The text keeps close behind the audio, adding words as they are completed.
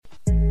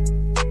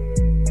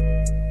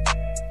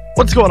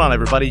What's going on,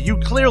 everybody? You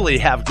clearly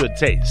have good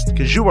taste,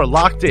 because you are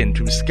locked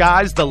into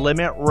Sky's the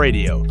Limit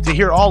Radio. To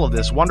hear all of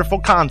this wonderful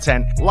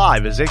content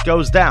live as it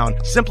goes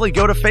down, simply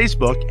go to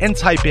Facebook and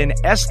type in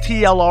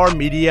STLR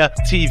Media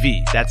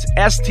TV. That's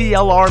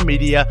STLR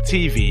Media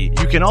TV.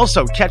 You can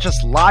also catch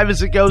us live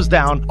as it goes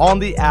down on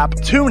the app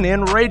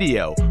TuneIn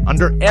Radio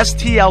under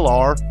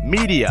STLR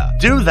Media.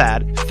 Do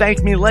that.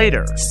 Thank me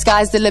later.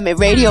 Sky's the Limit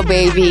Radio,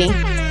 baby.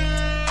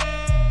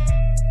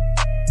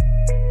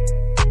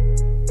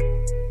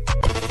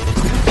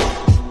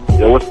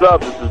 Yo, what's up?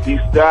 This is D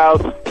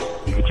Styles.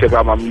 You can check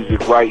out my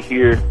music right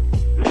here.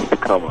 This is The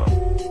Come Up.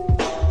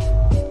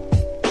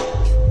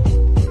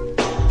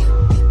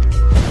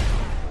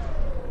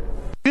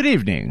 Good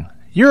evening.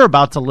 You're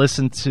about to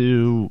listen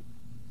to...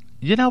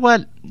 You know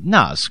what?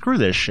 Nah, screw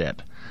this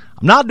shit.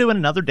 I'm not doing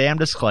another damn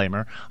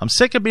disclaimer. I'm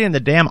sick of being the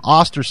damn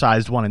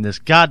ostracized one in this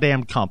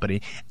goddamn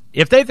company.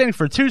 If they think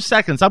for 2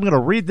 seconds I'm going to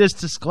read this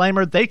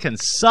disclaimer, they can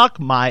suck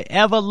my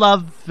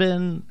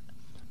ever-loving...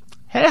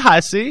 Hey, hi,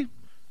 C.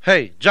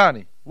 Hey,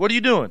 Johnny, what are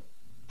you doing?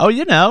 Oh,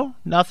 you know,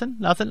 nothing.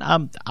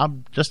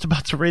 I'm just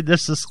about to read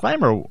this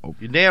disclaimer.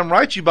 You're damn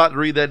right you about to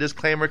read that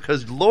disclaimer,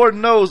 because Lord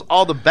knows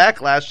all the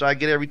backlash I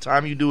get every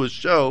time you do a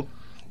show.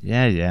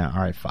 Yeah,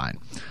 all right, fine.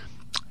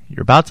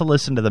 You're about to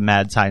listen to the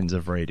Mad Titans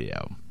of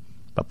Radio.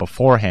 But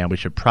beforehand, we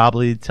should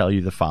probably tell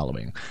you the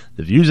following.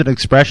 The views and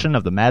expression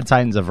of the Mad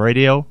Titans of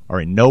Radio are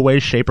in no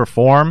way, shape, or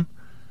form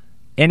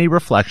any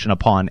reflection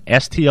upon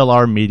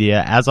STLR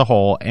Media as a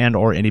whole and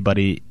or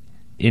anybody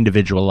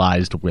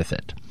individualized with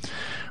it.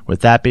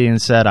 With that being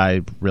said,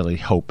 I really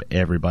hope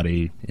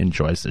everybody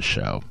enjoys the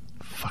show.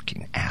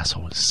 Fucking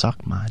assholes,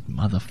 suck my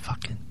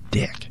motherfucking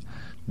dick.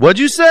 What'd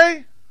you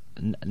say?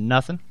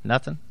 Nothing.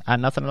 Nothing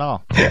at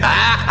all.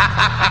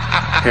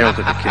 Hail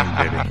to the king,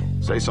 baby.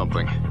 Say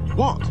something.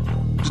 What?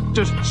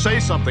 Just say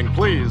something,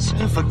 please.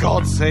 For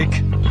God's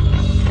sake.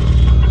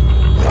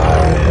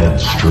 I had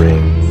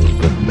strings,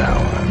 but now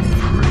I'm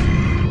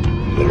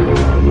free. There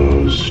are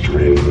no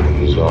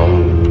strings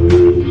on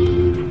this.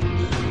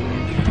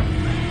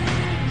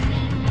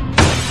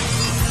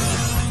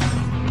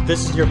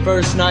 This is your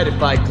first night at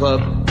Fight Club.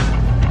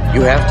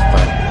 You have to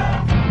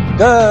fight.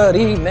 Good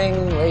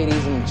evening,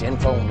 ladies and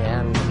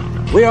gentlemen.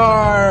 We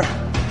are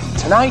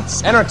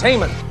tonight's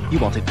entertainment. You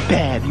want it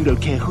bad. You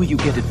don't care who you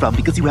get it from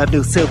because you have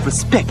no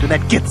self-respect, and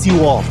that gets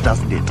you off,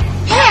 doesn't it?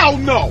 Hell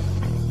no!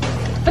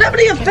 What happened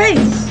to your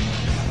face?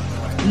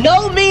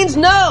 No means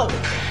no.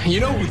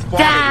 You know who's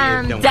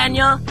Damn,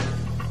 Daniel.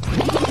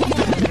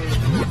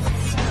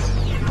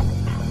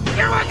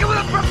 You're working with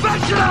a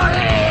professional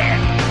here!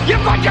 You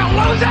bunch of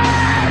losers!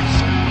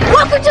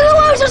 Welcome to the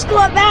Losers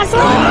Club,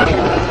 asshole!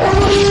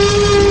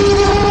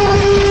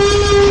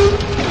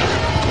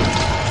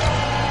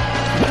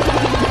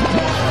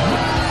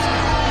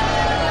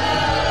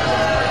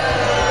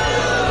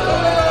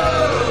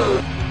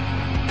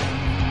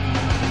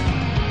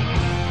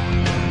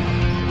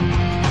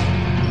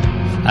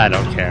 I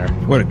don't care.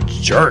 What a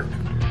jerk.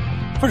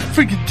 What a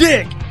freaking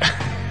dick!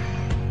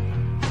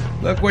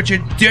 Look what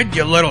you did,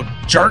 you little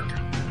jerk.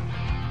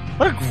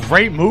 What a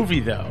great movie,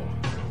 though.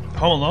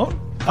 Home Alone?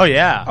 Oh,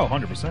 yeah. Oh,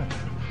 100%.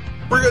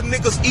 Real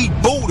niggas eat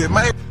booty,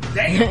 man.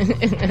 Damn.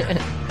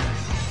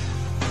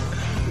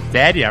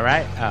 Dad, yeah,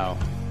 right? Oh.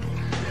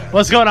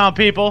 What's going on,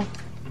 people?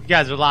 You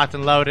guys are locked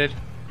and loaded.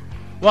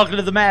 Welcome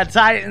to the Mad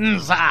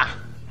Titans.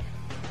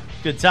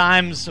 Good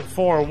times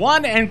for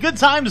one and good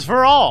times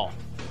for all.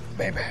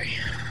 Baby.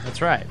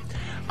 That's right.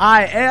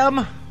 I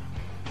am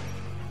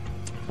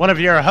one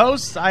of your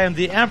hosts. I am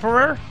the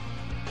Emperor,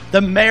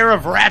 the mayor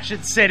of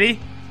Ratchet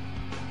City,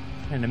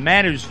 and the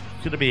man who's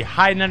going to be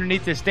hiding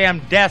underneath this damn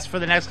desk for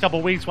the next couple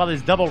weeks while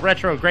this double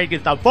retrograde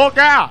gets the fuck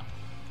out.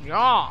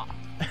 Yeah.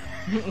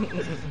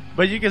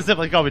 But you can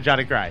simply call me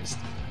Johnny Christ.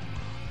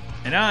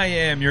 And I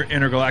am your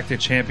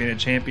intergalactic champion of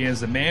champions,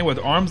 the man with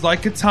arms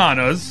like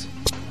katanas.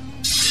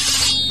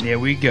 There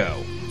we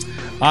go.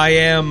 I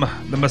am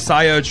the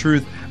Messiah of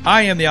Truth.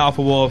 I am the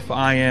Alpha Wolf.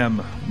 I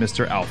am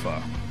Mr.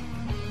 Alpha.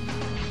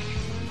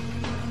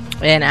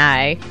 And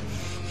I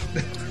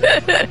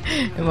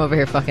am over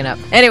here fucking up.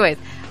 Anyways,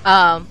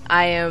 I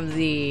am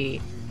the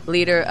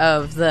leader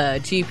of the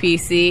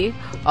GPC,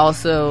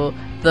 also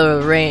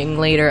the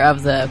ringleader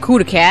of the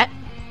Kuda Cat.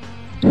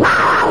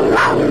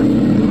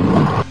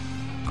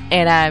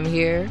 And I'm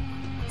here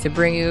to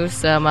bring you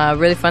some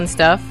really fun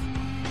stuff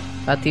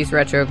about these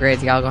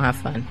retrogrades. Y'all gonna have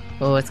fun.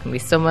 Oh, it's gonna be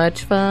so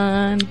much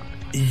fun.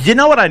 You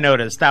know what I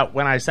noticed? That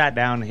when I sat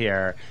down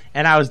here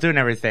and I was doing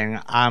everything,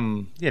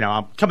 I'm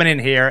coming in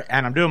here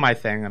and I'm doing my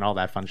thing and all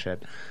that fun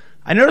shit.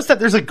 I noticed that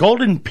there's a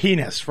golden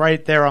penis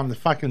right there on the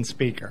fucking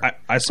speaker.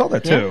 I saw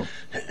that too.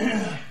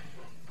 Yeah.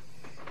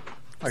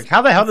 Like,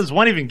 how the hell does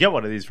one even get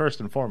one of these, first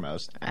and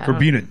foremost? For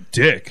being a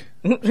dick.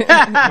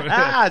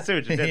 I see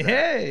what you did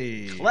there.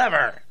 Hey.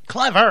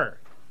 Clever.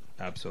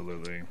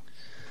 Absolutely.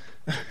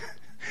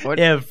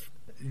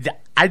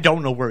 I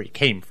don't know where he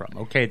came from.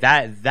 Okay,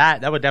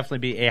 that would definitely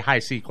be a high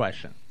C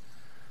question.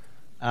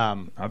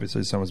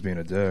 Obviously, someone's being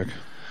a dick.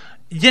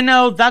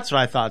 That's what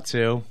I thought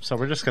too. So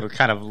we're just gonna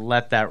kind of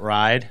let that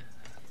ride.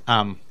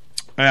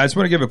 I just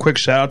want to give a quick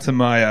shout out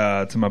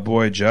to my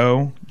boy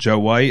Joe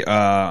White.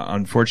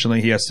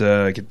 Unfortunately, he has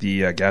to get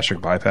the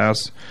gastric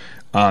bypass.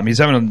 He's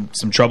having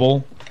some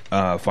trouble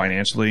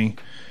financially.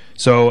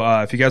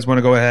 So if you guys want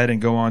to go ahead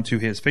and go on to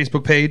his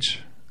Facebook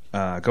page,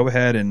 go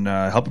ahead and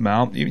help him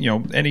out.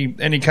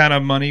 Any kind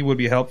of money would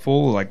be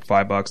helpful, like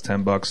 $5,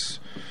 $10,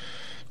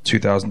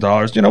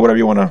 $2,000. Whatever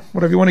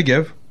you want to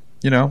give.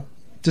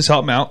 Just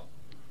help him out.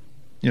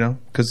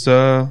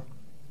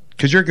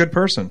 Because you're a good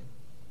person,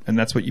 and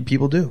that's what you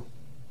people do.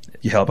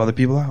 You help other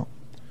people out.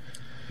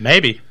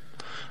 Maybe.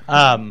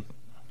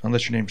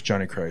 Unless your name's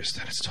Johnny Christ,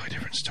 then it's a totally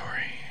different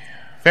story.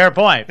 Fair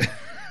point.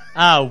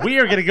 We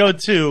are going to go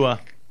to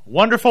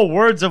Wonderful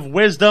Words of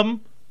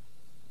Wisdom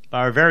by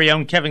our very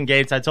own Kevin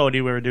Gates. I told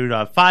you we were doing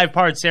a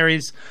 5-part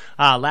series.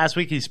 Last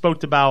week he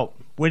spoke about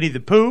Winnie the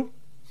Pooh.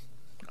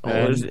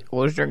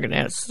 Was drinking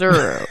that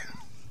syrup.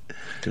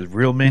 Because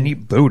real men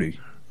eat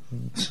booty.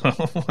 So,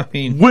 I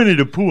mean... Winnie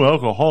the Pooh,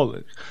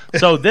 alcoholic.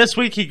 So this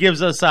week he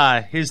gives us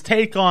his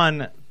take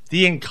on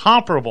the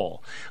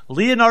incomparable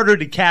Leonardo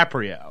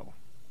DiCaprio.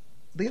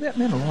 Leave that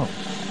man alone.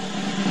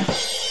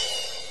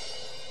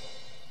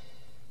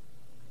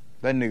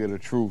 That nigga the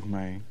truth,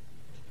 man.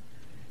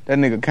 That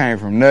nigga came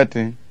from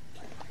nothing.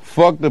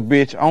 Fucked the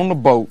bitch on the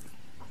boat.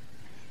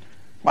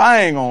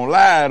 I ain't gonna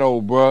lie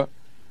though, bruh.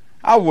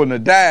 I wouldn't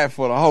have died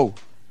for the hoe.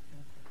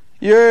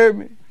 You heard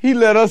me? He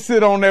let us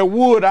sit on that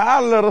wood.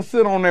 I let her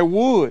sit on that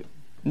wood.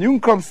 You can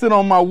come sit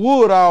on my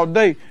wood all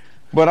day,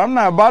 but I'm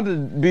not about to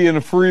be in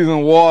the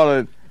freezing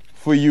water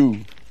for you.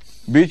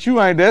 Bitch, you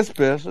ain't that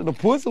special. The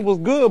pussy was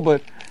good,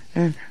 but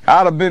I'd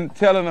have been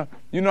telling her,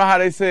 you know how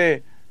they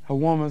said, a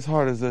woman's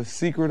heart is an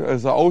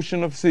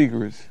ocean of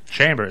secrets.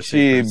 Chamber of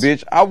Shit,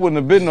 secrets. bitch, I wouldn't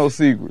have been no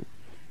secret.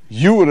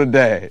 You would have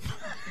died.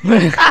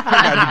 I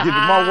got to get to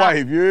my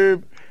wife, you hear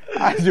me?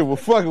 I just was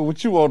fucking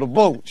with you on the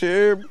boat, you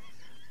hear me?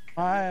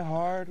 My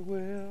heart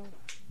will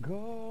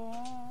go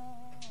on.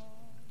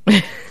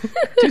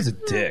 He's a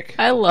dick.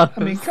 I love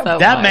him so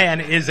that much.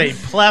 man is a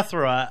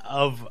plethora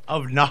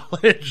of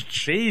knowledge.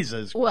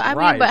 Jesus Well, Christ.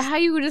 I mean, but how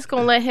you just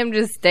gonna let him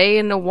just stay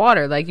in the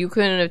water? Like, you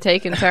couldn't have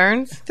taken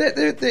turns?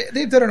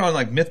 They've done it on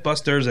like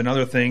Mythbusters and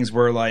other things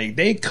where like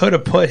they could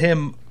have put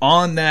him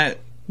on that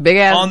big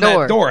ass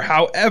door. That door.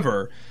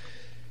 However,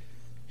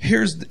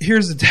 here's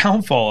the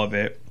downfall of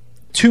it: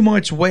 too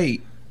much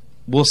weight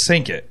will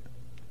sink it.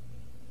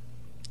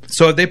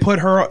 So if they put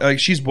her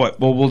like she's what?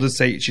 Well, we'll just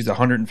say she's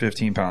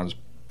 115 pounds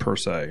per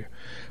se.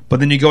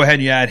 But then you go ahead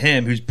and you add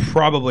him, who's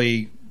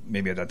probably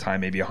maybe at that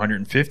time maybe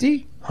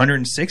 150,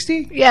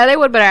 160. Yeah, they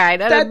would have been all right.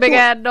 That's a big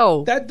ass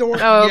door. That door,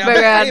 Oh, yeah, big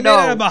but ass ain't made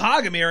out door. of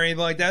mahogany or anything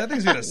like that. That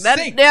thing's gonna That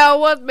sink. door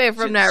was made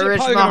from that She rich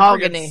probably gonna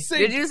mahogany. friggin' sink.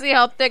 Did you see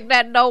how thick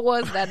that door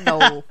was? That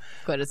door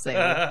could have saved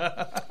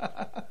it.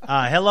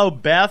 Hello,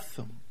 Beth.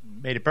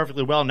 Made it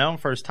perfectly well known.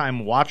 First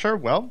time watcher.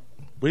 Well,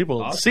 we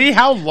will see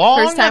how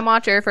long. First time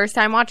watcher.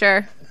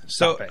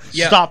 So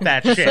Stop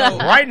that shit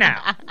right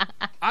now.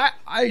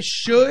 I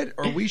should,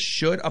 or we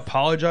should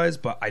apologize,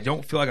 but I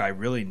don't feel like I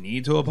really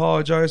need to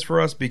apologize for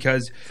us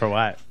because for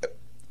what?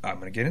 I'm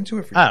going to get into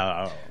it for you.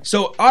 Oh.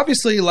 So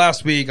obviously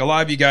last week, a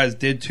lot of you guys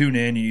did tune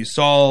in. You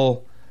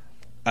saw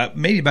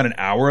maybe about an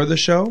hour of the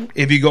show.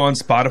 If you go on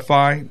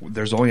Spotify,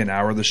 there's only an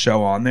hour of the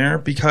show on there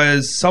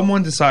because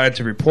someone decided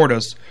to report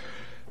us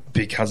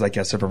because I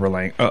guess of our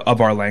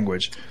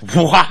language.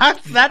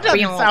 What? That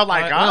doesn't sound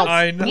like us.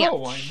 I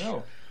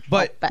know.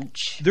 But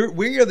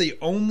we are the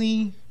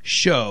only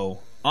show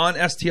on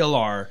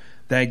STLR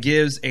that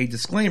gives a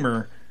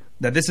disclaimer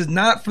that this is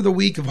not for the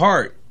weak of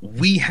heart.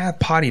 We have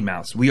potty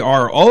mouths. We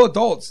are all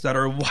adults that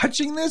are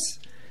watching this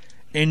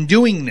and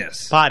doing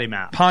this. Potty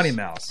mouth.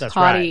 That's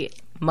Potty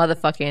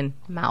motherfucking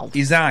mouth.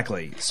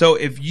 Exactly. So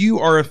if you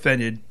are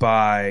offended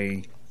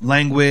by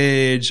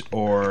language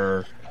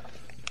or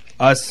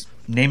us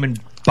naming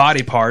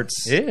body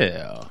parts,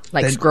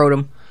 like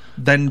scrotum,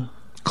 then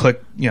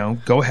click,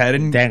 go ahead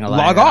and Dang-a-lang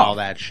log and off. all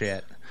that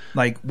shit.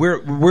 Like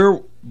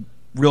we're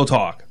real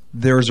talk.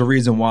 There's a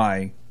reason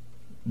why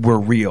we're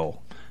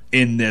real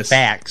in this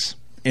facts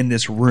in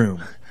this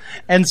room.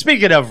 And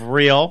speaking of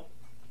real,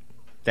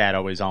 Dad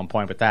always on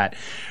point with that.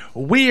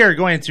 We are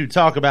going to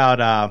talk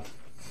about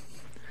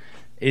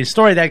a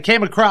story that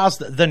came across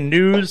the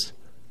news.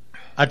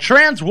 A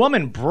trans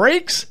woman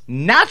breaks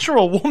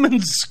natural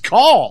woman's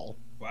skull.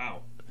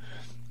 Wow.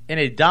 In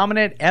a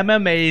dominant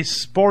MMA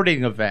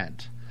sporting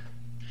event.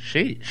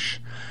 Sheesh.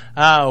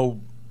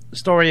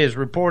 Story is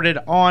reported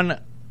on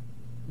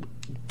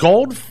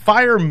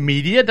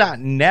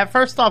goldfiremedia.net.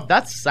 First off,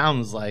 that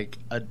sounds like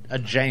a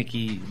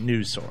janky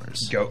news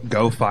source.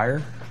 Go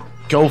Fire?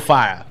 Go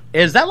Fire.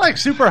 Is that like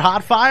super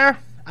hot fire?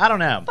 I don't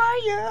know.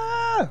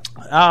 Fire!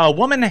 A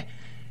woman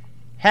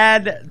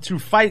had to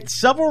fight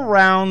several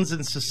rounds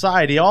in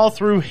society all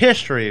through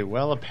history.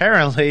 Well,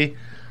 apparently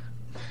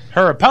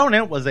her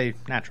opponent was a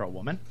natural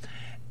woman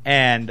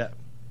and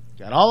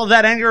got all of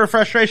that anger or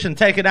frustration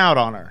taken out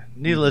on her.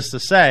 Needless to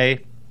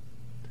say,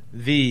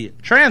 the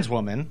trans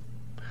woman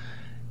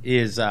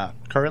is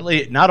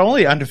currently not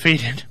only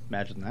undefeated,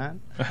 imagine that,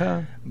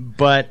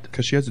 but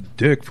because she has a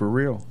dick for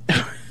real.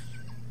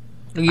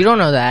 You don't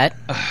know that.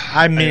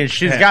 I mean,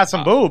 she's got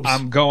some boobs.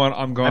 I'm going.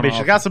 I mean,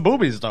 she's got some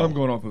boobies, though. I'm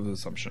going off of the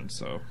assumption.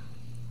 So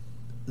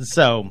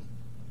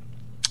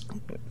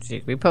She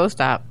could be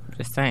post-op.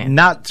 Just saying.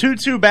 not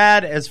too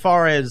bad as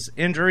far as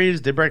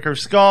injuries. Did break her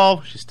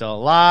skull. She's still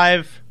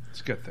alive.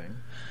 It's a good thing.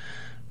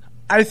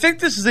 I think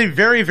this is a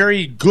very,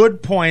 very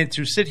good point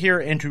to sit here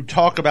and to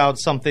talk about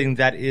something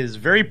that is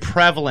very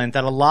prevalent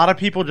that a lot of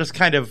people just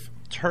kind of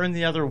turn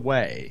the other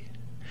way.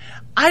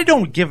 I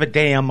don't give a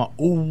damn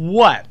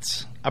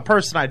what a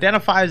person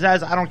identifies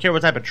as. I don't care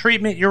what type of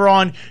treatment you're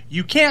on.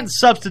 You can't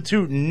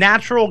substitute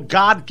natural,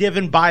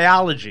 God-given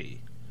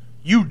biology.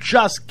 You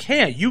just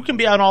can't. You can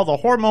be on all the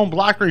hormone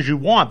blockers you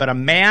want, but a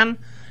man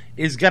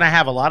is going to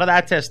have a lot of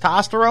that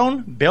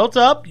testosterone built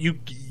up.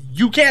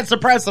 You can't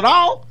suppress it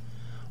all.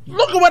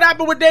 Look at what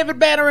happened with David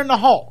Banner and the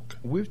Hulk.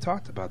 We've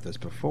talked about this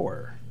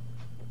before.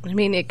 I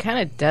mean, it kind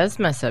of does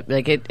mess up.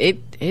 Like,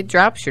 it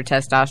drops your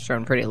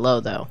testosterone pretty low,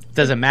 though.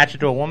 Does it match it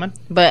to a woman?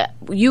 But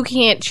you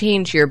can't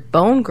change your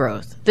bone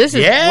growth. This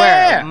is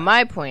where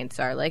my points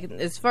are. Like,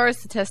 as far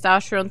as the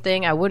testosterone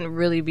thing, I wouldn't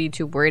really be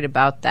too worried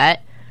about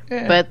that.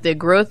 Yeah. But the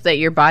growth that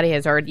your body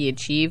has already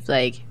achieved,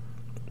 like,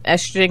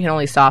 estrogen can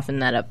only soften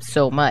that up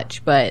so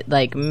much. But,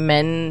 like,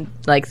 men,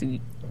 like,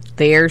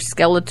 their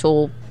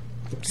skeletal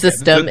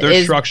system their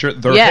is structure,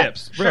 their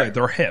hips. Really,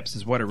 their hips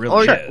is what it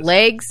really is.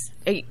 Legs.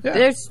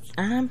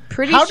 I'm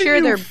pretty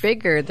sure they're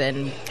bigger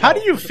than. How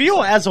do you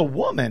feel as a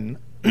woman,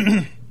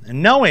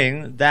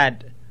 knowing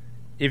that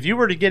if you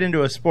were to get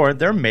into a sport,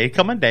 there may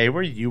come a day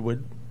where you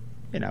would,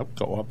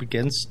 go up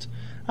against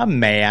a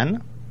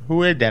man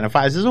who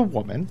identifies as a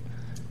woman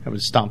and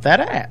would stomp that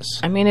ass?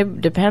 I mean,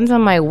 it depends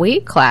on my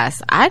weight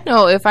class. I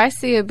know if I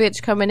see a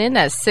bitch coming in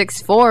at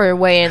 6'4" and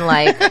weighing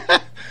like.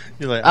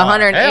 You're like,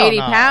 180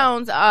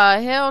 pounds?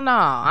 Hell no.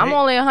 I'm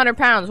only 100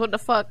 pounds. What the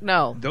fuck?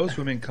 No. Those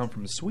women come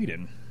from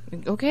Sweden.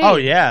 Okay. Oh,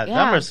 yeah.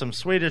 Them are some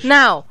Swedish.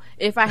 Now,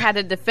 if I had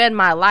to defend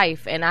my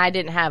life and I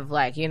didn't have,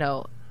 like,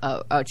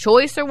 a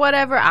choice or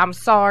whatever, I'm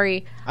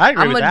sorry. I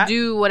agree with that. I'm going to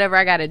do whatever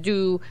I got to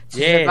do to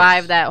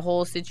survive that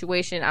whole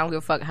situation. I don't give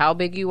a fuck how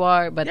big you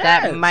are, but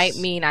that might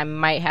mean I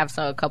might have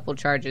a couple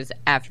charges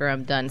after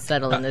I'm done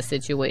settling the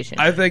situation.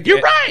 I think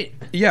you're right.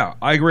 Yeah,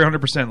 I agree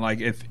 100%.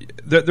 Like, if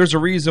there's a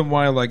reason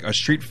why, like, a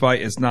street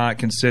fight is not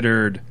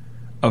considered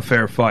a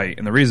fair fight,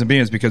 and the reason being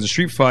is because a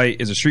street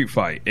fight is a street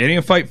fight. It ain't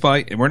a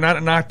fight, and we're not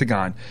an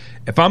octagon.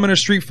 If I'm in a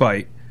street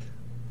fight,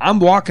 I'm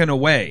walking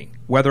away.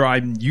 Whether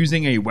I'm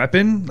using a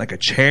weapon, like a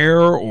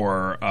chair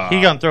or... he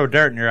gonna throw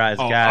dirt in your eyes,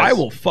 guys. I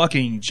will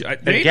fucking...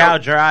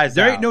 gouge your eyes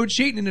There out. ain't no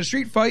cheating in a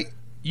street fight.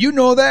 You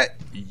know that.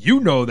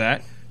 You know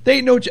that. They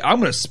ain't no... I'm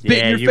gonna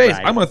spit in your face.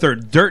 Right. I'm gonna throw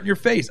dirt in your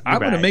face.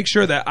 I'm gonna make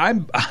sure that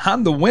I'm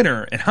the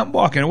winner, and I'm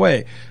walking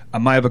away. I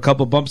might have a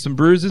couple bumps and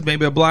bruises,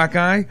 maybe a black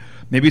eye,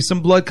 maybe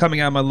some blood coming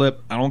out of my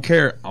lip. I don't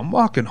care. I'm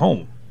walking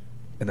home.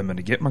 And I'm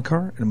gonna get in my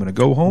car, and I'm gonna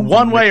go home.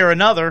 One way or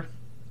another.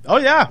 Oh,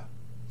 yeah.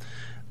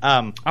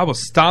 I will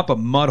stomp a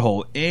mud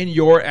hole in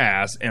your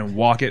ass and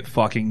walk it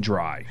fucking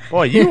dry.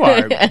 Boy, you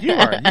are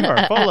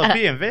full of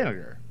pee and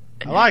vinegar.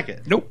 I like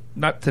it. Nope,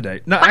 not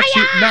today. No,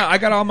 actually, I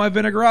got all my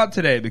vinegar out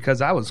today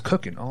because I was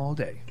cooking all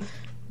day.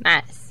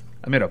 Nice.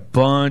 I made a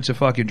bunch of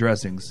fucking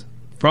dressings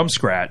from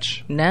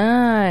scratch.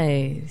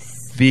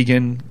 Nice.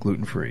 Vegan,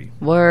 gluten-free.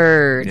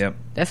 Word. Yep.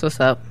 That's what's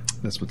up.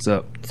 That's what's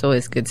up. It's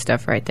always good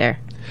stuff right there.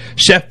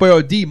 Chef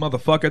Boyardee,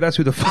 motherfucker. That's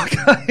who the fuck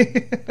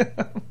I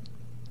am.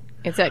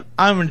 It's like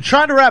I'm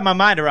trying to wrap my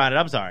mind around it.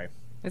 I'm sorry.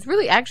 It's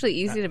really actually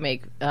easy to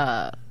make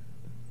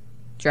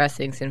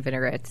dressings and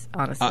vinaigrettes.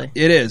 Honestly,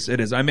 it is. It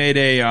is. I made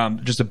a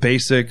just a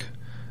basic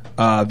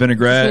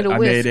vinaigrette. I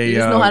made a you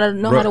just know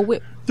how to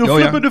whip.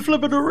 The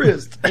flip of the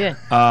wrist.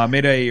 Yeah.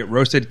 Made a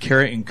roasted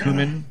carrot and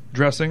cumin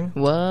dressing.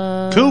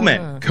 What?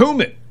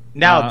 Cumin.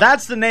 Now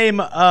that's the name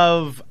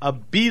of a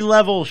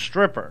B-level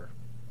stripper.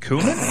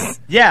 Cumin?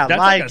 Yeah, that's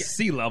like a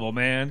C level,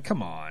 man.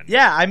 Come on.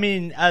 Yeah, I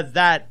mean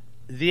that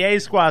the A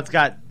squad's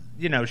got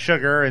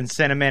sugar and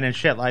cinnamon and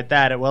shit like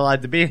that. Well,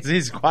 like the B and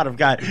Z squad have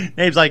got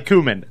names like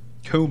cumin.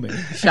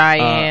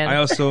 Cheyenne. I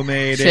also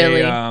made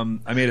chili.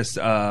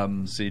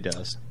 sea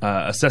dust,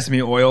 a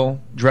sesame oil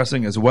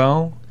dressing as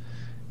well.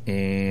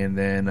 And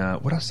then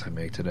what else did I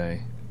make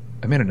today?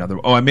 I made another.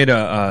 Oh, I made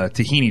a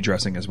tahini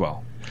dressing as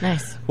well.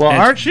 Nice. Well,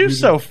 aren't you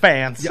so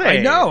fancy?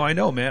 Yeah, I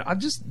know, man.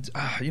 I'm just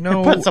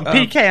put some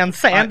pecan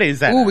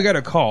sandies in. Ooh, we got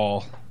a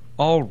call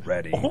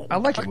already. Oh, I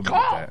like it when we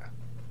get that.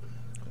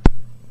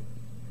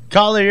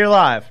 Caller, you're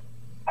live.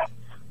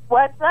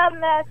 What's up,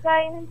 Mad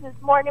Titans?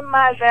 It's Morgan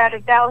Miser out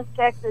of Dallas,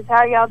 Texas. How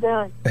are y'all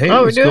doing? Hey,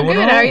 we're doing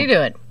good. How are you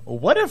doing?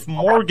 What if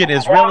Morgan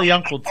is really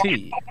Uncle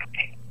T?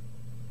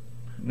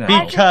 No.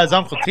 Because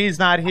Uncle T's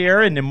not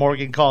here, and then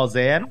Morgan calls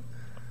in.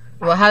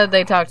 Well, how did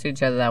they talk to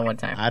each other that one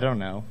time? I don't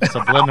know.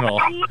 Subliminal.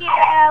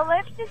 Yeah,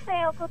 let's just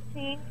say Uncle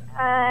T.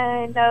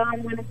 I know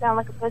I'm going to sound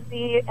like a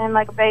pussy and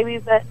like a baby,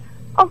 but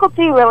Uncle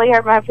T really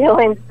hurt my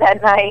feelings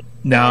that night.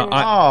 No,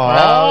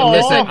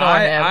 listen,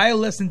 I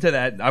listened to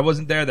that. I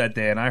wasn't there that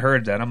day, and I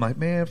heard that. I'm like,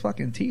 man,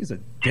 fucking T's a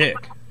dick.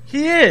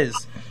 He is.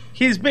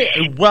 He's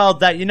big. Well,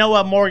 you know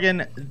what,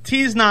 Morgan?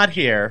 T's not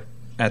here.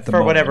 At the for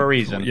moment. whatever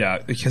reason. Yeah,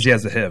 because he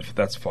has the HIV.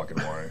 That's fucking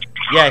why.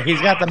 Yeah, he's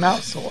got the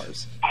mouth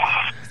sores.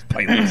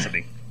 Plain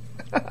listening.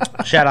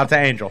 Shout out to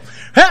Angel.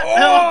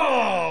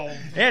 Oh!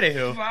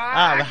 Anywho,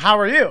 how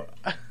are you?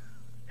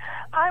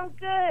 I'm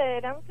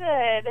good. Oh,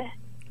 yeah?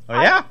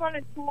 I just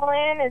wanted to call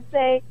in and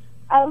say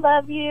I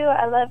love you.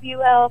 I love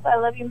you, Elf. I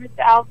love you, Mr.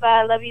 Alpha.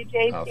 I love you,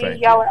 JC. Oh,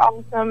 thank Y'all you. are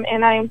awesome,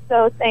 and I am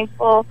so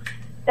thankful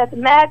that the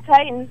Mad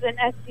Titans and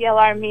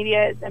STLR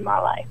Media is in my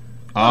life.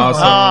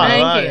 Awesome.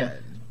 Thank you.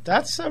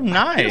 That's so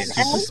nice.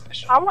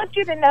 And I want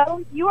you to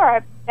know you are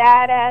a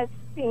badass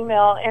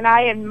female, and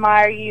I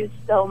admire you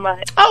so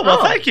much. Oh,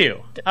 well, thank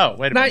you. Oh,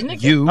 wait a minute.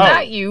 Not you.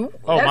 Not you.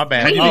 Oh, my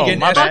bad. That's me. Oh,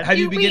 my bad. Have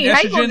you been getting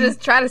How you gonna estrogen?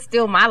 just try to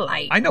steal my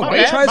light? I know. My Why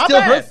you bad, trying to my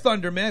steal her bad.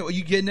 thunder, man?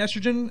 You getting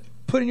estrogen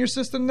put in your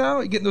system now?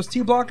 You getting those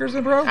T blockers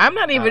in, bro? I'm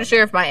not even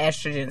sure if my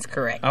estrogen's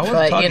correct. I wasn't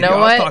but talking you to know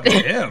you. I was what?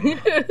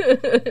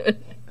 talking to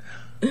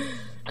him.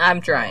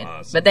 I'm trying.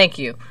 Awesome. But thank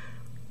you.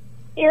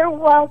 You're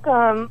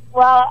welcome.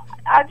 Well,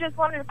 I just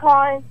wanted to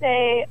call and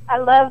say I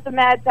love the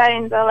Mad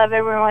Titans. I love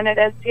everyone at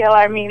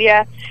STLR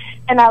Media.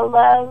 And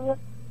I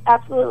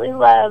absolutely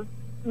love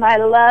my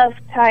love,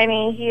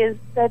 Tiny. He is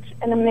such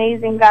an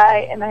amazing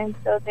guy, and I'm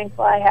so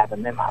thankful I have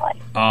him in my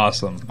life.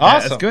 Awesome. Awesome.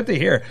 Yeah, it's good to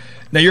hear.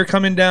 Now, you're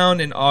coming down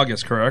in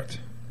August, correct?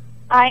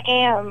 I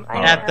am.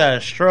 At the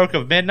stroke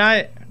of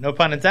midnight, no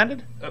pun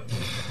intended.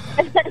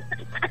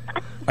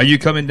 Are you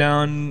coming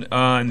down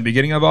in the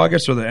beginning of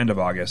August or the end of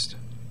August?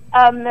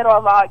 Middle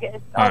of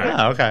August. All right.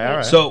 Oh, okay, all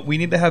right. So we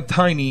need to have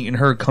Tiny and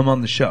her come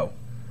on the show.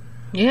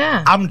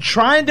 Yeah. I'm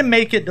trying to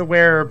make it to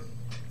where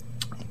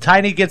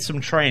Tiny gets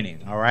some training,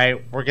 all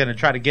right? We're going to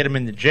try to get him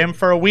in the gym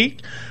for a week.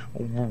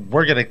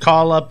 We're going to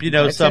call up,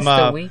 Just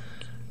a week.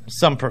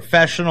 some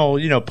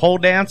professional, pole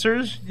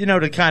dancers,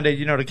 to kind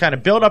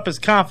of build up his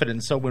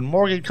confidence so when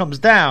Morgan comes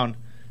down,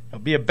 he'll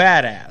be a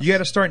badass. You got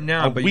to start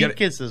now, but week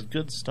is a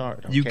good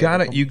start. You okay? got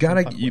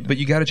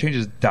to change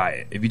his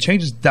diet. If you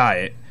change his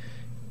diet,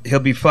 he'll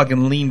be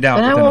fucking leaned out.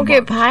 But I within a won't get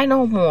month. pie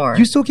no more.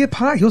 You still get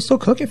pie. He'll still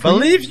cook it for you.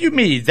 Believe you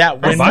me,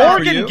 that when I'll buy it for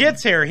Morgan you.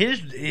 gets here,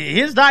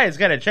 his diet's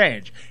going to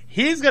change.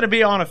 He's going to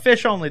be on a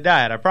fish-only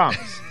diet, I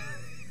promise.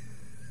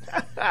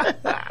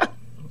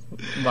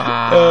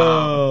 Wow.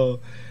 Oh.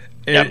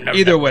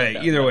 Either way,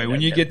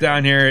 when you get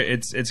down here,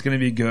 it's going to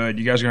be good.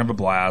 You guys are going to have a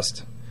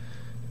blast.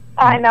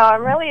 I know.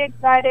 I'm really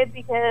excited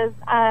because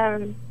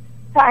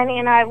Tiny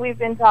and I, we've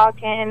been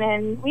talking,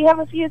 and we have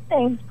a few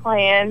things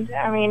planned.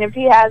 I mean, if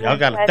he hasn't Y'all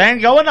got a said-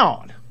 thing going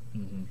on.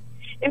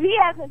 if he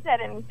hasn't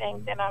said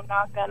anything, then I'm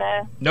not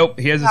gonna. Nope,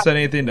 he hasn't said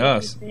anything to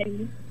us.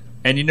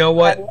 And you know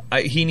what?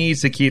 He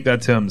needs to keep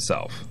that to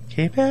himself.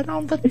 Keep it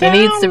on the He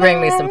needs to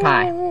bring me some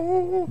pie.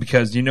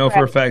 Because you know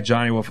for a fact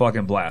Johnny will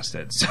fucking blast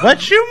it. So.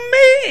 What you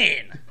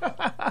mean?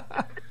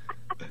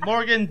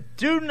 Morgan,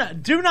 do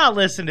not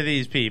listen to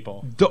these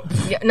people.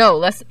 Yeah, no,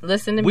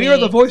 listen to me. We are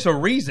the voice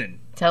of reason.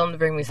 Tell him to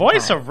bring me some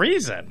Voice pie. of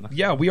reason?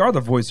 Yeah, we are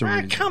the voice of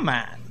reason. Come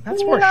on.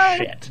 That's worth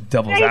shit.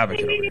 Devil's JC,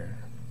 advocate over here.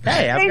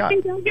 Hey, I've got...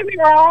 JC, don't get me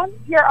wrong.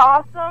 You're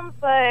awesome,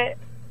 but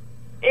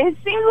it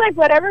seems like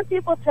whatever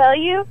people tell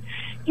you,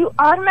 you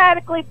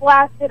automatically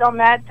blast it on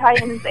Mad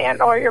Titans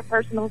and or your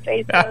personal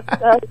Facebook.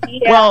 So,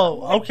 yeah.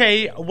 Well,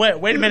 okay,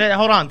 wait a minute.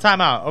 Hold on.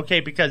 Time out.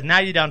 Okay, because now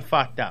you done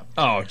fucked up.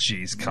 Oh,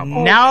 jeez, come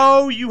on.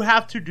 Now you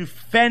have to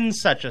defend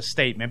such a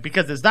statement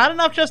because it's not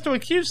enough just to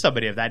accuse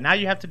somebody of that. Now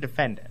you have to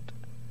defend it.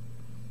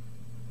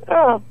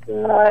 Oh,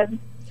 God.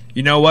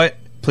 You know what?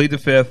 Plead the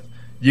fifth.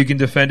 You can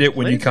defend it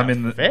when you Plead come the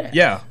in. fifth?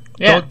 Yeah.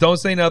 Yeah. Don't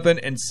say nothing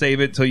and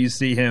save it till you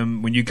see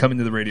him when you come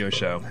into the radio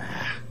show.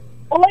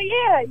 Well,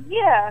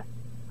 yeah.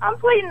 I'm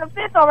pleading the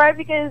fifth, all right,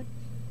 because,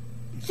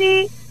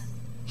 see,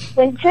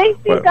 when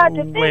JC got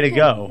defensive, way to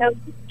go. he knows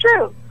it's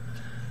true.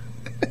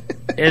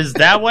 Is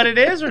that what it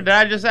is, or did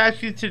I just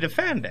ask you to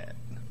defend it?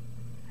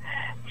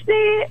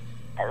 See,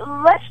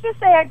 let's just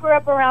say I grew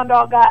up around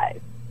all guys.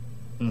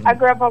 Mm-hmm. I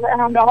grew up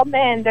around all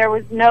men. There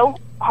was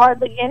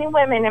hardly any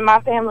women in my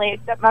family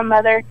except my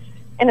mother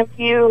and a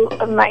few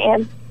of my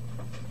aunts.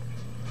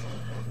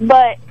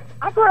 But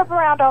I grew up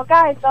around all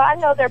guys, so I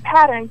know their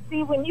patterns.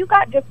 See, when you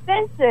got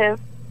defensive,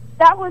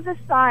 that was a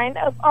sign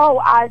of, oh,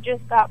 I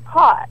just got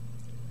caught.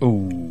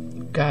 Ooh.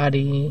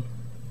 Gotti.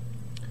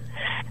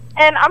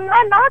 And I'm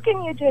not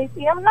knocking you,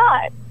 JC. I'm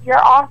not.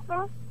 You're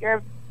awesome. You're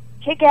a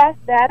kick-ass,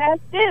 badass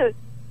dude.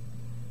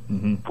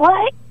 Mm-hmm.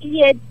 But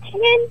you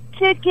tend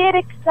to get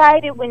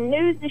excited when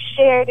news is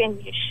shared,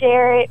 and you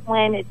share it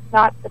when it's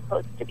not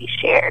supposed to be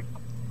shared.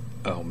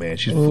 Oh, man.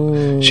 She's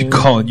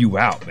calling you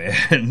out,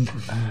 man.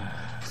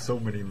 So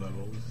many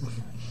levels.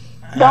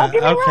 Don't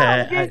get me okay,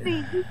 wrong,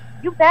 JC.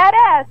 You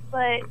badass,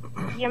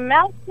 but your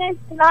mouth needs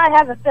to not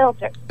have a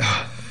filter.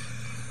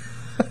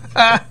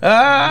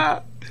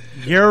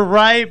 You're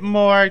right,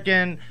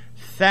 Morgan.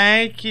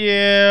 Thank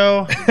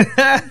you.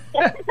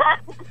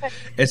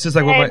 It's just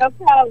like Hey, what my... no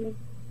problem.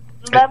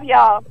 Love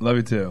y'all. Love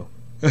you too.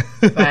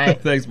 Bye.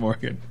 Thanks,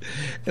 Morgan.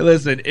 Hey,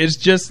 listen, it's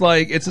just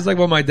like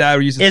what my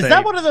dad used to say. Is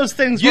that one of those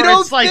things You where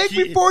don't it's like...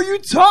 think before you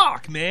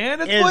talk, man.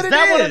 That's Is what it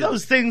that is. one of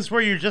those things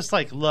where you're just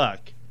like, look,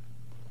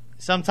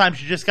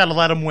 Sometimes you just got to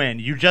let them win.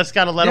 You just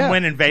got to let them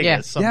win in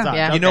Vegas sometimes.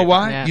 Yeah. Okay. You know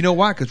why? Yeah. You know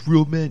why? Because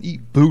real men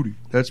eat booty.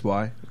 That's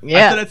why.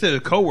 Yeah. I said that to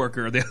a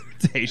coworker the other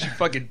day. She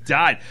fucking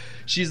died.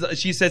 She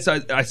said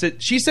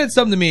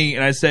something to me,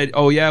 and I said,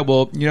 "Oh yeah,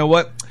 well, you know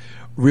what?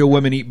 Real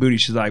women eat booty."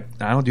 She's like,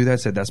 "I don't do that." I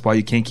said, "That's why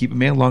you can't keep a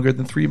man longer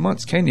than 3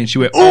 months, can you?" And she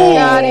went, "Oh,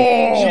 Got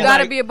it. You got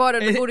to like- be a part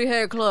of the booty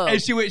hair club.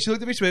 And she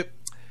looked at me. She went,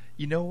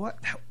 "You know what?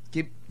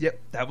 Yep,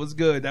 that was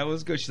good. That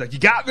was good." She's like, "You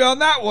got me on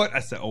that one."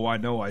 I said, "Oh, I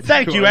know. I did."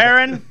 Thank you,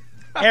 Aaron.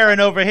 Aaron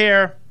over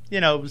here,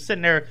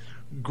 sitting there.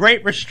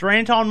 Great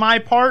restraint on my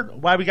part.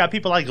 Why we got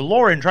people like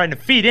Lauren trying to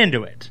feed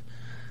into it.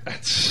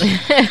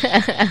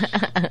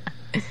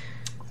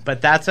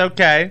 But that's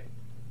okay.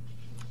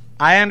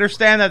 I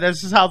understand that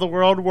this is how the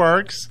world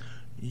works.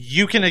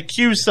 You can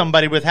accuse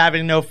somebody with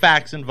having no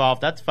facts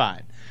involved. That's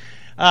fine.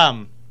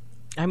 I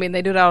mean,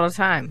 they do that all the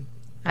time.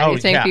 How do you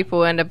think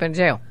people end up in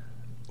jail?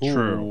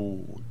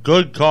 True.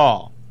 Good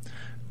call.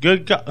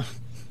 Good call.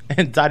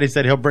 And Toddy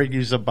said he'll bring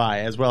you some pie.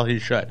 As well he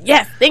should.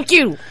 Yes, thank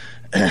you.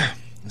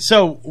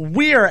 So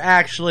we are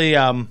actually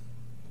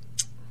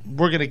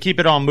we're going to keep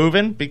it on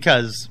moving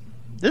because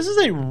this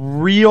is a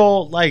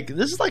real,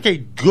 this is like a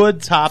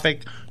good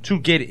topic to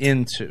get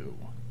into.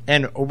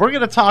 And we're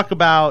going to talk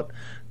about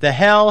the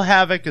hell,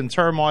 havoc, and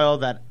turmoil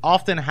that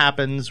often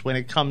happens when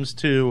it comes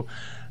to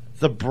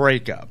the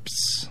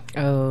breakups.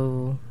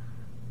 Oh.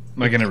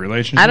 Like in a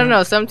relationship? I don't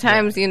know.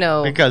 Sometimes,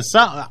 Because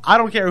I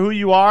don't care who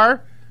you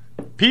are,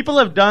 people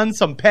have done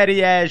some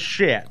petty-ass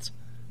shit.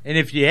 And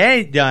if you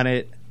ain't done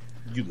it,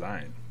 you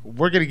lying.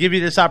 We're going to give you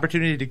this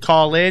opportunity to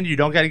call in. You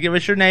don't got to give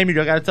us your name. You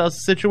don't got to tell us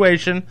the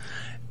situation.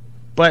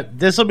 But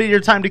this will be your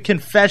time to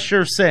confess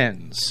your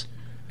sins.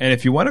 And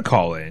if you want to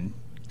call in,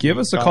 give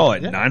us a call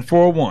at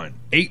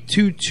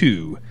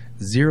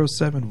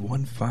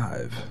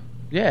 941-822-0715.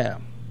 Yeah.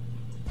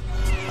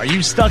 Are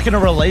you stuck in a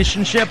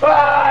relationship?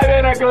 I'm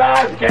in a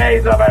glass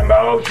case of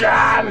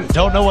emotion.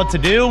 Don't know what to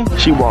do?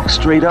 She walked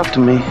straight up to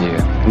me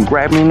and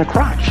grabbed me in the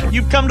crotch.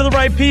 You've come to the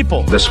right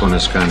people. This one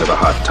is kind of a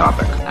hot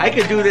topic. I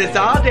could do this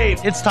all day.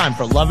 It's time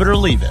for Love It or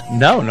Leave It.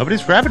 No,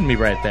 nobody's grabbing me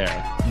right there.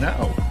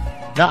 No.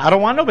 No, I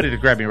don't want nobody to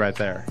grab me right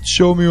there.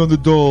 Show me on the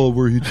doll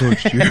where he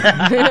touched you.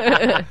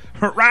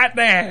 Right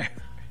there.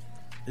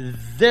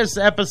 This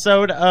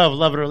episode of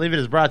Love It or Leave It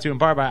is brought to you in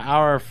part by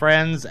our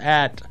friends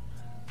at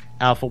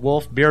Alpha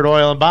Wolf Beard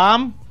Oil and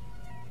Balm.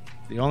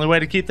 The only way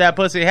to keep that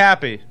pussy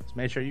happy is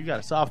make sure you got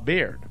a soft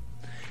beard.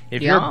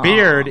 If your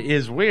beard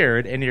is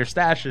weird and your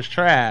stash is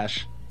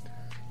trash,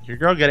 your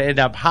girl gonna end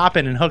up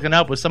hopping and hooking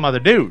up with some other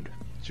dude.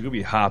 She's gonna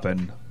be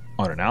hopping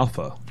on an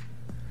alpha.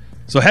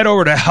 So head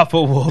over to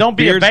AlphaWolfBeards.com. Don't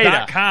be a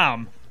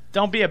beta.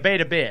 Don't be a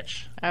beta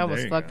bitch. I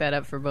almost fucked that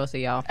up for both of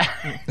y'all.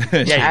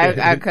 Yeah,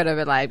 I could have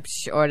been like,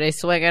 or they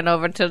swinging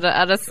over to the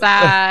other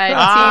side.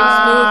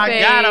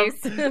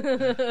 Team Smooth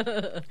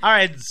Face. All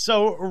right,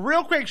 so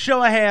real quick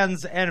show of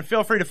hands, and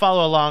feel free to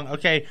follow along.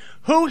 Okay,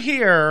 who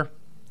here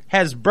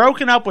has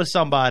broken up with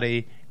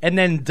somebody and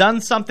then done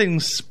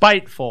something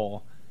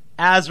spiteful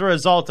as a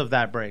result of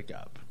that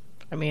breakup?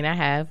 I mean, I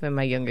have in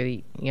my younger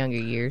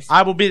years.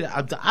 I don't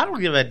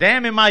give a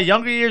damn in my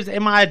younger years,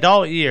 in my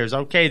adult years,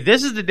 okay?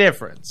 This is the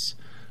difference.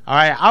 All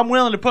right, I'm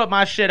willing to put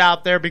my shit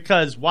out there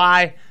because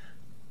why?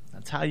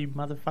 That's how you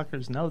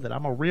motherfuckers know that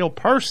I'm a real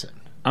person.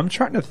 I'm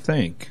trying to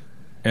think.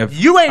 If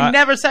You ain't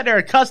never sat there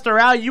and cussed her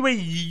out. You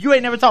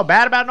ain't never talked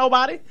bad about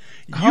nobody.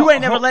 You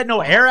ain't never let no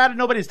air out of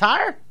nobody's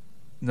tire.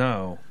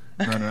 No,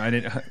 I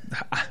didn't.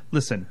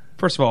 Listen,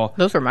 first of all,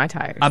 those were my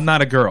tires. I'm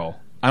not a girl.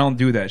 I don't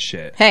do that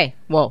shit. Hey,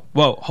 whoa.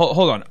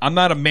 Hold on. I'm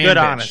not a man Good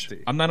bitch.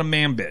 honesty. I'm not a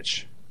man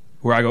bitch.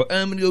 Where I go,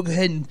 I'm going to go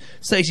ahead and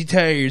slice your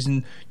tires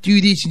and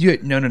do this and do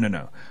it.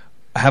 No.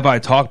 Have I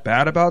talked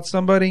bad about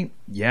somebody?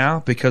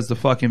 Yeah, because the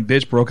fucking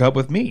bitch broke up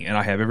with me, and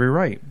I have every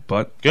right.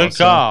 But Good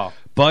also, call.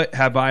 But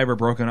have I ever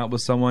broken up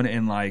with someone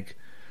and, like,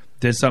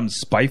 did something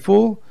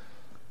spiteful?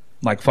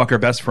 Like, fuck her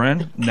best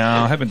friend? No,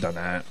 I haven't done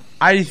that.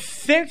 I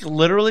think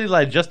literally,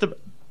 like, did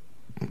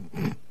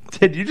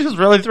you just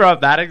really throw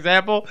out that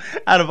example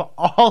out of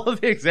all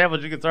of the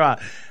examples you could throw out?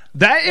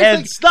 That is and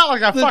like, it's not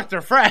like I fucked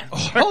her friend.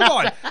 Hold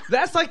on,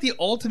 that's like the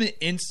ultimate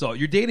insult.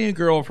 You're dating a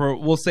girl for,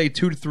 we'll say,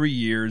 2 to 3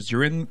 years.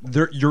 You're in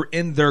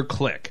their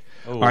clique.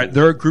 Ooh. All right,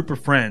 they're a group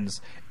of friends,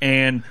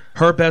 and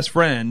her best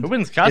friend who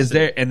wins custody is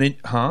there. And then,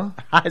 I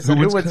said,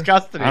 who wins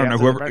custody? I don't know.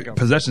 Whoever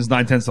possession's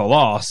 9/10 of the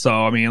law. So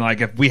I mean, like,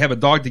 if we have a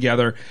dog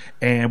together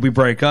and we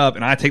break up,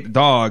 and I take the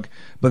dog,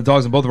 but the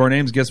dog's in both of our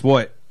names, guess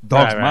what?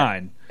 Dog's Right.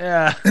 mine.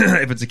 Yeah.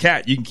 If it's a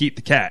cat, you can keep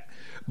the cat.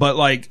 But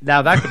like,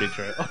 now that could be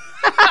true.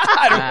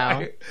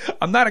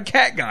 I'm not a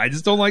cat guy. I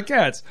just don't like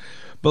cats.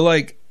 But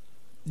like,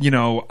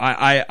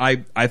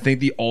 I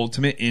think the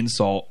ultimate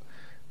insult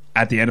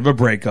at the end of a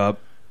breakup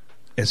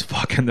is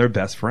fucking their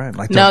best friend.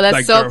 Like no,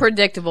 that's so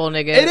predictable,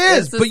 nigga. It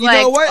is, but you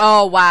know what?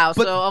 Oh wow.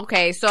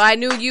 So I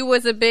knew you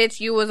was a bitch,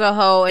 you was a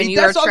hoe, and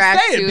you were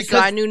trash too. So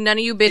I knew none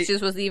of you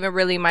bitches was even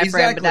really my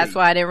friend. But that's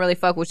why I didn't really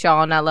fuck with y'all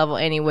on that level,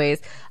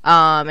 anyways.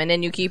 And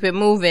then you keep it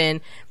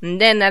moving,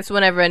 and then that's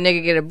whenever a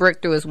nigga get a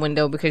brick through his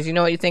window because you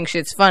know what, you think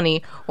shit's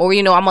funny, or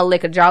I'm gonna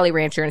lick a Jolly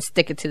Rancher and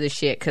stick it to the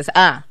shit because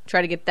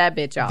try to get that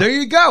bitch off. There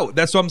you go.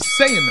 That's what I'm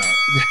saying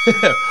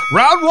though.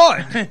 Round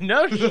one.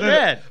 No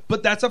shit.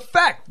 But that's a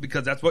fact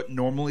because that's what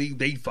normally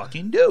they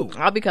fucking do.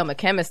 I'll become a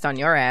chemist on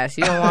your ass.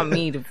 You don't want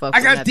me to fuck.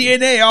 I got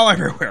DNA all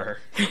everywhere.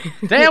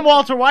 Damn,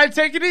 Walter White,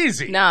 take it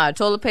easy. Nah,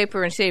 toilet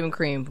paper and shaving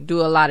cream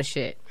do a lot of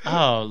shit.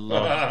 Oh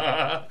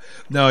Lord.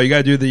 No, you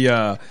gotta do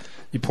the.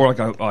 You pour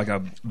like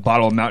a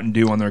bottle of Mountain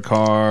Dew on their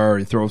car, or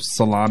you throw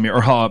salami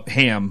or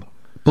ham.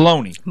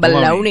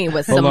 Bologna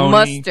with some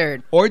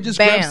mustard. Or just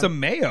grab some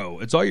mayo.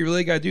 It's all you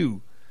really got to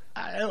do.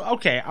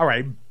 Okay, all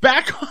right.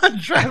 Back on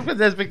track with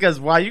this because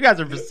while you guys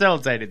are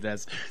facilitating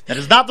this, that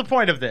is not the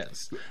point of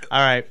this. All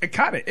right. It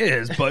kind of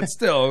is, but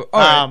still.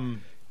 All right.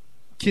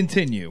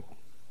 Continue.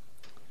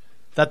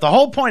 That the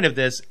whole point of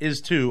this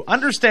is to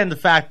understand the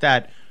fact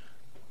that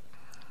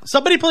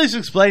somebody please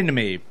explain to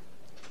me,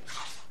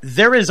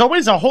 there is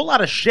always a whole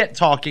lot of shit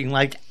talking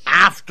like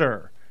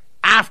after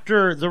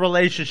the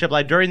relationship,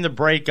 like during the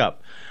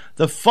breakup.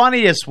 The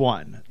funniest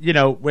one,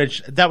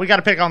 which that we got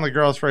to pick on the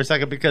girls for a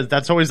second because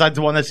that's always like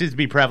the one that seems to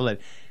be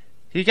prevalent.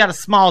 He got a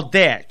small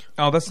dick.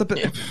 Oh, that's the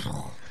bit.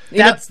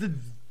 That's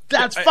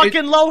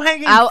fucking low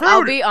hanging fruit.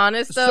 I'll be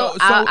honest though.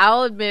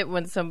 I'll admit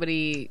when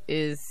somebody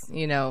is,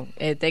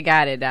 if they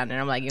got it down there,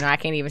 I'm like, I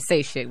can't even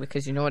say shit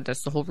because you know what?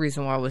 That's the whole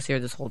reason why I was here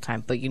this whole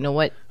time. But you know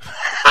what?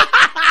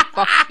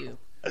 Fuck you.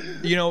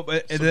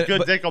 But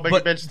good dick will make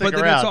a bitch stick around.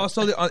 But then it's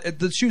also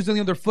the shoes on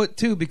the other foot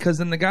too, because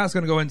then the guy's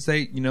going to go and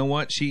say, you know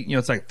what,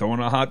 it's like throwing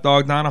a hot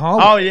dog down a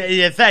hallway. Oh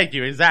yeah, thank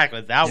you,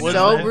 exactly. That was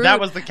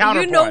the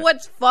counterpoint. You know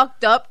what's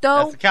fucked up though?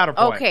 That's the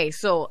counterpoint. Okay,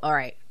 so all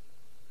right,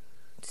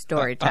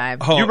 story time.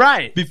 You're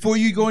right. Before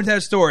you go into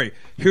that story,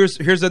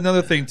 here's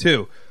another thing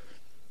too.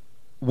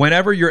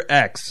 Whenever your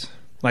ex,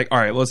 like, all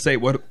right, let's say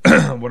one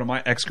of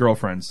my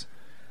ex-girlfriends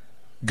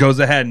goes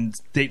ahead and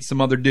dates some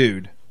other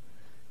dude.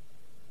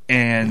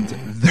 And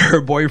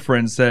their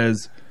boyfriend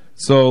says,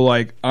 so,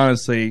 like,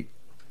 honestly,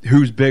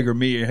 who's bigger,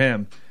 me or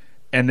him?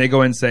 And they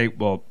go and say,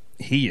 well,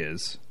 he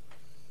is.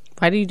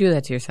 Why do you do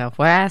that to yourself?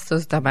 Why ask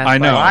those dumb ass I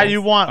know. Why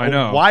you want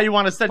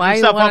to set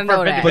yourself up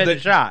for a 50-50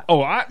 shot?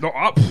 Oh, no.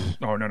 I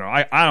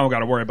don't got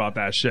to worry about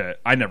that shit.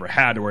 I never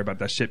had to worry about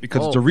that shit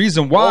because there's a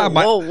reason why.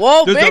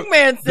 Whoa, big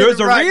man. There's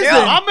a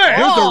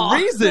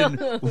reason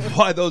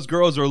why those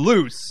girls are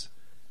loose.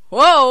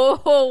 Whoa,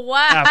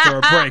 wow. After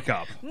a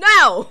breakup.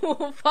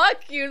 No.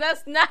 Fuck you.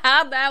 That's not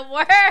how that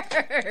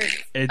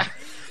works.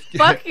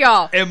 Fuck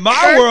y'all. In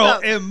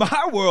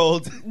my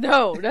world.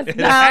 No, that's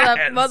not how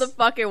that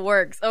motherfucking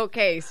works.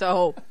 Okay,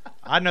 so.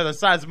 I know the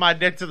size of my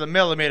dick to the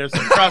millimeter, so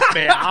trust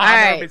me.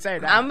 I'll be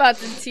saying that. I'm about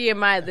to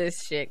TMI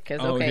this shit.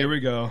 Here we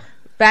go.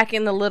 Back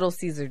in the Little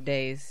Caesar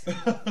days.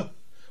 There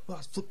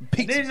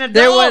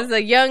There was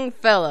a young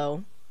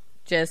fellow.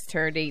 Just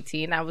turned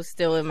 18. I was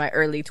still in my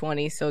early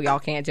 20s, so y'all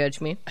can't judge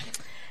me.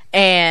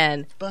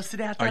 And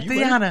busted out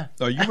Tatiana.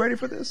 Are you ready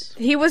for this?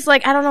 He was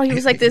like, I don't know, he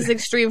was like this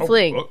extreme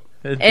fling.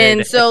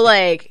 And so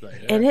like,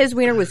 and his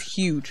wiener was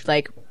huge.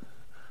 Like,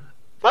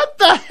 what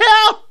the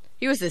hell?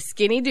 He was a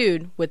skinny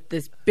dude with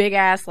this big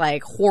ass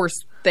like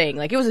horse thing.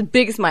 Like, it was as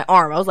big as my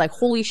arm. I was like,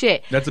 holy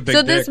shit. That's a big dick.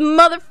 So this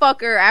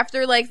motherfucker,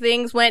 after like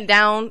things went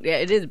down, yeah,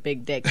 it is a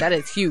big dick. That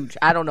is huge.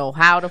 I don't know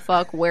how to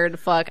fuck, where to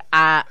fuck.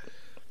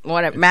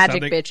 Whatever,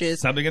 magic bitches.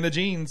 Something in the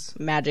genes.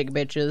 Magic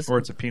bitches. Or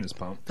it's a penis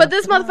pump. But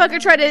this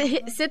motherfucker tried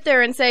to sit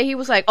there and say, he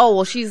was like, oh,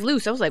 well, she's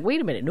loose. I was like, wait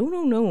a minute. No,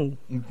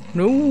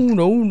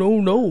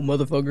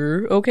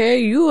 motherfucker. Okay,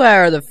 you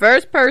are the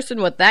first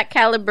person with that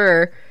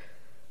caliber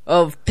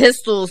of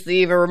pistols to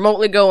even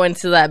remotely go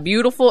into that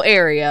beautiful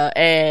area.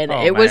 And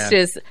it was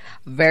just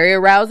very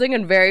arousing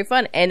and very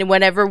fun. And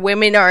whenever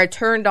women are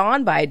turned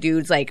on by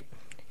dudes, like,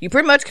 you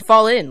pretty much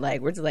fall in.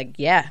 Like, we're just like,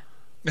 yeah.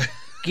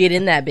 Get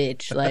in that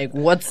bitch. Like,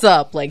 what's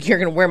up? Like, you're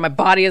going to wear my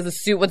body as a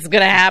suit. What's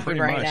going to happen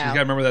now? You got to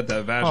remember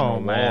that vaginal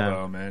wall,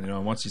 though,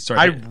 man. Once you start...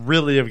 I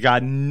really have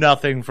got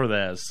nothing for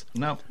this.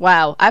 No.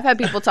 Wow. I've had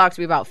people talk to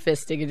me about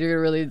fisting, and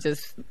you're really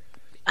just...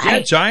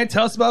 Yeah, Giant,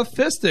 tell us about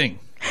fisting.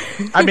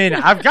 I mean,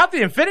 I've got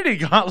the Infinity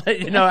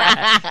Gauntlet,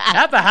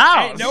 at the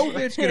house. Ain't no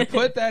bitch going to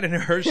put that in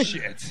her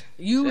shit.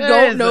 You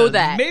don't know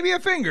that. Maybe a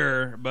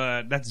finger,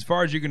 but that's as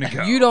far as you're going to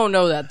go. You don't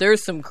know that.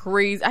 There's some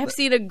crazy... I've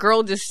seen a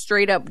girl just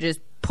straight up just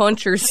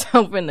punch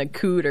herself in the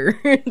cooter.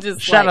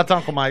 Just shout out to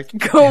Uncle Mike.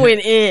 Going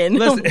in.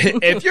 Listen,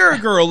 if you're a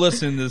girl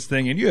listening to this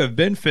thing and you have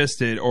been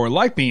fisted or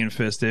like being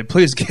fisted,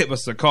 please give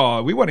us a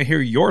call. We want to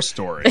hear your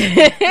story.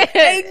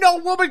 Ain't no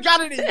woman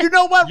got it. You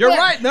know what? You're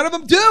right. None of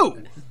them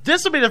do.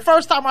 This will be the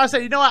first time I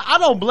say, you know what? I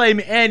don't blame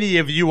any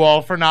of you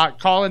all for not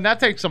calling. That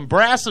takes some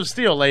brass of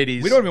steel,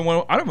 ladies. I don't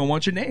even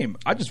want your name.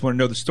 I just want to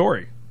know the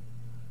story.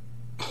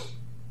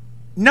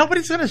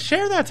 Nobody's going to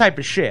share that type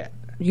of shit.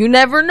 You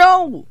never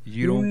know.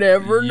 You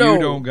never know. You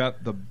don't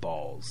got the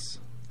balls.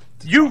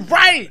 You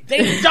right.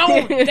 They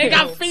don't. They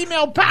got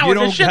female power.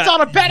 The shit's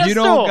on a pedestal. You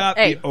don't got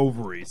the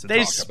ovaries to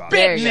they talk about.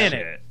 spitting in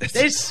it.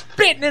 They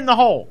spitting in the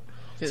hole.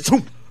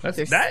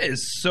 That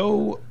is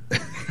so...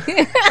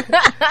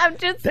 I'm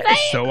just saying. That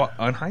is so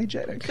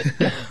unhygienic.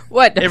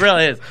 What? It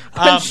really is.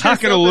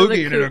 Knocking a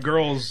loogie into a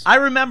girl's... I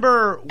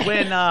remember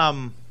when... I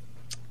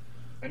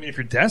mean, if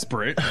you're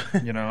desperate,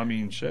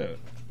 shit.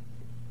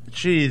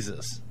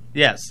 Jesus.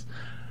 Yes.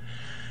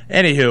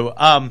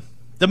 Anywho,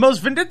 the most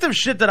vindictive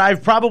shit that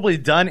I've probably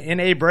done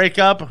in a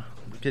breakup...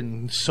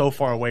 Getting so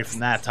far away from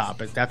that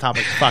topic. That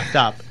topic's fucked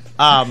up.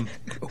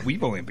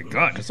 We've only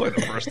begun. It's only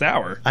the first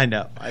hour. I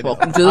know.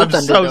 Welcome to the I'm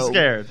so Thunderdome.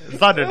 scared.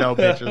 Thunderdome,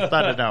 bitches.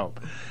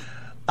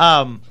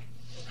 Thunderdome.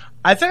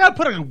 I think I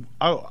put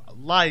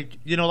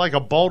a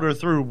boulder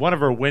through one of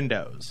her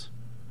windows.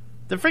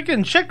 The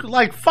freaking chick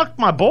fucked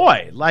my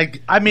boy.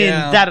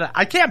 That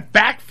I can't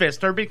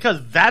backfist her because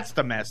that's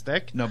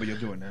domestic. No, but you'll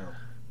do it now.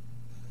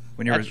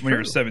 When you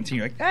were 17,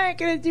 you're like, I ain't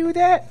gonna do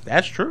that.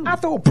 That's true. I'll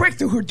throw a brick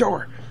through her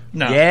door.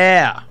 No.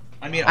 Yeah.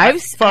 I mean,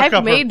 I've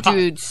made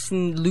dudes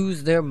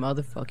lose their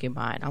motherfucking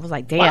mind. I was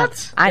like, damn.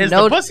 What? I Is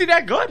know the pussy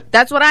that good?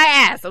 That's what I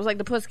asked. I was like,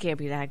 the pussy can't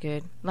be that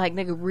good. Like,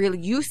 nigga, really?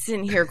 You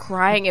sitting here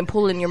crying and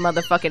pulling your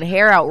motherfucking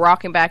hair out,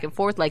 rocking back and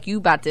forth like you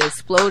about to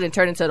explode and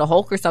turn into the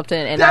Hulk or something,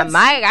 and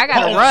I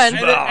gotta run.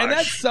 And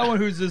that's someone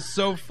who's just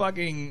so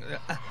fucking,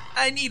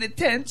 I need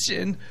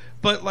attention,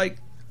 but like...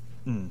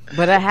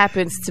 But that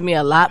happens to me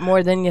a lot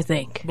more than you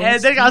think.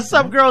 And they got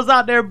some girls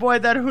out there, boy,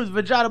 whose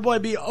vagina, boy,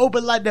 be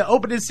open like the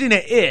opening scene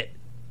of It.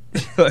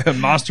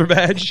 Monster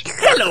badge.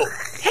 Hello.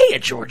 Hey,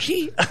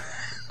 Georgie.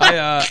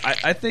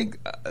 I think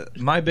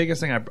my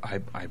biggest thing, I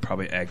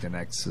probably egged an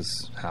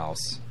ex's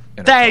house.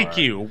 Thank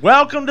you.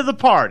 Welcome to the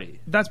party.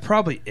 That's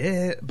probably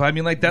it. But I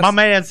mean, like, that's... My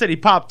man said he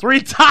popped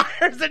 3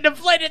 tires and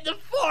deflated the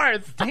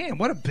 4th. Damn,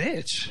 what a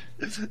bitch.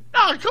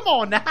 No, come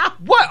on now.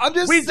 What? I'm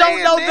just saying,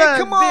 don't know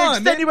man, the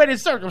extenuating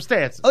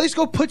circumstances. At least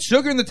go put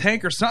sugar in the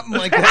tank or something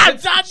like that.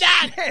 I've done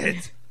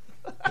that.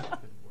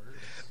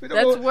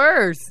 That's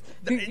worse.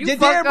 You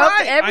fucked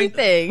up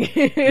everything.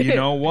 You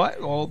know what?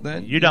 Well,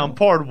 then... You done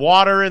poured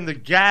water in the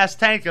gas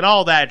tank and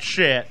all that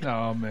shit.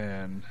 Oh,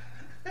 man.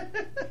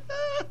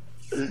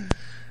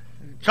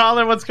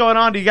 Colin, what's going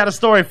on? Do you got a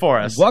story for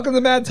us? Welcome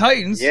to Mad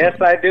Titans. Yes,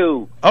 I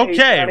do. Okay.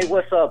 Hey, Johnny,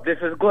 what's up? This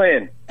is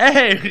Glenn.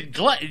 Hey,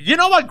 you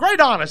know what? Great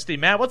honesty,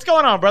 man. What's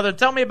going on, brother?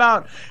 Tell me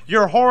about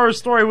your horror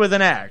story with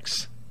an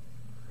ex.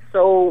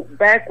 So,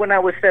 back when I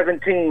was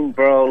 17,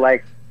 bro,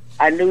 like,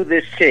 I knew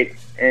this chick,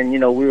 and,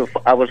 I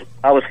was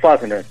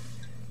fucking her.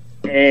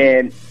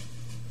 And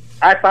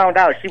I found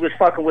out she was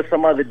fucking with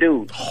some other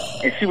dude.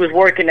 And she was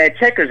working at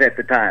Checkers at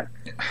the time.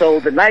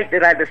 So, the night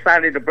that I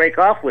decided to break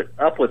up with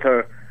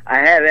her, I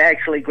had to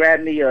actually grab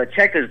me a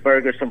Checkers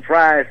burger, some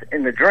fries,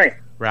 and a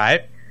drink.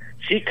 Right.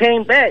 She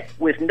came back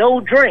with no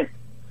drink.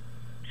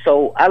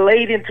 So I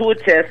laid into a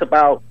test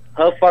about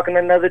her fucking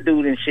another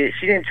dude and shit.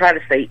 She didn't try to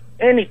say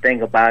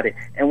anything about it.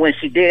 And when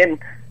she did,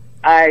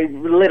 I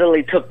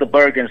literally took the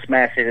burger and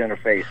smashed it in her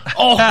face.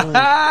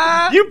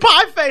 Oh, you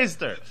pie-faced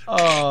her.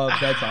 Oh,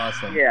 that's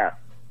awesome. Yeah.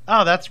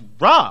 Oh, that's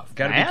rough.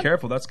 Gotta be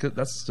careful. That's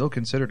still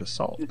considered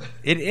assault.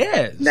 It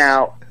is.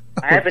 Now...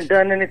 I haven't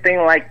done anything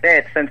like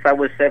that since I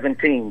was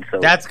 17. So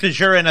that's because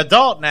you're an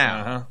adult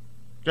now.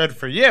 Good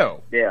for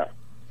you. Yeah.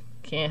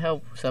 Can't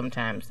help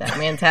sometimes. That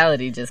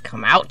mentality just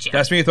come out you.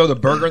 That's when you throw the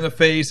burger in the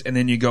face, and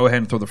then you go ahead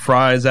and throw the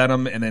fries at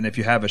them, and then if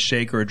you have a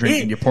shake or a drink,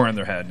 and you pour it in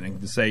their head,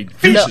 and say,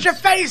 feast your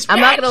face,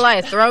 I'm not going to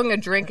lie. Throwing a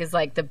drink is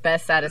like the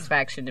best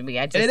satisfaction to me.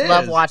 I just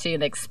love watching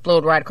it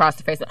explode right across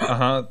the face.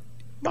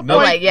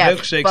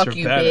 Milkshakes fuck are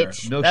you, better.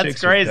 bitch. Milkshakes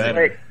That's crazy. Are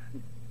better.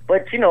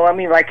 But,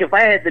 if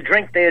I had the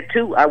drink there,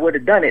 too, I would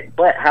have done it.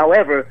 But,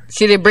 however...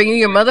 She didn't bring you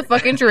your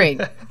motherfucking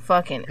drink.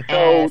 Fucking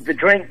So, ass. the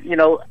drink,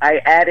 I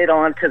added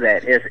on to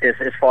that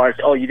as far as,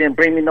 you didn't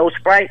bring me no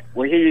Sprite?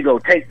 Well, here you go.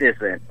 Take this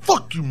then.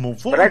 Fuck you,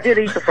 motherfucker. But I did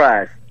eat the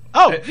fries.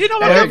 Oh, you know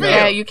what?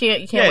 Yeah, you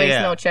can't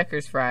waste no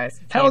Checkers fries.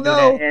 Hell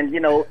no. And,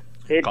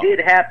 it did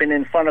happen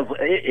in front of...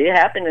 It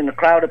happened in a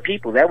crowd of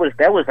people. That was.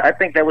 I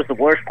think that was the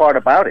worst part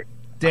about it.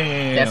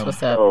 Damn. That's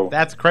what's up. So,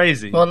 that's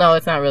crazy. Well, no,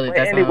 it's not really.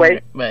 That's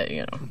anyway, but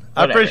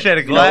I appreciate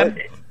it, Glenn.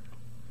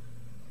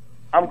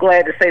 I'm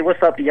glad to say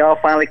what's up to y'all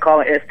finally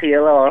calling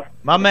STLR.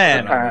 My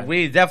man,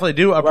 we definitely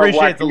do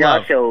appreciate the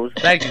love. Shows.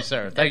 Thank you,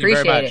 sir. Thank you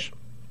very much.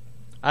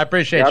 I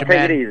appreciate y'all you,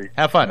 man. Take it easy.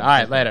 Have fun. All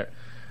right, later.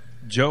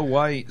 Joe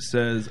White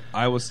says,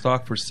 I was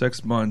stalked for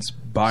 6 months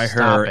by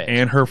her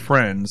and her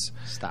friends.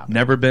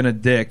 Never been a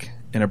dick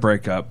in a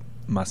breakup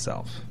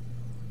myself.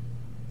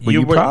 Well,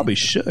 you probably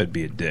should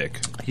be a dick.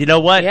 You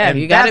know what? Yeah, and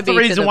you gotta that's the be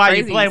to reason the why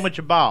you're crazies. playing with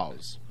your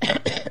balls.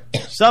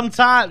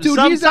 Sometimes Dude,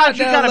 he's out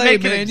you in gotta LA,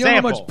 make an man. example. You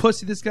know how much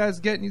pussy this guy's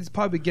getting? He's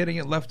probably getting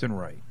it left and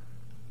right.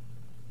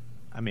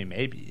 I mean,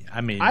 maybe.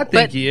 I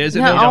think he is.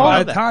 And then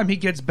by the time he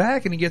gets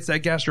back and he gets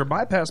that gastro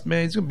bypass,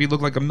 man, he's gonna be look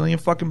like $1 million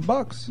fucking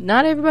bucks.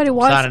 Not everybody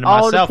wants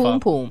all the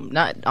poom poom.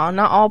 Not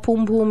all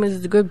poom poom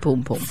is the good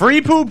poom poom. Free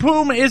poom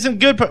poom isn't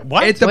good.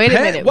 What? It depends. Wait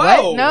a minute.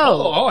 Whoa. What?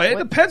 No. It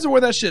depends on where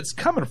that shit's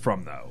coming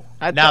from, though.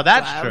 Now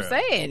that's what true. I'm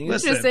saying. You're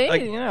Listen, just saying,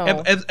 like, you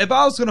know. if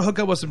I was gonna hook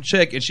up with some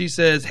chick and she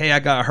says, "Hey, I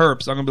got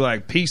herpes," I'm gonna be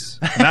like, "Peace."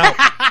 Now,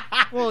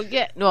 Well,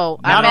 yeah, no.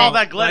 Not I all mean,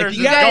 that glitters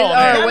You is guys gold.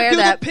 are man. aware Do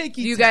the that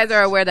pinky you test. guys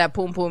are aware that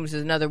poom pooms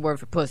is another word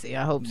for pussy.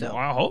 I hope so. well,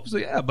 I hope so.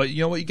 Yeah, but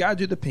you know what? You gotta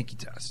do the pinky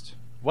test.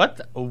 What's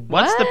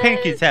the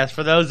pinky test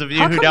for those of you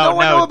How who come don't no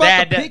one know about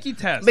Dad, the pinky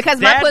test? Because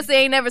Dad- my pussy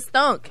ain't never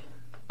stunk.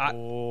 Hey,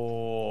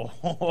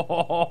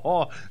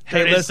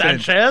 Tony listen,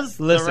 Sanchez,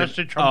 the listen.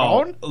 Rusty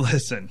trombone. Oh,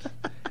 listen.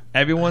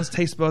 Everyone's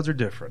taste buds are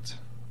different.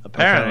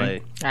 Apparently.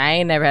 Okay? I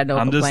ain't never had no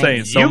I'm just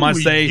complaints. saying. Some might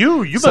say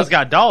you some- must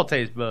got doll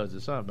taste buds or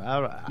something. No,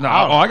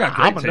 I got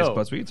great taste buds.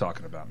 buds. What are you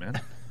talking about, man?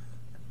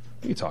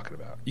 What are you talking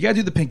about? You gotta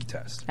do the pinky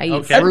test. I eat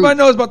Okay. fruit. Everybody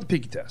knows about the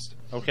pinky test.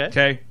 Okay.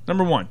 Okay.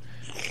 Number one,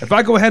 if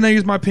I go ahead and I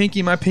use my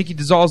pinky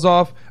dissolves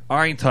off,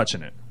 I ain't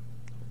touching it.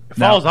 It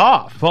falls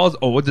off. Falls.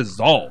 Oh, it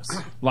dissolves.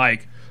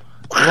 Like.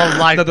 Well,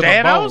 like nothing but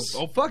Thanos? bones.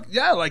 Oh fuck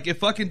yeah! Like it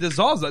fucking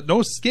dissolves. Like,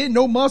 no skin,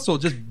 no muscle,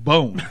 just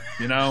bone.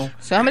 You know?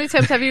 So how many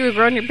times have you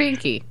grown your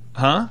pinky?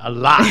 Huh? A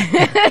lot.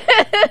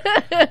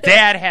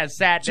 Dad has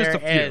sat Just there a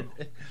few.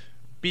 and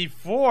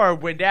before,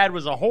 when Dad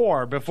was a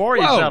whore, before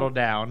he Whoa. settled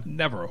down,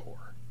 Never a whore.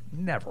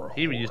 Never a whore.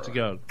 he used to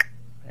go,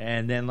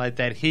 and then like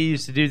that. He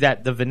used to do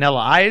that. The Vanilla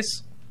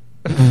Ice,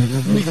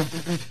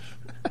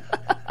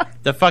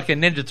 the fucking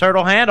Ninja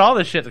Turtle hand, all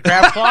this shit. The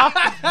crab claw,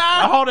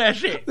 all that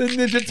shit. The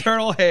Ninja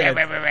Turtle hand.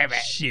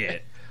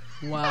 Shit.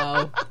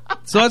 Wow.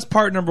 So that's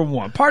part number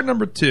one. Part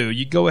number two,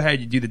 you go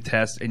ahead, you do the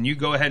test, and you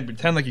go ahead and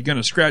pretend like you're going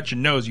to scratch your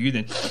nose. You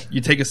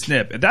take a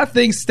snip. If that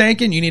thing's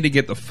stinking, you need to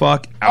get the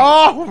fuck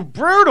out. Oh,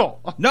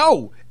 brutal!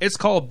 No, it's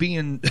called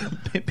being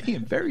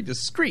very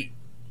discreet.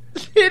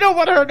 You don't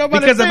want to hurt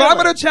nobody. Because if I'm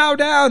going to chow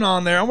down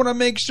on there, I want to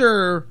make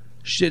sure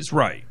shit's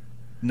right.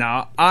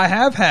 Now, I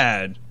have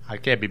had, I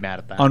can't be mad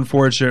at that.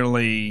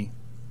 unfortunately,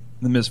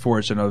 the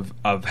misfortune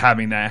of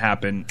having that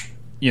happen,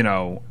 you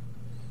know,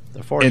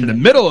 The in the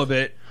middle of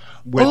it,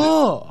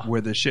 where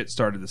the shit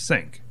started to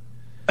sink.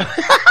 And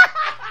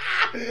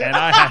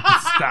I had to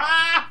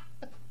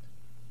stop.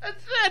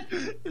 That's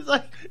it. He's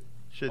like,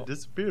 shit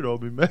disappeared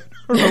on me, man.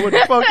 I don't know what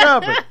the fuck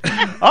happened.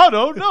 I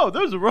don't know.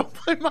 There's a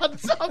roleplay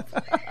myself.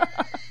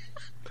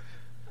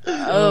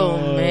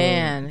 Oh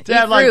man.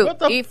 Dad, Eat like, fruit. what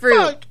the Eat fruit.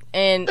 fuck?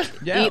 And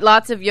Yeah. eat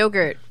lots of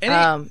yogurt.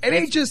 And it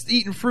ain't it's just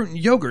eating fruit and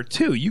yogurt,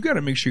 too. You got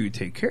to make sure you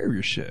take care of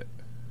your shit.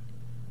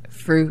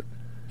 fruit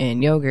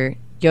and yogurt.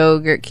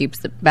 Yogurt keeps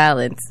the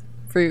balance.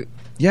 Fruit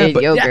Yeah, and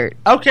but- yogurt.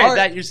 Okay, Are-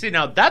 that you see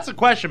now. That's a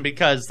question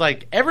because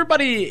like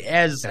everybody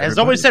has Everybody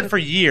always said said- for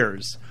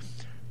years,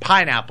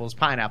 pineapples.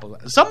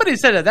 Somebody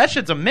said that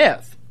shit's a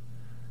myth.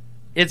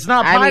 It's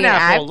not I mean,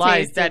 pineapple I've like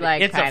tasted, that.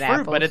 like, It's a fruit,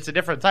 pineapples. but it's a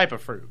different type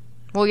of fruit.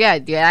 Well, yeah,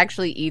 it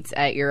actually eats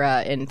at your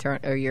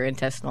your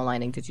intestinal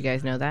lining. Did you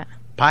guys know that?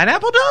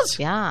 Pineapple does?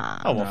 Yeah.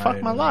 Oh well, No, I fuck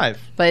didn't my know.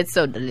 life. But it's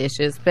so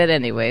delicious. But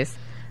anyways,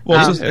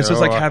 Well, it's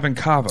just like having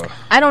kava.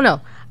 I don't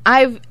know.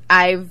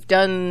 I've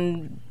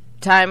done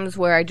times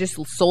where I just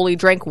solely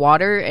drank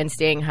water, and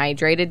staying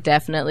hydrated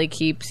definitely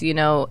keeps, you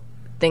know,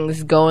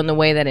 things going the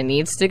way that it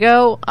needs to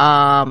go.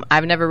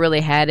 I've never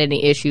really had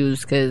any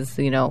issues because,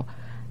 you know,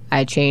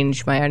 I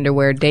change my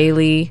underwear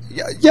daily.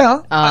 Yeah.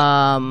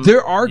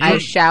 There are I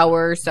good-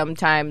 shower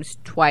sometimes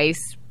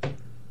twice.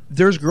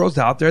 There's girls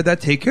out there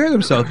that take care of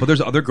themselves, but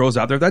there's other girls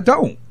out there that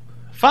don't.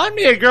 Find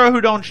me a girl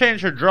who don't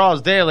change her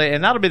drawers daily,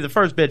 and that'll be the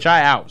first bitch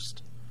I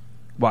oust.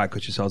 Why?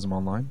 Because she sells them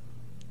online?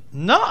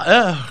 No.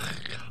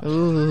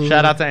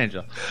 Shout out to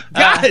Angel.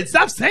 God,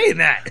 stop saying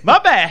that. My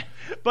bad.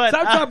 But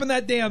Stop dropping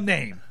that damn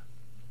name.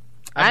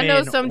 I know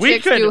mean, some we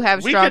chicks could- do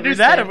have we stronger could do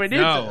that scent. if we need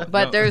No. to.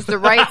 But there's the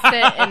right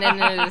scent, and then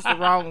there's the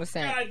wrong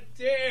scent. God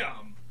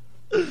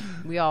damn.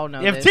 We all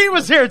know If this. T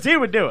was here, T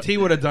would do it. T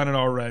would have done it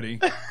already.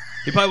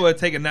 He probably would have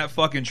taken that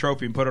fucking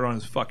trophy and put it on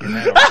his fucking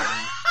head already.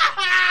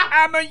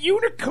 I'm a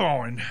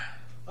unicorn.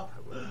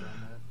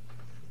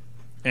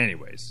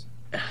 Anyways.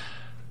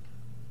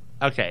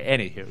 Okay,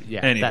 anywho.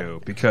 Yeah.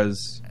 Anywho,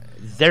 because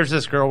there's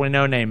this girl we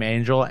know named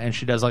Angel, and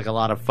she does like a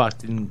lot of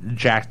fucking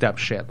jacked up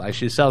shit. Like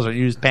she sells her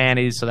used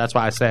panties, so that's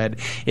why I said,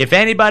 if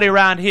anybody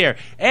around here,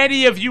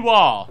 any of you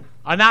all,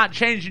 are not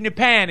changing your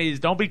panties,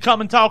 don't be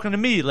coming talking to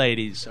me,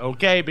 ladies,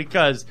 okay?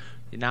 Because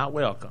you're not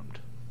welcomed.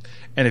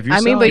 and if you're I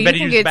mean, but selling- you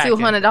can get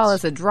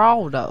 $200 a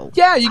draw, though.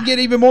 yeah, you can get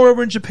even more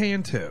over in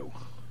Japan too.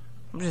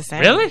 I'm just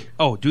saying. Really?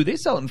 Oh, dude, they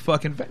selling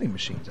fucking vending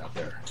machines out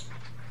there.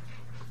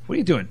 What are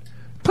you doing?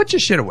 Put your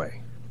shit away.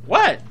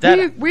 What?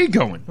 Where you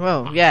going?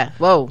 Whoa, yeah.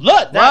 Whoa.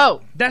 Look,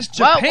 Whoa. That's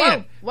Whoa, Japan.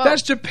 whoa, whoa.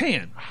 That's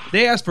Japan.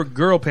 They asked for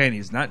girl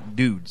panties, not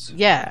dudes.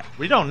 Yeah.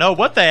 we don't know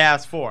what they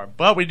asked for,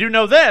 but we do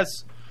know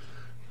this.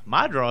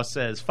 My draw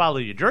says follow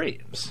your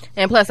dreams.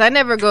 And plus, I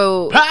never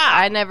Pow!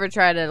 I never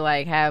try to,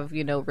 like, have,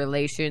 you know,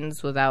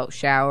 relations without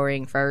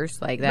showering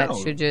first. Like, that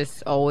No. should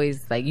just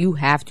always, like, you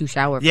have to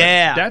shower first.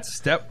 Yeah. That's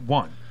step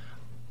one.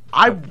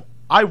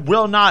 I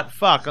will not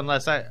fuck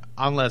unless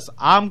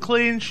I'm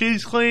clean,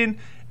 she's clean,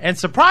 and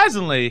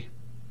surprisingly,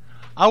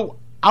 I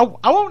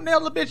won't nail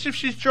the bitch if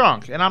she's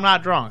drunk and I'm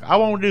not drunk. I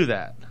won't do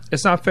that.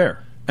 It's not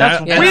fair. That's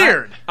And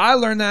weird. I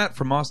learned that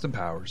from Austin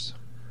Powers.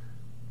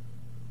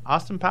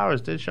 Austin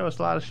Powers did show us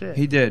a lot of shit.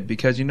 He did,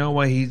 because you know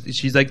what?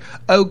 She's like,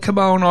 oh, come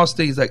on,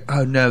 Austin. He's like,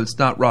 oh, no, it's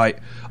not right.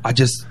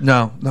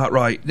 No, not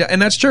right.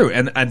 And that's true.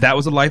 And that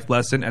was a life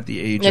lesson at the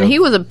age and of... he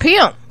was a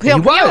pimp. He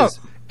was.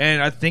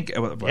 And I think,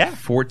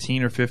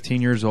 14 or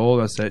 15 years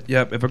old, I said,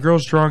 yep, if a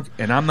girl's drunk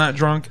and I'm not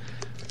drunk,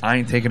 I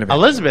ain't taking it back.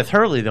 Elizabeth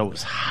Hurley, though,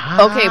 was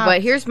hot. Okay,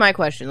 but here's my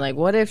question. Like,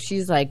 what if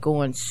she's, like,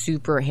 going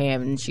super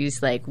ham and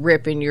she's, like,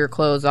 ripping your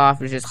clothes off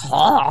and just...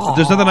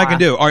 There's nothing I can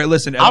do. All right,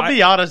 listen. I'll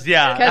be honest,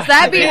 yeah. Because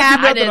that be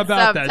happening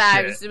about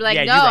sometimes. that Like,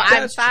 yeah, no, right. I'm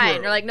That's fine.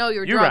 true. They're like, no,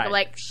 you're You're drunk. right. I'm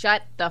like,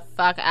 shut the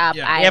fuck up.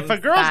 Yeah. If a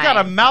girl's fine. got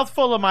a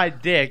mouthful of my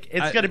dick,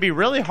 it's going to be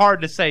really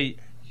hard to say,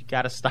 you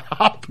got to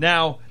stop.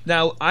 Now,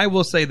 I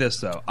will say this,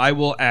 though. I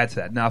will add to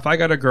that. Now, if I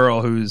got a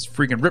girl who's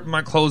freaking ripping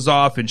my clothes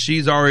off and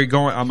she's already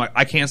going, I'm like,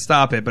 I can't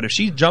stop it. But if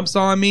she jumps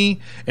on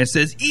me and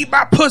says, eat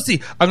my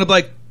pussy, I'm going to be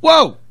like,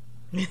 whoa.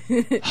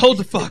 Hold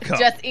the fuck up.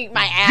 Just eat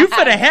my ass. You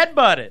finna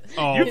headbutt it.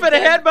 Oh. You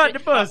finna headbutt the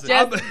pussy.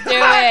 Just do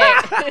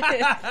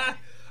it.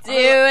 Do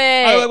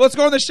it. Let's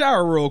go in the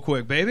shower real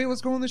quick, baby.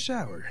 Let's go in the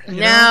shower.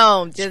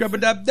 No, just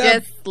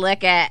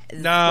lick it a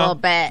little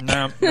bit.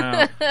 No.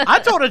 I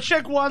told a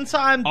chick one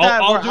time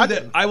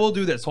that... I will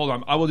do this. Hold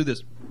on. I will do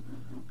this.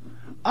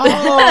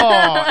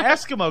 Oh,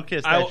 Eskimo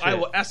kiss that shit. I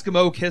will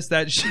Eskimo kiss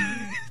that shit.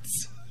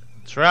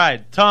 That's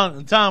right.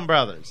 Tongue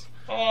brothers.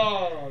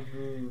 Oh,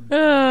 dude.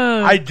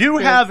 I do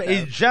have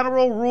a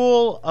general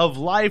rule of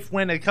life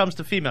when it comes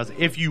to females.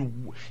 If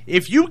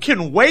you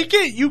can wake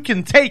it, you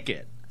can take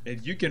it.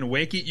 If you can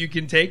wake it, you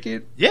can take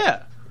it?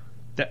 Yeah.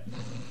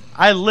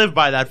 I live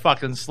by that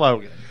fucking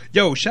slogan.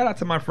 Yo, shout out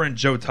to my friend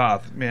Joe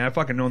Toth. Man, I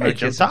fucking known that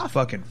kid since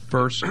fucking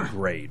first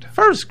grade.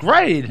 First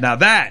grade? Now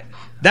that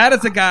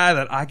is a guy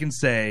that I can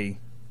say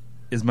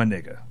is my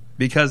nigga.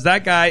 Because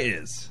that guy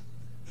is.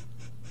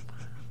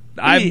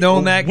 I've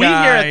known that guy. We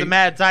here at the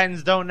Mad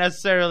Titans don't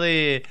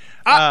necessarily...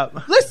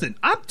 listen,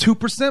 I'm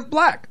 2%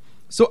 black.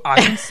 So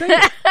I can say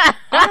it.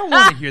 I don't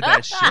want to hear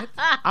that shit.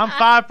 I'm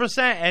 5%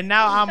 and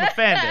now I'm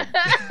offended.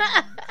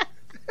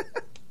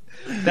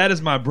 That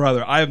is my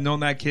brother. I have known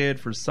that kid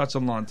for such a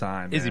long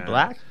time. Is he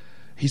black?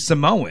 He's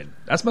Samoan.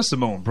 That's my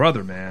Samoan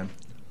brother, man.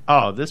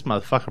 Oh, this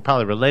motherfucker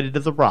probably related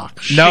to The Rock.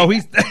 No,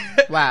 he's...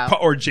 Wow.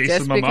 Or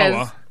Jason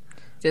Momoa.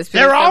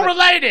 They're all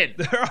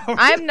related.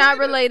 I'm not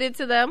related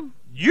to them.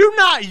 You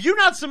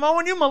not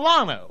Samoan, you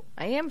Milano.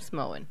 I am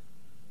Samoan.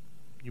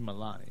 You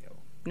Milano.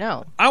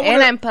 No.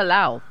 And I'm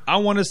Palau. I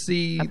want to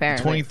see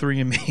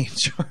 23andMe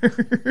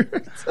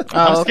chart.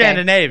 I'm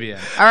Scandinavian.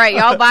 All right,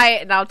 y'all buy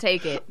it and I'll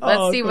take it.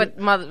 Let's see what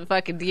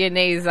motherfucking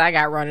DNAs I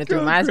got running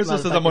through my Crystal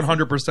says I'm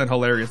 100%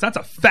 hilarious. That's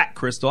a fact,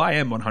 Crystal. I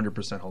am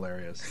 100%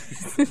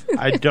 hilarious.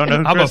 I don't know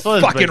who I'm Crystal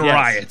a fucking is, but yes.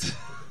 riot.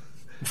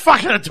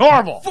 Fucking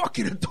adorable.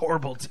 Fucking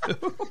adorable,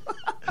 too.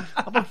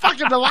 I'm a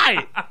fucking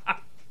delight.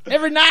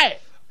 Every night.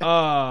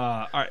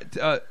 All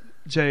right.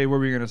 Jay, what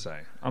were you going to say?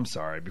 I'm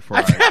sorry. Before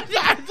I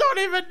don't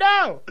even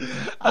know.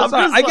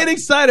 I get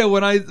excited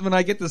when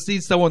I get to see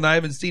someone that I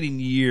haven't seen in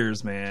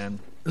years, man.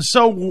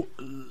 So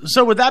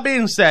with that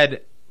being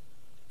said,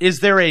 is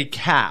there a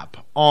cap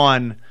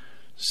on,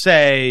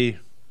 say,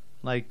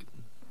 like,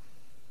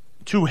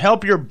 to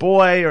help your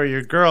boy or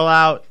your girl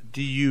out?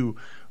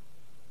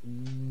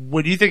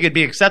 Would you think it'd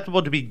be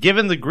acceptable to be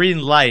given the green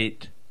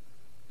light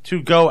to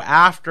go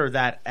after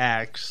that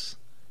ex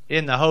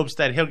in the hopes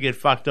that he'll get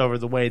fucked over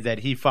the way that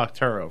he fucked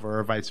her over,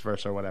 or vice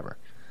versa, or whatever?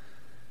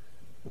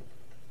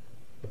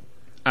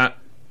 I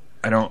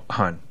don't,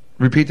 hon.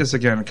 Repeat this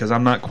again, because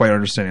I'm not quite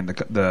understanding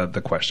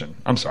the question.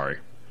 I'm sorry.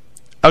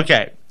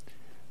 Okay.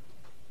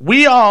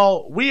 We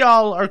all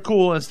are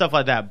cool and stuff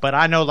like that, but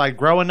I know, like,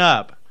 growing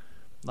up,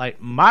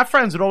 like, my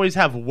friends would always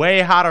have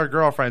way hotter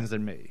girlfriends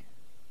than me.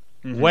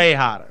 Mm-hmm. Way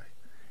hotter.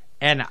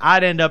 And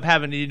I'd end up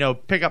having to,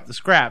 pick up the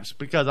scraps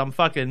because I'm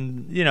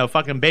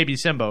fucking baby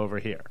Simba over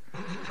here.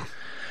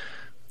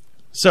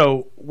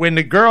 So when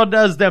the girl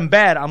does them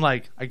bad, I'm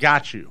like, I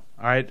got you.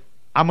 All right.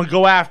 I'm going to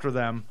go after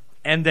them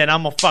and then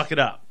I'm going to fuck it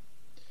up.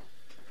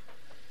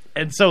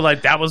 And so,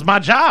 like, that was my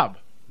job.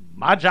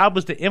 My job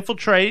was to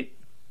infiltrate,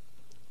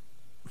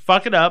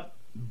 fuck it up,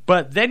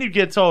 but then you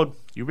get told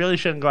you really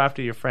shouldn't go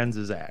after your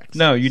friends' ex.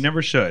 No, you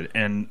never should.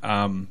 And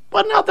well,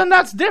 no, then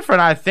that's different,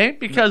 I think,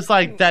 because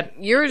like that.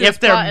 You're just if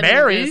they're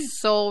married,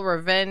 soul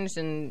revenge,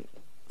 and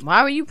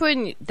why were you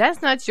putting?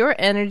 That's not your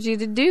energy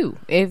to do.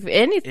 If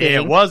anything,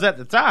 it was at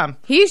the time.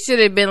 He should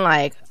have been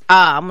like,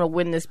 I'm gonna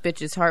win this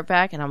bitch's heart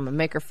back, and I'm gonna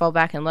make her fall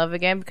back in love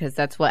again because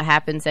that's what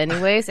happens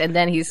anyways. And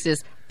then he's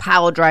just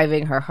pile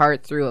driving her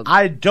heart through.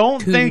 I don't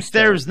think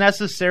there's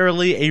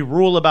necessarily a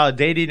rule about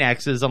dating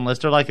exes unless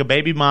they're like a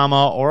baby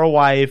mama or a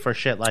wife or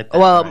shit like that.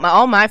 Well,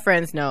 all my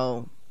friends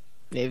know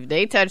if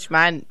they touch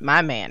my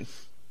man,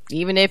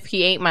 even if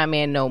he ain't my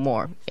man no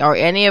more, or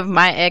any of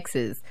my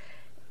exes,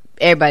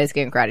 everybody's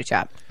getting karate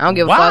chopped. I don't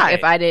give a fuck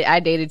if I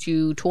dated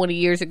you 20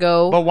 years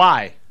ago. But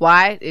why?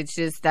 Why? It's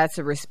just that's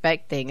a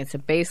respect thing. It's a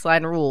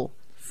baseline rule.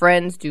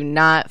 Friends do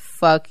not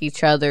fuck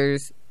each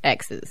other's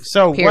exes.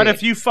 So period. What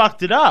if you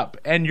fucked it up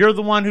and you're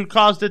the one who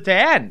caused it to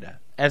end?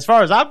 As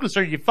far as I'm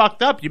concerned, you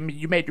fucked up. You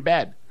made your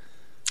bed.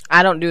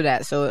 I don't do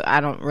that, so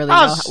I don't really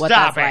know what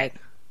that's it. like.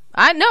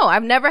 I know.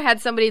 I've never had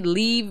somebody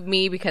leave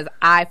me because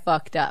I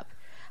fucked up.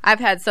 I've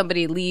had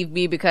somebody leave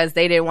me because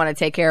they didn't want to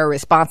take care of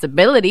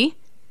responsibility.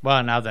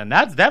 Well, now then,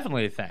 that's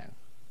definitely a thing.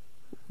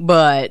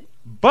 But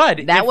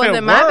that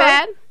wasn't my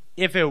bad.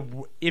 If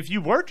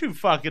you were to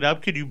fuck it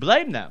up, could you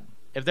blame them?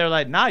 If they're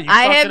like, nah, you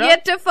I fucked have it up?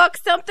 yet to fuck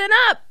something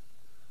up.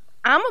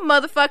 I'm a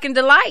motherfucking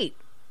delight.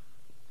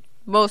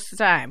 Most of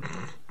the time.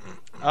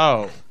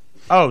 Oh,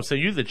 so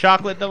you the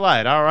chocolate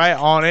delight, all right?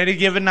 On any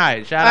given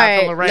night. Shout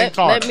out to Lorraine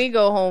Carter. Let me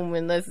go home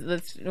and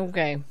let's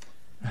okay.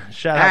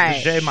 Shout out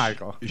to Jay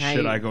Michael.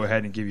 Should I go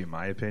ahead and give you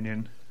my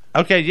opinion?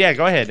 Okay, yeah,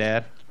 go ahead,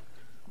 Dad.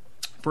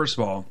 First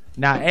of all,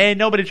 now ain't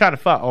nobody trying to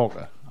fuck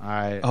Olga. All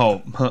right.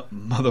 Oh,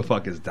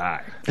 motherfuckers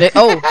die. But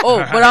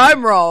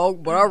I'm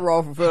wrong. But I'm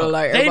wrong for feeling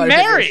like they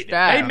married.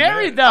 They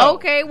married though.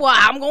 Okay, well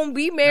I'm gonna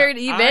be married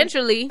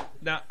eventually.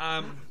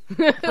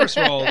 First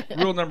of all,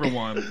 rule number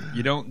 1: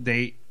 you don't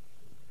date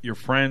your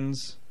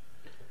friend's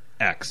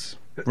ex.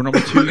 Rule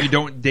number 2: you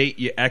don't date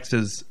your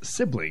ex's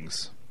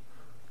siblings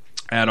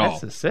at all.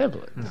 That's a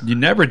sibling. You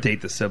never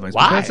date the siblings.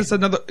 Why?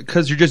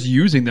 Because you're just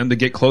using them to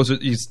get closer,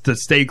 to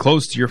stay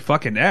close to your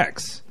fucking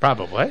ex.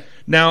 Probably.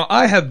 Now,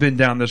 I have been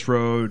down this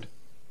road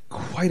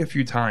quite a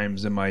few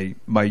times in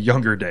my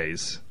younger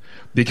days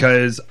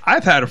because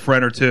I've had a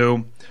friend or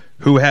two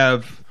who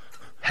have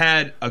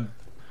had a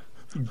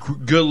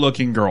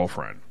good-looking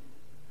girlfriend,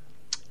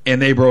 and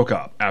they broke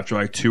up after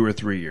like 2 or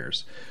 3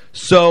 years.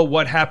 So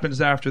what happens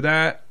after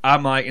that?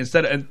 I'm like,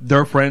 instead of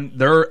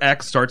their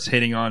ex starts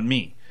hitting on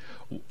me.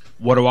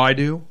 What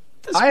do?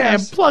 I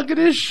am plugging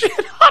his shit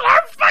on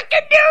our fucking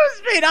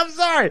newsfeed. I'm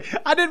sorry,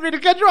 I didn't mean to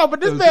cut you off,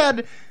 but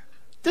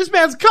this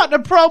man's cutting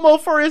a promo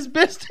for his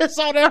business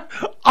on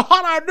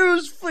our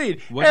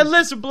newsfeed. And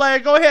listen, Blair,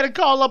 go ahead and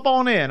call up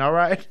on in. All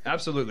right?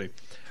 Absolutely.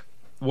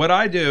 What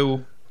I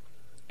do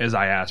is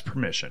I ask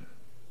permission.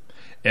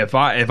 If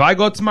I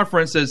go up to my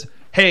friend and says,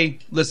 "Hey,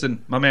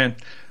 listen, my man,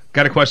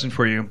 got a question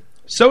for you.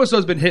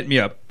 So-and-so's been hitting me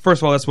up."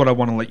 First of all, that's what I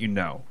want to let you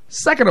know.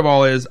 Second of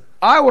all is,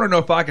 I want to know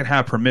if I can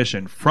have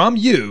permission from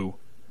you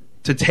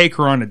to take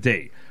her on a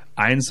date.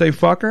 I didn't say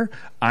fuck her.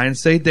 I didn't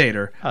say date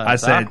her. I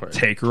said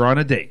take her on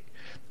a date.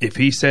 If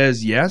he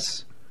says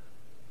yes,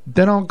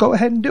 then I'll go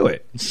ahead and do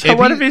it.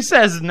 So if he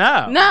says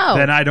no? No.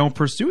 Then I don't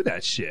pursue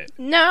that shit.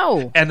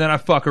 No. And then I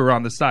fuck her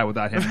on the side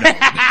without him knowing.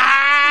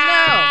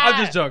 I'm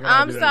just joking.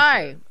 I'm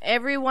sorry.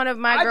 Every one of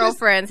my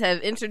girlfriends have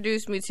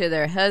introduced me to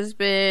their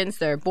husbands,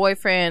 their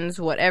boyfriends,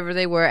 whatever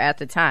they were at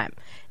the time.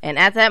 And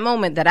at that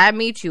moment that I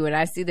meet you and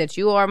I see that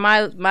you are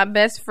my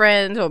best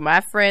friend or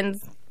my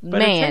friend's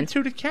man,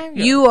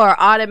 you are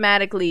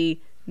automatically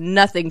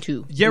nothing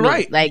to me.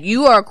 Right. Like,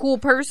 you are a cool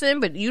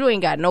person, but you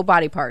ain't got no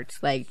body parts.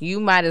 Like,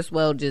 you might as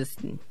well just...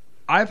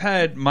 I've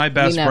had my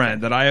best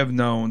friend that I have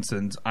known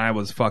since I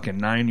was fucking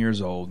 9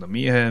 years old. And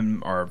me and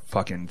him are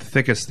fucking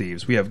thick as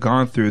thieves. We have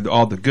gone through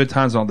all the good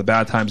times and all the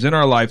bad times in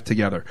our life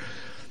together.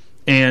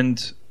 And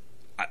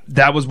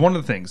that was one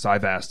of the things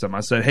I've asked him.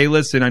 I said, "Hey,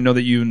 listen, I know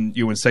that you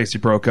and Stacey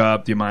broke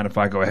up. Do you mind if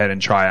I go ahead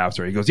and try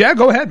after?" He goes, "Yeah,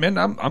 go ahead, man.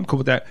 I'm cool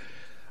with that."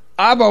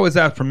 I've always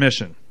asked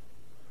permission.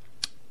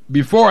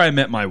 Before I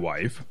met my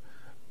wife,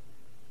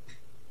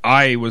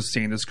 I was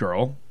seeing this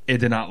girl. It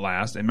did not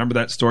last. And remember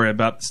that story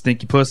about the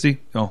stinky pussy?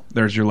 Oh,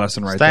 there's your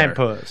lesson right there.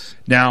 Puss.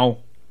 Now,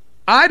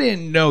 I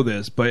didn't know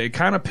this, but it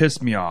kind of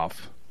pissed me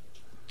off.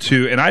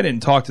 And I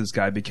didn't talk to this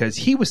guy because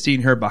he was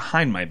seeing her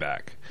behind my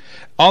back.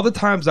 All the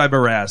times I've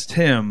ever asked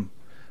him,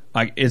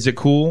 like, "Is it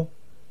cool?"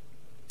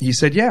 He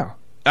said, "Yeah."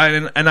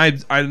 And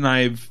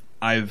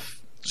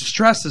I've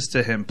stressed this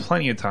to him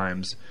plenty of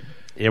times.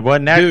 It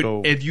wasn't that Dude,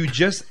 cool. if you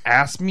just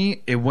asked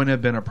me, it wouldn't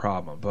have been a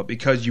problem. But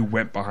because you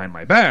went behind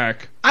my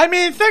back, I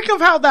mean, think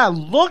of how that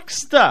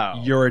looks,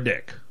 though. You're a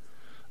dick.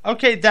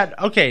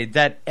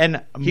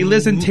 And he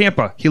lives in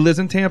Tampa.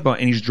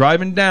 And he's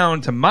driving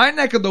down to my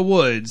neck of the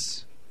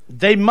woods.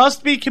 They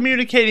must be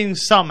communicating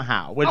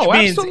somehow, which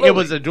means absolutely. It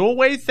was a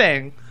dual-way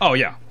thing. Oh,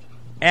 yeah.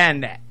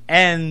 And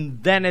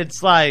then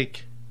it's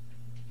like...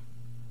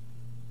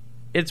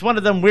 It's one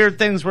of them weird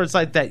things where it's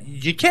like that.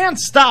 You can't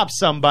stop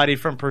somebody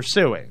from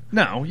pursuing.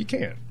 No, you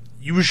can't.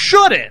 You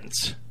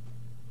shouldn't.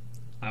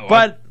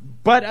 But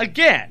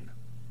again,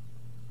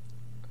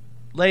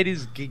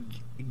 ladies,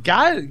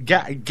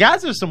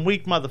 guys are some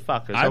weak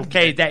motherfuckers.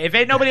 Okay, that if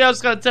ain't nobody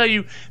else gonna tell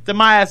you, then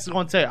my ass is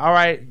gonna tell you. All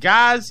right,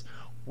 guys,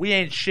 we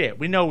ain't shit.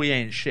 We know we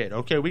ain't shit.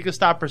 Okay, we can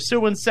stop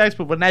pursuing sex,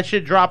 but when that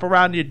shit drop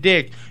around your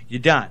dick, you're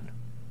done.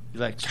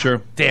 You're like,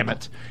 true. Damn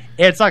it.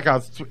 It's like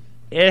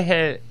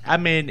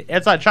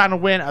it's like trying to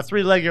win a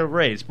 3-legged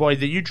race, boy.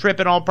 That you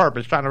tripping on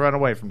purpose, trying to run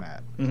away from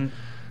that.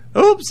 Mm-hmm.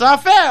 Oops, I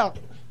fell.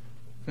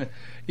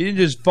 He didn't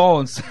just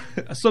fall and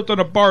I slipped on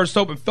a bar of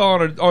soap and fell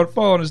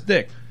on his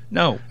dick.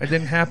 No, it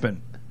didn't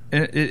happen.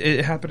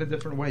 It happened a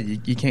different way.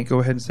 You can't go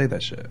ahead and say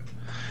that shit.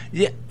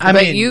 Yeah, I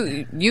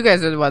mean, you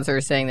guys are the ones who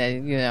are saying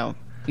that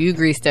you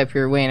greased up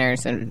your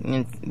wieners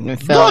and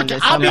fell into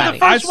somebody. I'll be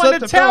the first one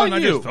to tell you. I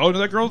just fell into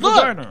that girl's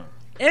vagina.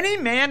 Any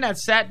man that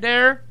sat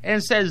there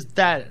and says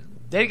that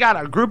they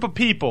got a group of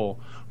people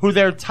who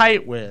they're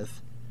tight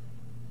with,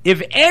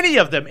 If any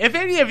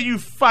of you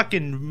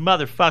fucking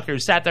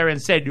motherfuckers sat there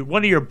and said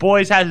one of your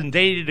boys hasn't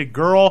dated a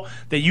girl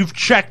that you've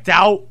checked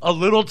out a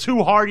little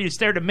too hard, you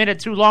stared a minute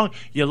too long,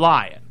 you're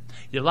lying.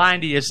 You're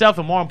lying to yourself,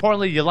 and more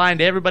importantly, you're lying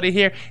to everybody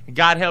here. And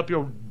God help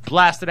your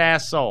blasted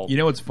ass soul. You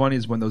know what's funny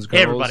is when those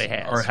girls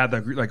have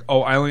that like,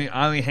 oh, I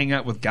only hang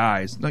out with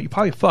guys. No, you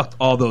probably fucked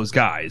all those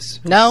guys.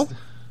 No.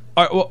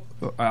 All right, well,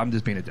 I'm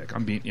just being a dick.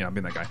 I'm being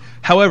that guy.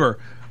 However,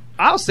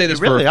 I'll say this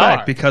really for a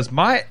fact are. because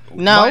my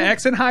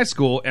ex in high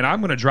school, and I'm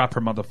going to drop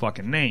her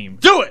motherfucking name.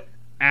 Do it,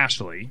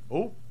 Ashley.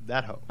 Oh,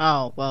 that hoe.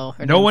 Oh well,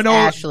 her no name's one knows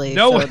Ashley.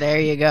 So there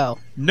you go.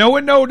 No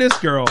one know this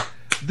girl.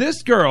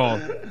 This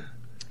girl,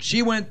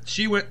 she went,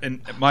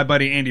 and my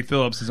buddy Andy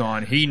Phillips is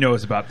on. He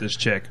knows about this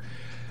chick.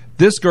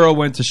 This girl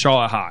went to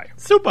Charlotte High.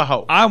 Super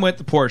hoe. I went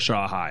to Port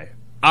Charlotte High.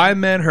 I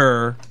met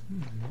her.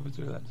 What was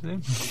her last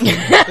name?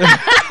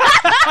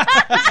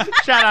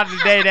 Shout out to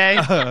Day Day.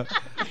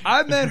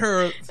 I met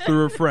her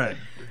through a friend.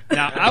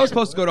 Now, I was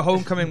supposed to go to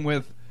homecoming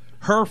with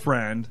her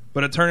friend,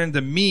 but it turned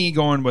into me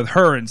going with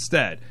her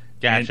instead.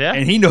 Gotcha.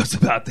 And he knows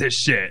about this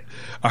shit.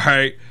 All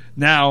right.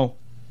 Now,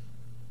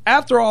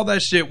 after all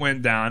that shit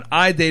went down,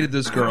 I dated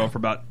this girl for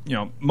about,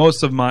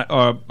 most of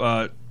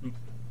my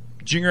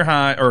junior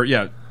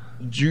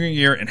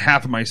year and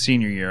half of my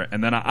senior year.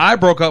 And then I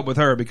broke up with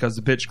her because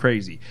the bitch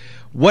crazy.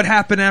 What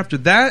happened after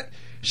that?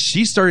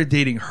 She started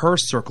dating her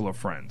circle of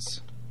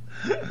friends.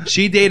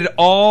 She dated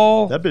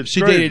all. That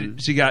bitch crazy.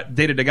 She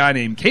dated a guy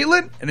named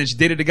Caitlin, and then she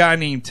dated a guy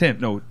named Tim.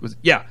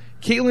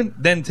 Caitlin,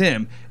 then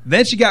Tim.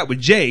 Then she got with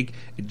Jake.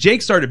 And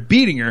Jake started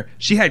beating her.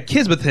 She had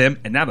kids with him,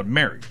 and now they're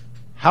married.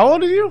 How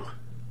old are you?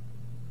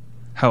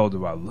 How old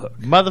do I look?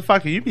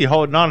 Motherfucker, you be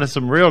holding on to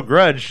some real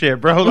grudge shit,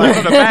 bro. Like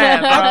on the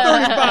bad, bro.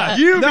 I'm 35.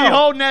 You be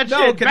holding that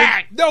shit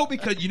back.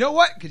 Because you know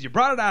what? Because you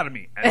brought it out of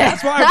me. And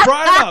that's why I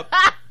brought it up.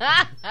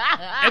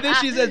 And then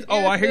she says,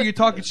 oh, I hear you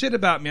talking shit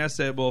about me. I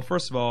said, well,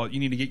 first of all, you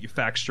need to get your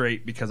facts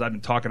straight because I've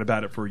been talking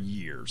about it for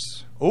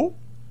years. Oh.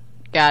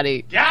 Got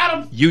it.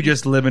 Got him. You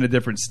just live in a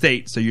different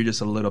state, so you're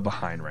just a little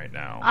behind right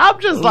now. I'm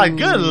just like,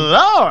 good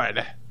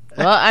Lord.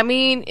 Well, I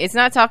mean, it's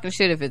not talking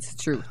shit if it's the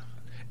truth.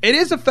 It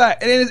is a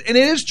fact, and it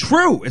is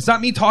true. It's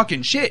not me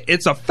talking shit.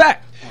 It's a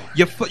fact.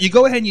 You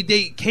go ahead and you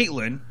date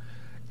Caitlyn,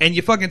 and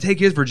you fucking take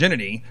his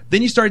virginity.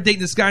 Then you start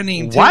dating this guy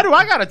named Tim. Why do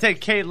I got to take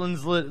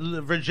Caitlin's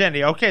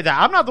virginity? Okay,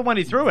 I'm not the one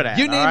he threw it at.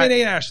 Your name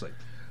ain't Ashley.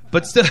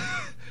 But still,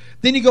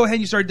 then you go ahead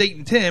and you start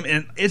dating Tim,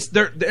 and it's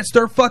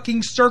their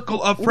fucking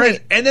circle of friends.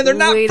 And then they're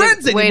not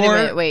friends anymore. Wait a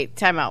minute. Wait,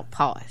 time out.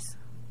 Pause.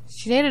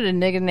 She dated a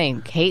nigga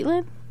named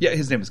Caitlyn? Yeah,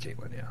 his name is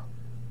Caitlyn, yeah.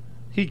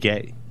 He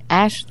gay.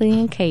 Ashley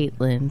and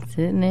Caitlyn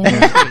sitting in.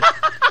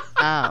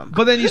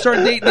 But then you start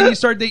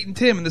dating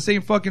Tim in the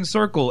same fucking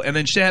circle, and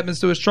then shit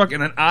happens to his truck,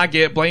 and then I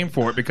get blamed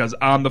for it because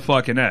I'm the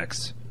fucking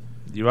ex.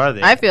 You are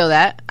the I feel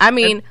that. I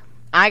mean,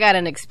 I got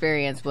an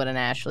experience with an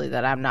Ashley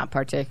that I'm not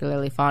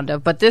particularly fond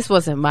of, but this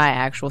wasn't my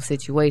actual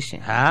situation.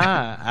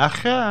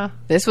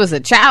 This was a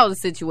child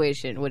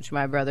situation, which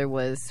my brother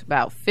was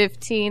about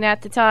 15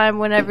 at the time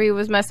whenever he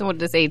was messing with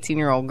this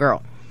 18-year-old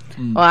girl.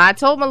 Well, I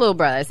told my little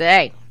brother, I said,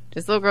 hey,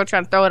 this little girl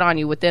trying to throw it on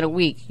you within a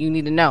week. You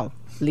need to know.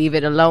 Leave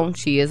it alone.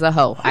 She is a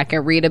hoe. I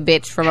can read a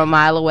bitch from a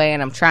mile away,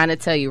 and I'm trying to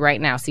tell you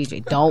right now,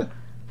 CJ, don't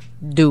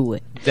do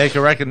it. They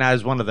can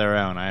recognize one of their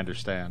own. I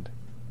understand.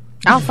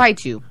 I'll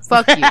fight you.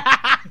 Fuck you.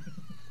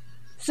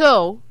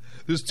 So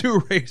there's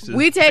two races.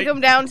 We take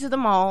him down to the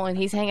mall, and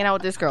he's hanging out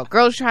with this girl.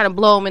 Girl's trying to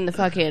blow him in the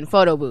fucking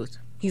photo booth.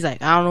 He's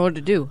like, I don't know what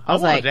to do. I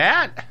was like,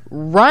 that.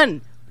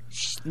 Run.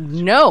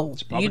 No,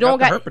 you don't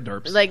got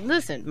herpaderps. Like,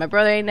 listen, my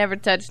brother ain't never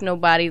touched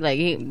nobody. Like,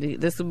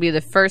 this will be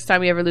the first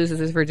time he ever loses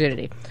his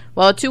virginity.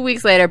 Well, 2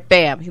 weeks later,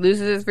 bam, he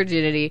loses his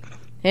virginity.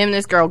 Him and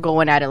this girl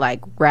going at it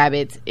like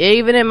rabbits.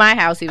 Even in my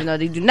house, even though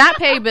they do not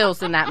pay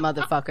bills in that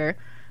motherfucker.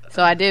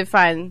 So I did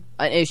find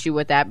an issue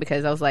with that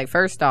because I was like,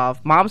 first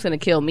off, mom's gonna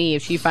kill me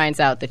if she finds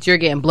out that you're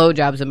getting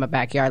blowjobs in my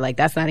backyard. Like,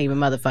 that's not even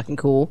motherfucking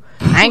cool.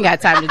 I ain't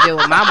got time to deal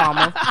with my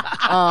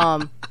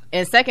mama.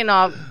 And second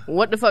off,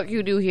 what the fuck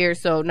you do here?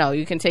 So no,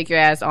 you can take your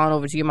ass on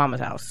over to your mama's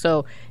house.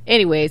 So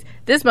anyways,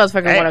 this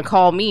motherfucker want to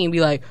call me and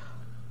be like,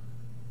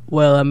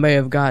 well,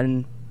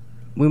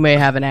 we may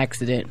have an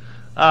accident.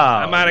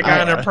 I might have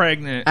gotten her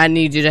pregnant. I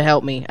need you to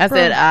help me. I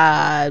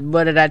said,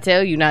 what did I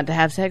tell you? Not to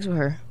have sex with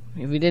her.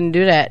 If you didn't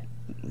do that,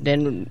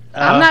 then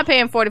I'm not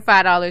paying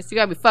 $45. You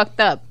gotta be fucked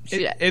up.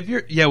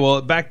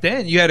 Well, back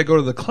then you had to go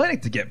to the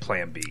clinic to get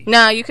Plan B.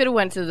 No, you could have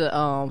went to the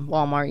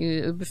Walmart.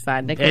 It would be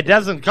fine. It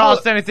doesn't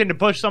cost anything to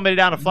push somebody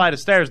down a flight of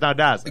stairs now,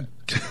 does it?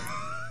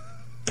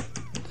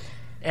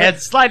 And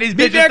Slidey's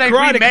bitches think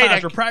we made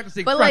it. We're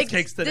practicing but crust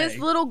cakes today. This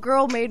little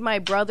girl made my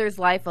brother's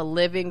life a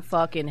living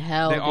fucking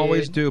hell. They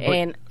always do. But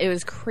and it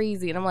was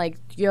crazy. And I'm like,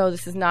 yo,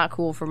 this is not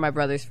cool for my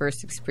brother's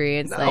first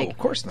experience. No, like, of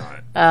course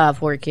not.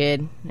 Poor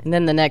kid. And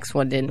then the next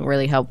one didn't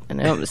really help. And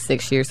it was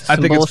 6 years. I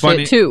think it's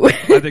funny too. I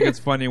think it's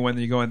funny when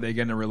you go and they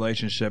get in a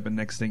relationship, and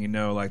next thing you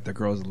know, like the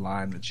girl's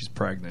lying that she's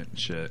pregnant and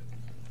shit.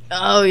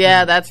 Oh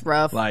yeah, that's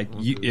rough. Like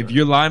if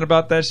you're lying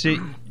about that shit,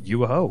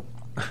 you a hoe.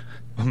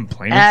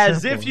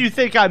 As if you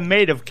think I'm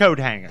made of coat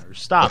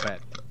hangers. Stop it.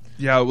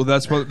 Yeah, well,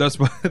 that's what.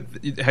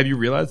 Have you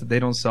realized that they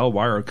don't sell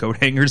wire coat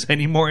hangers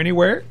anymore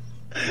anywhere?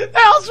 They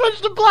all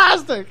switched to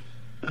plastic.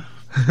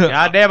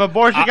 Goddamn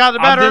abortion got the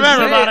better of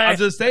everybody. I'm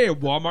just saying,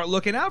 Walmart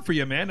looking out for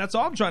you, man. That's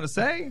all I'm trying to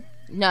say.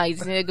 No, you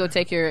just need to go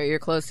take your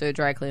clothes to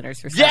dry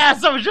cleaners for.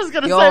 Yes, I was just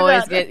gonna say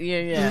always that.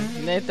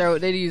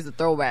 They use the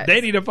throwbacks.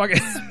 They need a fucking,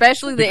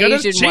 especially the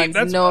Asian ones.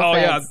 That's, no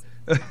offense. Yeah.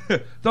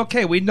 It's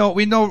okay. We know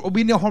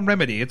home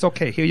remedy. It's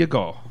okay. Here you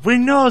go. We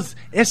know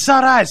it's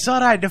alright. It's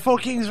alright. The Four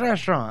Kings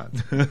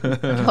restaurant.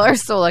 People are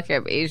so lucky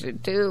I'm Asian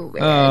too,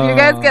 man. You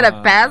guys get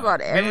a pass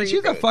on everything. Man,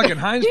 she's a fucking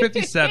Heinz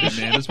 57,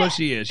 man. That's what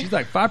she is. She's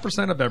like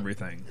 5% of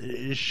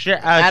everything.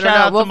 Shout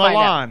out to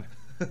Milan.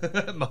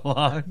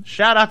 Milan.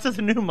 Shout out to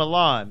the new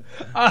Milan.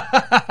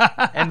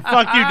 And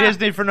fuck you,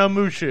 Disney, for no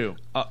Mushu.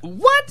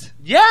 What?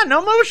 Yeah,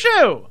 no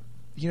Mushu.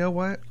 You know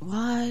what?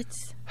 What?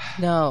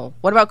 No.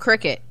 What about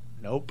Cricket?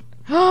 Nope.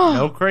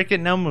 No Cricket,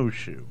 no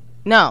Mushu.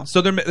 No.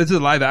 So this is a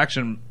live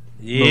action.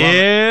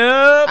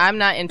 Yep. I'm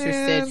not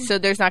interested. So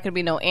there's not going to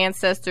be no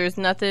ancestors,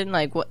 nothing.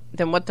 Like what?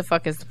 Then what the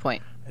fuck is the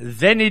point?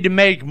 They need to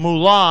make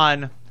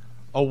Mulan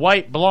a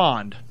white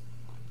blonde.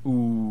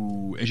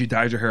 Ooh, and she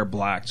dyes her hair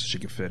black so she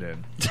can fit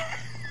in.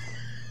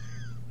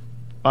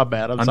 My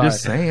bad. I'm sorry. sorry.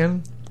 Just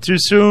saying. Too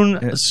soon.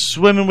 Yeah.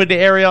 Swimming with the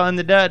Ariel and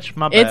the Dutch.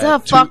 My bad. It's a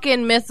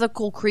fucking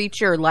mythical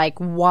creature. Like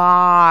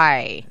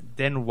why?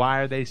 Then why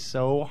are they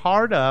so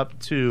hard up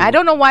to... I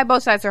don't know why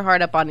both sides are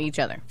hard up on each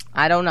other.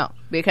 I don't know.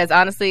 Because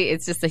honestly,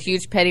 it's just a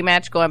huge petty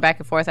match going back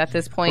and forth at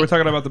this point. We're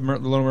talking about the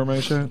Little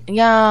Mermaid shit?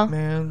 Yeah.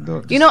 Man,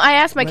 I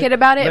asked my kid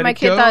about it, and my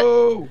kid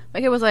thought...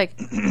 My kid was like...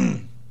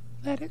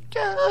 Let it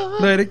go.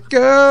 Let it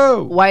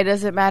go. Why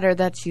does it matter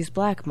that she's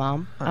black,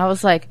 Mom? I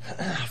was like...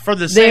 For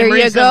the same reason...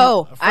 There you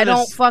go. I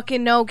don't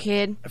fucking know,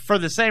 kid. For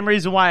the same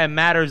reason why it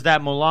matters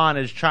that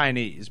Mulan is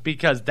Chinese.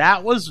 Because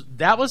that was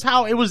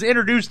how it was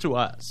introduced to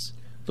us.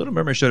 Little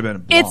Mermaid should have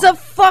been blonde. It's a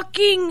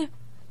fucking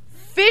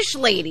fish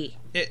lady.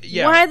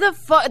 Yeah. Why the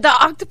fuck? The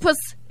octopus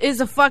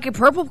is a fucking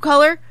purple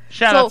color.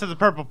 Shout out to the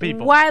purple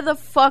people. Why the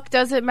fuck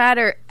does it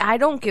matter? I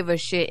don't give a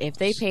shit if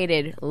they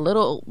painted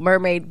Little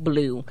Mermaid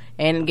blue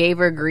and gave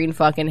her green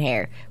fucking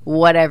hair.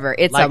 Whatever.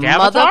 It's like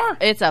Avatar?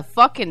 It's a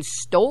fucking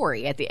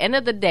story. At the end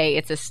of the day,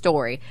 it's a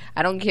story.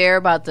 I don't care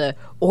about the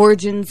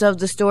origins of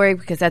the story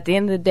because at the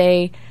end of the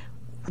day,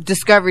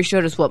 Discovery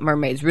showed us what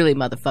mermaids really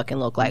motherfucking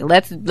look like.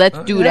 Let's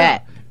do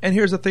that. And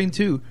here's the thing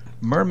too: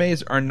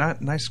 mermaids are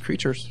not nice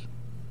creatures.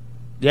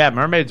 Yeah,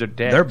 mermaids are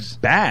dicks. They're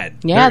bad.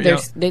 Yeah,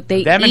 they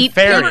eat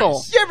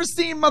people. You ever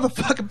seen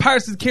motherfucking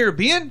Pirates of the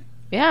Caribbean?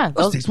 Yeah,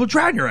 those things will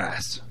drown your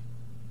ass.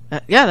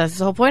 Yeah, that's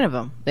the whole point of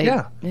them.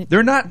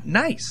 They're not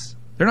nice.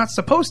 They're not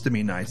supposed to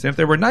be nice. And if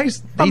they were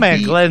nice, my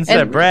man Glenn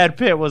said Brad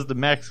Pitt was the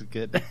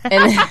Mexican.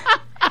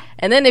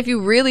 And then if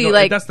you really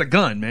that's the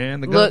gun,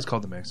 man. The gun's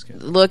called the Mexican.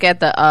 Look at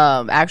the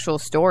actual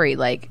story.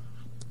 Like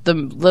the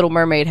Little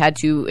Mermaid had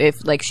to, if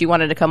she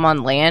wanted to come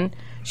on land,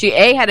 she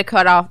had to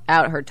cut out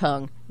her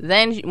tongue.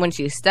 Then when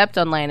she stepped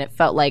on land, it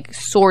felt like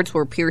swords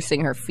were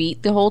piercing her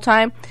feet the whole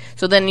time.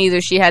 So then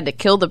either she had to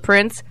kill the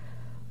prince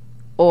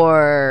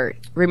or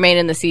remain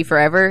in the sea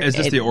forever. Is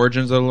this the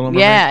origins of Little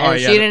Mermaid? Yeah,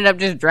 and she ended up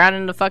just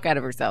drowning the fuck out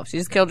of herself. She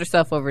just killed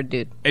herself over a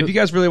dude. If you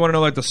guys really want to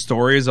know the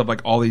stories of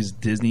all these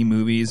Disney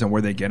movies and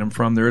where they get them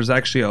from, there's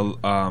actually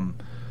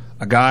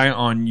a guy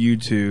on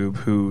YouTube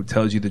who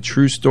tells you the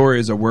true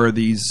stories of where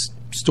these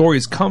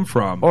stories come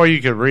from. Or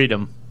you could read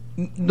them.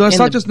 No, it's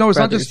not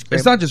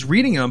just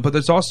reading them, but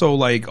there's also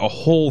a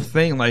whole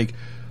thing. Like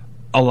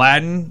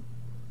Aladdin,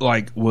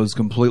 was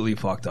completely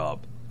fucked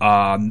up.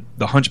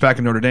 The Hunchback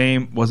of Notre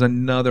Dame was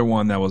another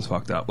one that was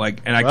fucked up. I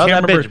can't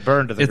remember. Bitch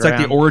burned to the it's ground.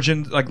 like the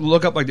origins.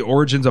 Look up the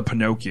origins of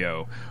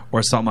Pinocchio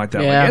or something like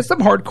that. Yeah. It's some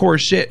hardcore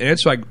shit, and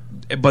it's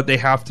but they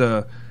have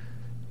to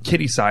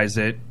kitty size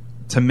it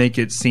to make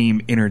it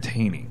seem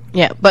entertaining.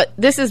 Yeah, but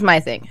this is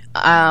my thing.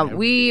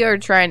 We are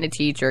trying to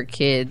teach our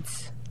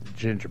kids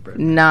gingerbread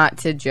not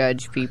to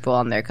judge people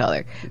on their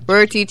color.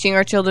 We're teaching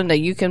our children that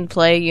you can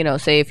play,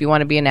 say if you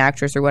want to be an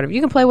actress or whatever, you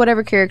can play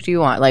whatever character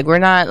you want. We're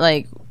not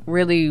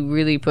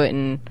really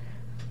putting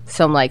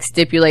some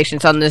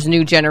stipulations on this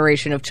new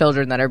generation of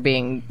children that are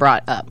being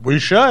brought up. We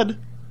should.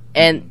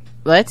 And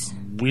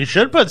we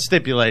should put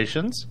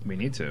stipulations. We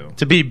need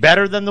to be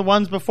better than the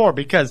ones before,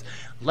 because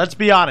let's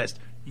be honest,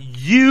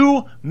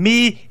 you,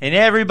 me, and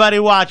everybody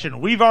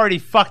watching, we've already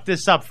fucked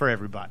this up for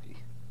everybody.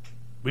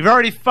 We've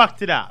already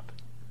fucked it up.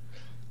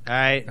 All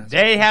right,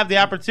 they have the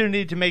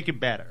opportunity to make it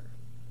better.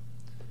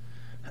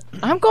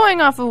 I'm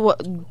going off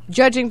of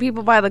judging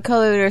people by the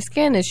color of their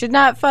skin. It should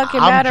not fucking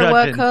matter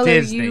what color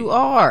Disney. You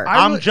are.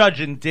 I'm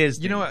judging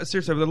Disney. You know what?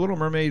 Seriously, with the Little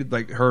Mermaid,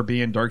 her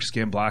being dark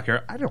skin, black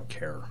hair, I don't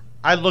care.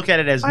 I look at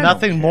it as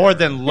nothing more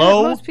than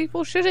low. Most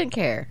people shouldn't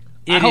care.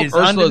 It is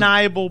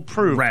undeniable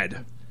proof.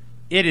 Red.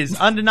 It is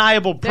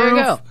undeniable proof. There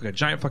you go. Like a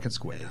giant fucking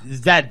squid.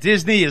 That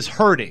Disney is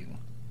hurting.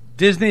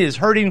 Disney is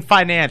hurting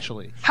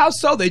financially. How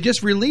so? They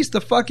just released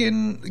the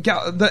fucking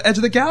the Edge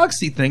of the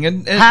Galaxy thing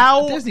in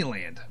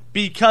Disneyland.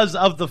 Because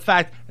of the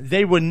fact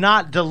they would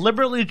not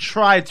deliberately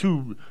try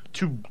to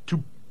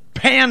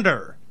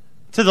pander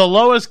to the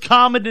lowest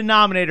common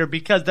denominator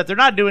because that they're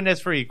not doing this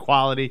for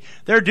equality.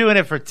 They're doing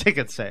it for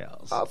ticket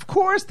sales. Of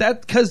course,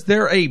 that because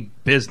they're a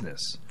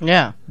business.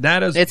 Yeah.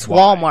 That is It's why.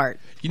 Walmart.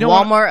 You know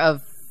Walmart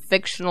of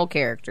fictional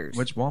characters.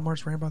 Which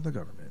Walmart's ran by the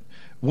government.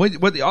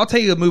 What I'll tell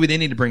you a movie they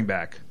need to bring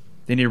back.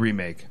 They need to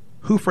remake.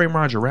 Who Framed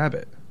Roger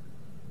Rabbit?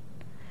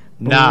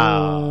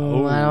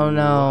 No. I don't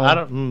know. I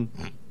don't...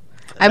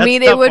 I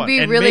mean, it would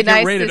be really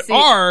nice rated to see.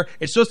 R.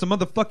 It's just the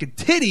motherfucking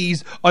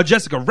titties on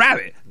Jessica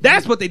Rabbit.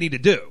 That's what they need to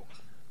do.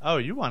 Oh,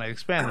 you want to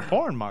expand the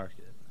porn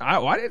market?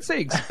 I didn't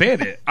say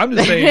expand it. I'm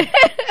just saying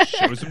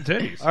show some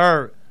titties.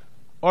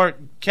 Or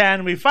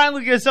can we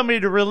finally get somebody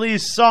to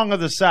release Song of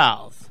the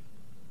South?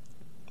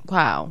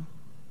 Wow.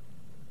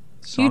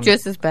 You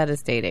just as bad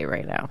as Day Day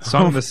right now.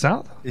 Song of the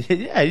South?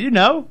 Yeah, you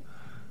know.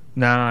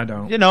 No, I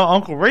don't. You know,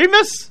 Uncle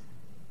Remus?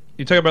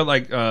 You talking about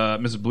like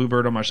Mrs.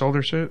 Bluebird on my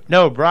shoulder shit?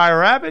 No, Briar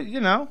Rabbit, you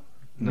know.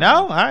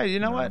 No? All right, you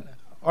know what?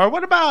 Or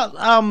what about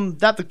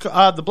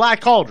the Black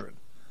Cauldron?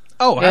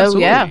 Oh,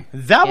 absolutely. Yeah.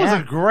 That was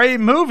a great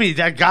movie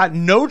that got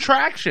no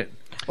traction.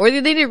 Or they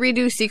need to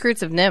redo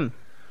Secrets of Nim.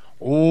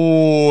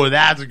 Oh,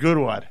 that's a good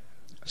one.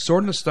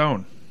 Sword in the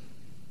Stone.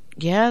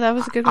 Yeah, that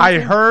was a good one. I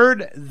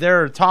heard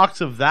there are talks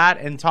of that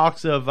and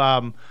talks of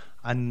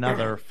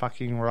another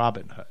fucking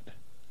Robin Hood.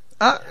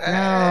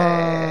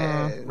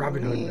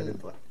 Robin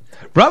Hood.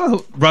 Robin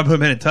Hood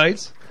Men in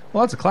Tights.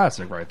 Well, that's a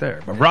classic right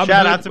there. But Robin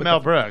Shout Hood out to Mel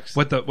Brooks.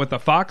 With the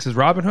fox is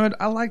Robin Hood.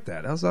 I like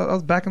that. That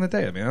was back in the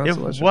day. I mean, It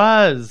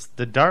was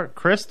The Dark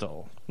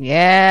Crystal.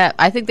 Yeah,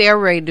 I think they are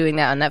already doing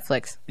that on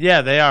Netflix.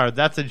 Yeah, they are.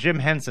 That's a Jim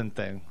Henson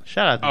thing.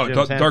 Shout out to Jim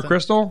Henson. Dark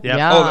Crystal? Yep.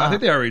 Yeah. Oh, I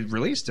think they already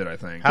released it, I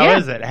think. How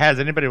is it? Has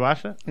anybody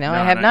watched it? No,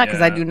 I have not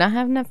because I do not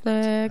have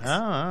Netflix.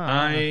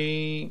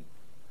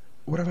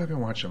 What have I been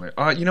watching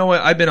lately? You know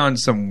what? I've been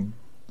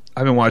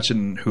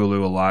watching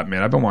Hulu a lot,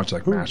 man. I've been watching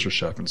like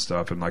MasterChef and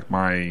stuff, and like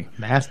my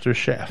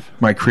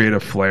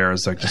creative flair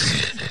is like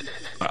just.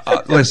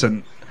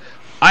 Listen,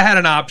 I had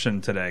an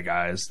option today,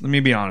 guys. Let me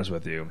be honest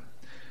with you.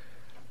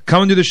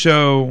 Come and do the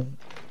show,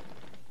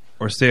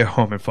 or stay at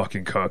home and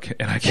fucking cook.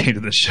 And I came to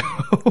the show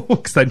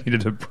because I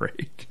needed a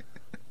break.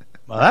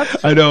 Well,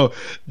 I know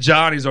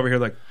Johnny's over here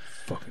like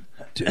fucking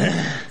dude.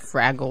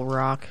 Fraggle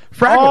Rock.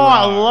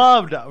 I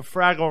loved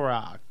Fraggle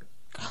Rock.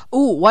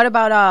 Ooh, what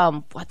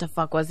about what the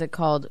fuck was it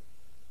called?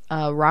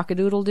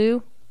 Rockadoodle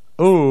Doo?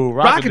 Ooh,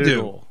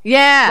 Rockadoodle.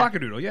 Yeah.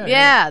 Rockadoodle, yeah.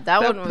 Yeah,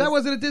 that one was... That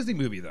wasn't a Disney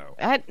movie, though.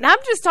 I'm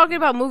just talking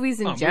about movies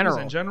in general.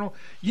 Movies in general.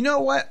 You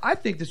know what? I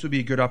think this would be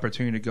a good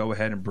opportunity to go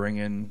ahead and bring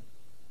in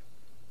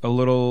a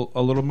little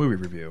movie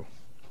review.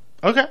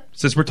 Okay.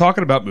 Since we're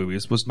talking about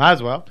movies, might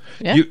as well.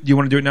 Yeah. You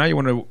want to do it now? You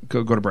want to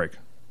go to break?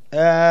 We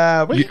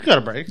can go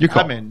to break. You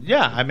call.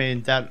 I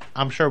mean that.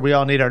 I'm sure we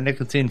all need our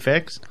nicotine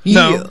fix.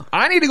 No,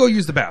 I need to go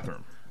use the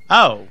bathroom.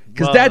 Oh,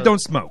 because Dad don't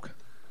smoke.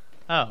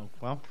 Oh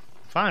well,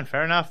 fine,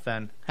 fair enough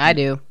then. I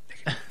do.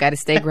 Got to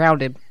stay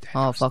grounded.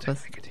 Oh,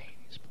 fuckers.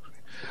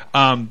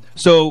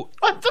 So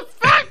what the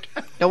fuck?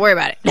 Don't worry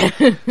about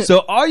it. So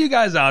all you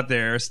guys out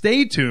there,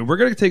 stay tuned. We're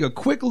gonna take a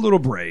quick little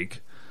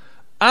break.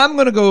 I'm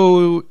gonna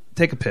go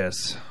take a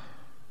piss.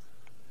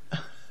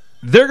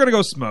 They're gonna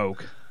go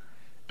smoke.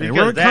 And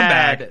we're gonna come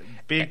back.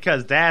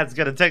 Because Dad's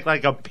going to take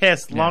like a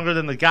piss longer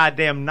than the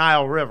goddamn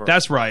Nile River.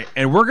 That's right.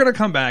 And we're going to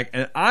come back,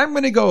 and I'm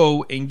going to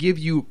go and give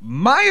you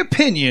my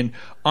opinion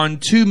on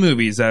 2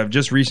 movies that have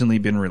just recently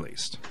been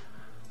released.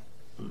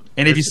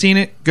 And if you've seen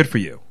it, good for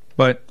you.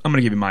 But I'm going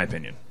to give you my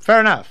opinion. Fair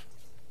enough.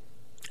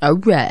 All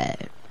right.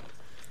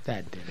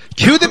 That did it.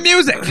 Cue the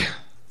music.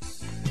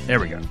 There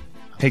we go.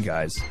 Hey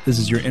guys, this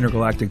is your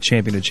intergalactic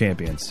champion of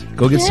champions.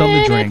 Go get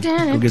something to drink,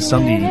 go get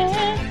something to eat,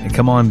 and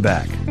come on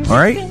back. All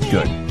right?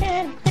 Good.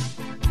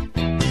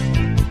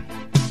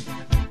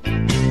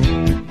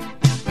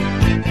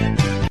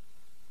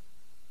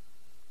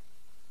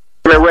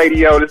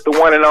 Radio, this the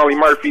one and only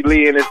Murphy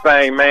Lee in this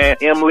thing, man.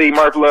 M. Lee,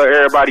 Murphy love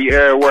everybody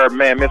everywhere,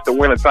 man. Mr.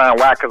 Wintertime,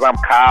 why? Because I'm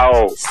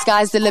cold.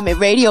 Sky's the limit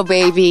radio,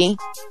 baby.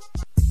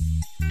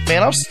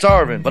 Man, I'm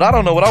starving, but I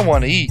don't know what I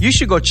want to eat. You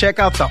should go check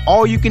out the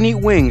all-you-can-eat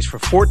wings for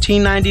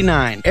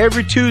 $14.99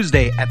 every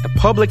Tuesday at the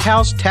Public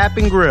House Tap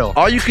and Grill.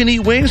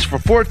 All-you-can-eat wings for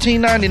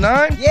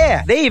 $14.99?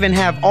 Yeah, they even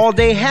have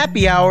all-day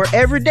happy hour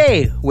every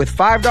day with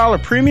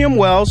 $5 premium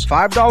wells,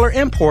 $5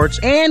 imports,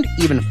 and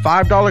even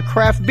 $5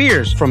 craft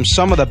beers from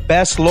some of the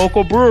best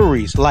local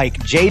breweries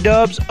like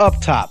J-Dubs,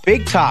 Up Top,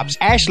 Big Tops,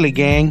 Ashley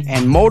Gang,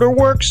 and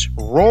Motorworks,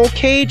 Roll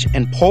Cage,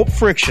 and Pulp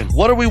Friction.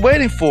 What are we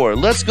waiting for?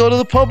 Let's go to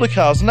the Public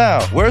House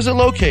now. Where is it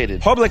located?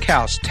 Public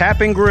House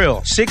Tap and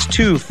Grill,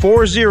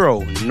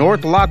 6240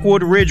 North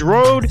Lockwood Ridge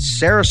Road,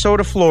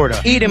 Sarasota, Florida.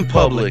 Eat in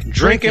public,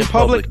 drink in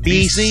public,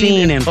 be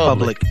seen in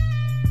public.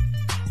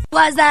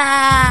 What's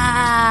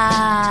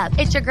up?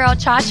 It's your girl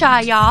Cha Cha,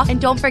 y'all.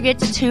 And don't forget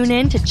to tune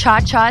in to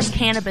Cha Cha's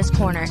Cannabis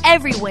Corner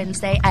every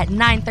Wednesday at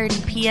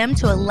 9:30 p.m.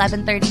 to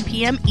 11:30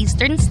 p.m.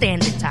 Eastern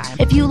Standard Time.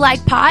 If you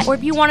like pot or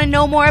if you want to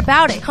know more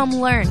about it, come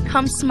learn,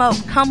 come smoke,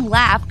 come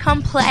laugh,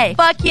 come play.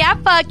 Fuck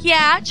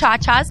yeah. Cha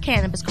Cha's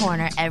Cannabis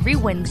Corner every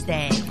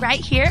Wednesday. Right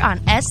here on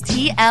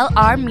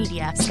STLR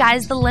Media.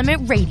 Sky's the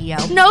Limit Radio.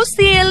 No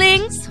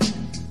ceilings.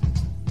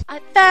 I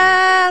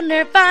found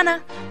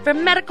Nirvana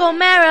from medical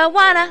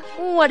marijuana.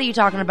 What are you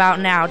talking about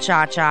now,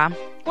 Cha-Cha?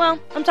 Well,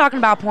 I'm talking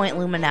about Point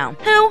Lumino.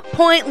 Who?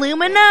 Point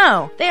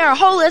Lumino. They are a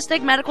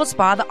holistic medical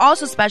spa that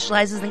also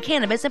specializes in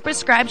cannabis and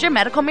prescribes your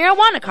medical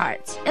marijuana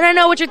cards. And I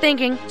know what you're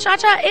thinking.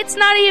 Cha-Cha, it's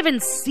not even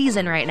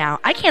season right now.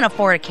 I can't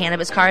afford a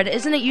cannabis card.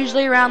 Isn't it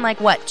usually around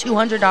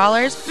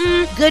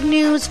 $200? Good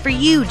news for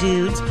you,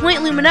 dudes.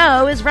 Point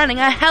Lumino is running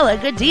a hella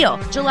good deal.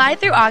 July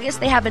through August,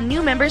 they have a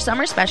new member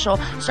summer special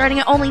starting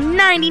at only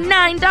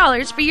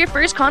 $99 for your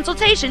first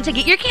consultation to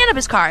get your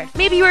cannabis card.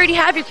 Maybe you already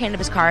have your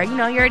cannabis card.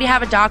 You already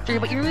have a doctor,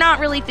 but you're not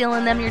really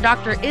feeling them. Your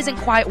doctor isn't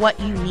quite what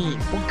you need.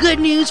 Well, good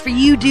news for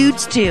you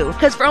dudes too,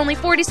 because for only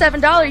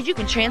 $47 you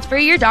can transfer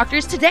your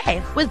doctors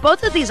today. With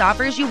both of these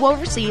offers, you will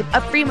receive a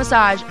free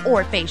massage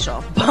or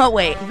facial. But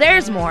wait,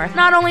 there's more.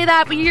 Not only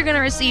that, but you're going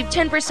to receive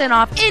 10%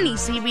 off any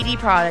CBD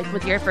product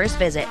with your first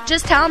visit.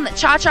 Just tell them that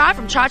Cha-Cha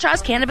from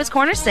Cha-Cha's Cannabis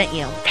Corner sent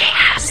you. They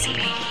have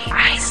CBD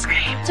ice cream.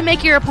 To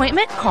make your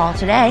appointment, call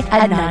today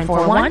at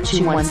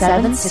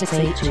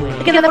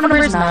 941-217-6828. Again, the number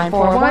is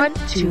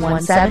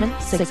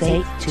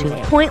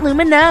 941-217-6828. Point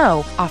Lumino.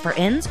 Offer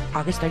ends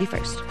August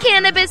 31st.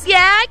 Cannabis,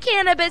 yeah!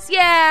 Cannabis,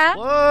 yeah!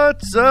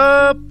 What's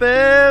up,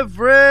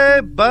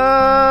 everybody?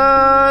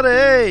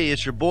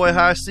 It's your boy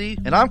High C,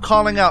 and I'm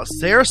calling out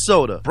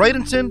Sarasota,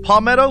 Bradenton,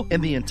 Palmetto,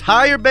 and the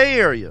entire Bay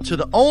Area to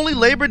the only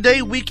Labor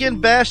Day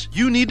weekend bash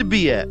you need to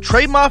be at.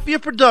 Trey Mafia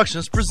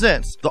Productions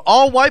presents the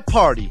All-White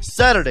Party,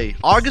 Saturday,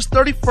 August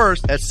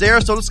 31st at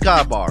Sarasota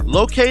Sky Bar,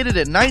 located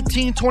at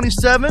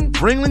 1927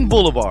 Ringling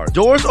Boulevard.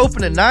 Doors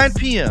open at 9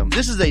 p.m.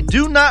 This is a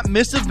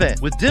do-not-miss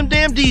event with Dim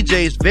Dam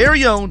DJ's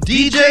very own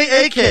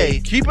DJ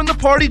AK, keeping the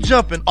party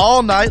jumping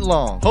all night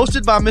long.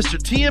 Hosted by Mr.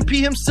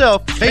 TMP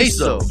himself,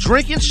 Queso.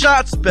 Drinking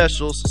shot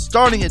specials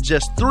starting at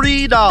just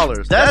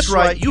 $3. That's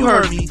right, you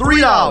heard me,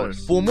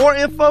 $3. For more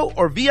info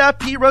or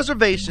VIP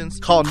reservations,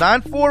 call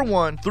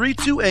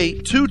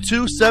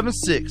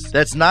 941-328-2276.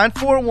 That's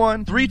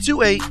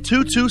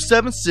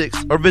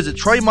 941-328-2276 or visit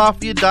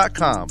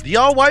TreyMafia.com. The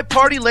All-White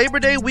Party Labor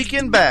Day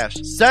Weekend Bash,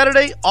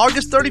 Saturday,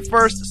 August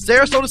 31st,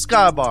 Sarasota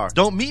Sky Bar.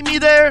 Don't meet me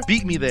there,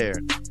 beat me there.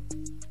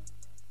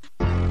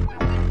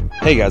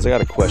 Hey guys, I got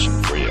a question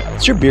for you.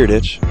 It's your beard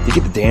itch. You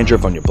get the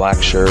dandruff on your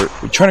black shirt.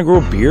 You're trying to grow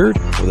a beard?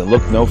 Well, then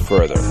look no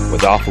further.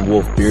 With Alpha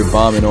Wolf Beard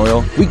Balm and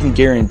Oil, we can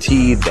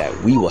guarantee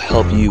that we will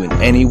help you in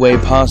any way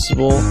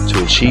possible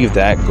to achieve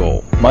that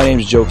goal. My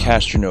name is Joe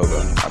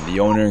Castronova. I'm the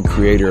owner and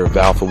creator of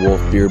Alpha Wolf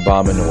Beard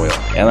Balm and Oil.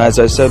 And as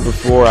I said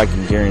before, I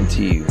can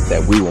guarantee you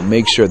that we will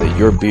make sure that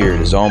your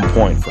beard is on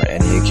point for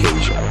any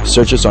occasion.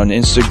 Search us on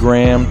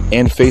Instagram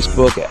and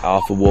Facebook at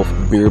Alpha Wolf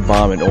Beard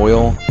Balm and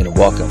Oil, and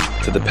welcome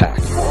to the pack.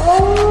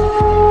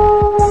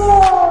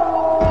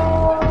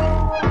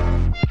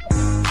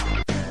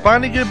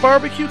 Finding good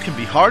barbecue can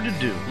be hard to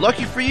do.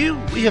 Lucky for you,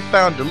 we have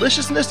found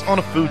deliciousness on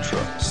a food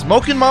truck.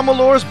 Smoking Mama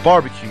Laura's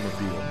Barbecue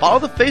Mobile. Follow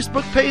the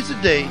Facebook page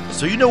today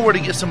so you know where to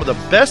get some of the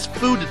best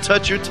food to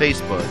touch your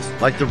taste buds,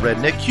 like the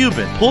Redneck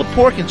Cuban, pulled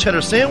pork and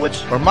cheddar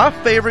sandwich, or my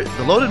favorite,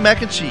 the loaded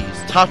mac and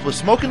cheese, topped with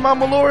Smoking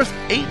Mama Laura's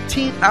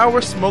 18-hour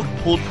smoked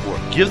pulled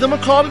pork. Give them a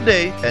call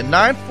today at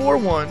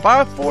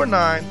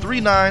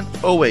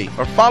 941-549-3908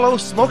 or follow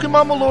Smoking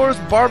Mama Laura's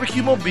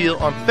Barbecue Mobile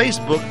on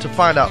Facebook to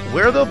find out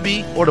where they'll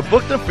be or to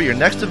book them for your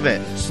next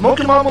event.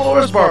 Smoking Mama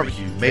Laura's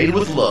Barbecue, made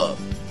with love.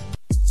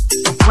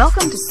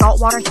 Welcome to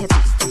Saltwater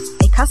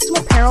Hippie, a custom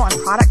apparel and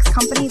products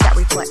company that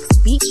reflects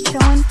beach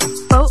chillin',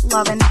 boat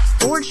lovin',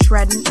 board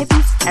shreddin'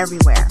 hippies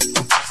everywhere.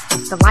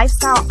 The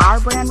lifestyle our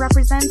brand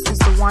represents is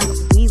the one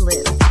we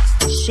live,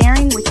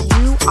 sharing with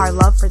you our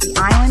love for the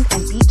island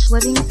and beach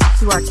living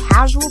through our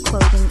casual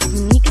clothing,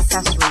 unique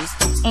accessories,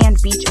 and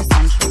beach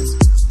essentials.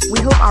 We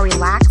hope our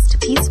relaxed,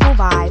 peaceful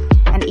vibe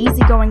and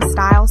easygoing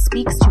style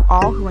speaks to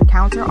all who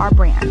encounter our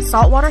brand.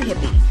 Saltwater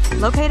Hippie,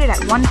 located at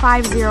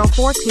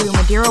 15042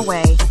 Madeira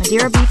Way,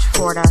 Madeira Beach,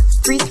 Florida,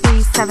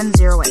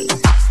 33708.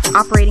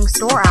 Operating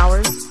store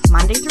hours,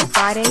 Monday through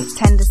Friday,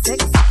 10 to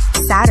 6,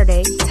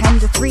 Saturday, 10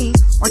 to 3,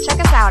 or check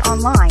us out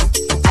online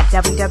at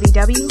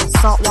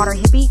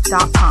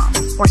www.saltwaterhippie.com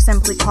or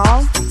simply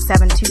call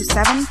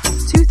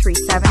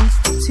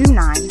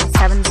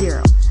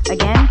 727-237-2970.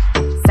 Again,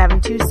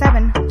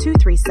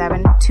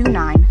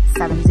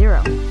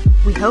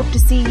 727-237-2970. We hope to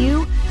see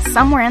you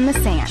somewhere in the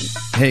sand.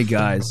 Hey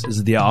guys, this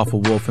is the Alpha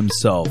Wolf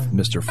himself,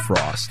 Mr.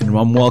 Frost, and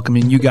I'm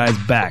welcoming you guys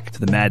back to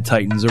the Mad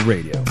Titans of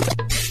Radio.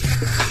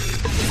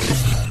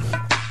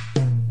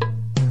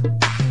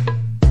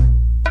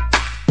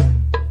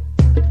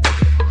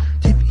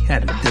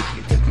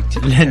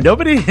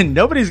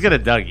 Nobody's gonna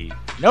Dougie.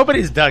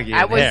 Nobody's Dougie.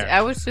 I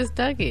was just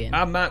Dougie.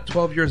 I'm not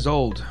 12 years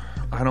old.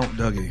 I don't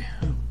Dougie.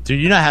 Do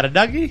you know how to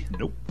Dougie?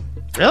 Nope.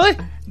 Really?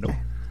 Nope.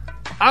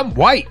 I'm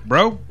white,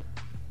 bro.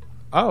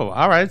 Oh,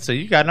 all right. So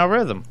you got no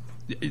rhythm.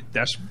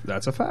 That's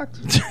a fact.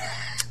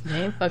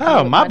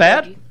 Oh, my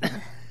bad.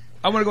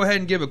 I want to go ahead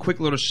and give a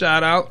quick little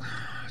shout out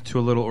to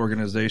a little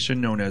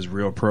organization known as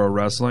Real Pro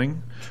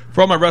Wrestling.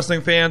 For all my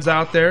wrestling fans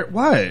out there,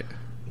 what?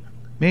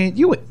 Man,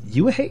 you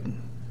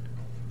hating?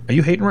 Are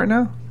you hating right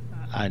now?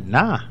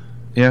 Nah.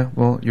 Yeah,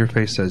 well, your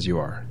face says you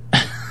are.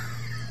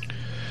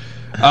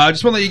 I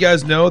just want to let you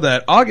guys know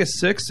that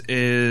August 6th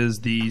is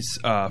the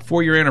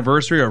 4-year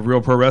anniversary of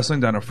Real Pro Wrestling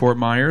down at Fort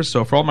Myers.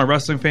 So for all my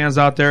wrestling fans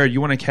out there,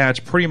 you want to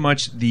catch pretty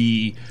much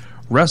the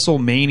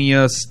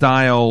WrestleMania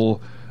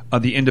style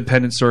of the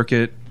independent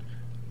circuit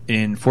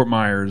in Fort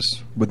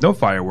Myers with no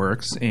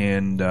fireworks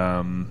and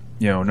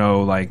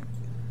no like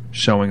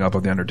showing up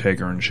of the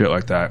Undertaker and shit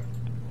like that.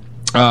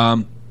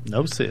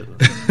 No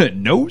ceilings.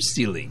 No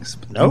ceilings.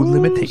 No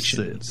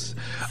limitations.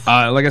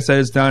 Like I said,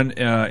 it's done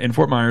in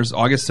Fort Myers,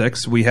 August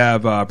 6th. We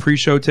have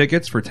pre-show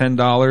tickets for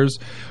 $10.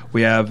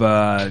 We have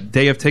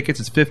day of tickets.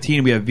 It's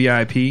 $15. We have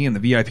VIP, and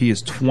the VIP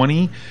is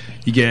 $20.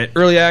 You get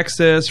early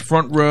access,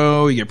 front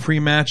row. You get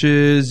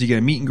pre-matches. You get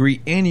a meet and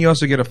greet, and you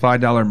also get a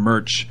 $5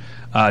 merch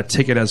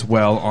ticket as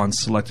well on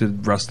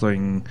selected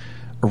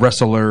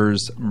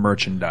wrestlers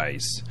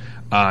merchandise.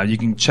 You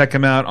can check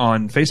them out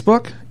on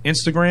Facebook,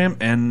 Instagram,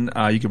 and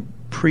you can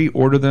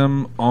pre-order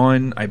them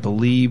on, I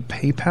believe,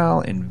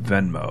 PayPal and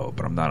Venmo,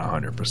 but I'm not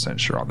 100%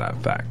 sure on that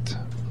fact.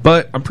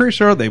 But I'm pretty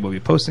sure they will be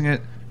posting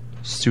it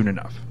soon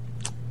enough.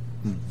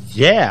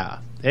 Yeah,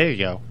 there you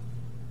go.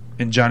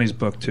 In Johnny's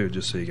book, too,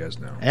 just so you guys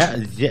know.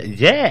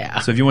 Yeah.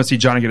 So if you want to see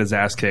Johnny get his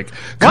ass kicked,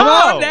 come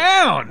on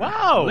down!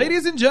 Wow.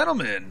 Ladies and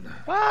gentlemen.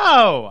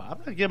 Wow. I'm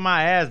going to get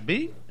my ass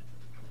beat.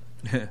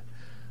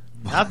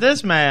 Not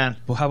this man.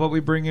 Well, how about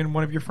we bring in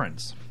one of your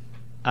friends?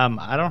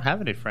 I don't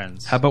have any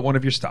friends. How about one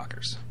of your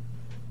stalkers?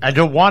 I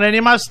don't want any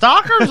of my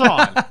stalkers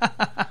on.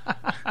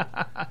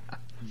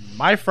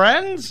 My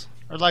friends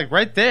are like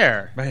right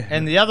there.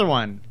 And the other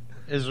one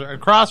is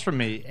across from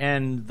me.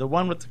 And the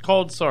one with the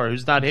cold sore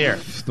who's not here.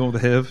 The one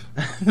with the HIV?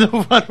 The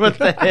one with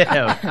the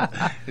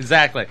HIV.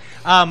 Exactly.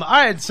 All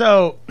right,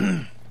 so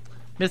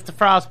Mr.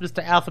 Frost,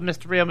 Mr. Alpha,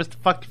 Mr. Real, Mr.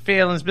 Fuck Your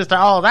Feelings, Mr.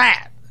 All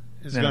That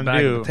is going to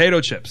do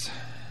potato chips.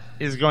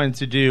 Is going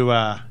to do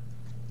a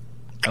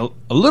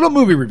little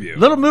movie review.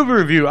 What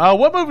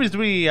movies do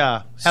we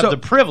have the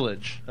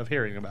privilege of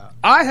hearing about?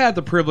 I had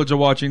the privilege of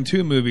watching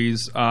 2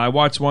 movies. I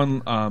watched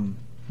one,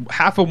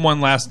 half of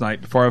one last night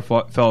before I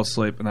fell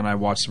asleep, and then I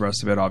watched the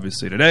rest of it,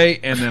 obviously,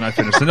 today, and then I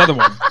finished another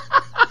one.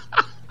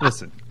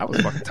 Listen, I was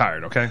fucking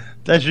tired, okay?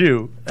 That's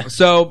you.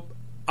 So,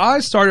 I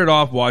started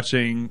off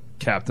watching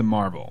Captain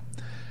Marvel.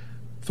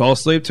 Fell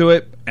asleep to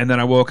it, and then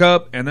I woke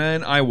up, and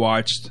then I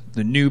watched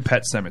the new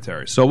Pet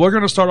Sematary. So we're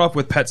going to start off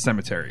with Pet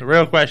Sematary. The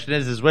real question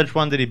is which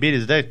one did he beat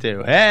his dick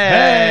to?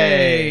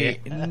 Hey!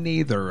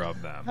 Neither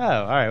of them. Oh,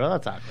 all right. Well,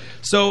 that's awkward.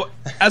 So,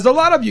 as a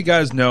lot of you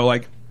guys know,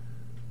 like,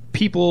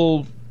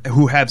 people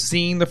who have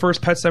seen the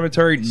first Pet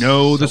Sematary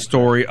know the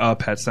story of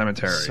Pet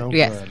Sematary. So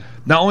good.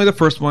 Not only the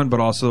first one, but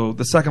also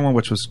the second one,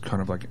 which was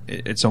kind of like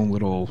its own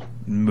little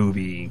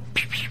movie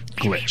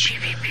glitch.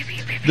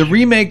 The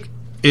remake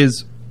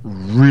is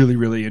really,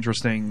 really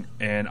interesting,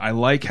 and I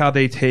like how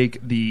they take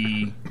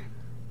the...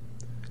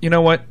 You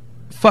know what?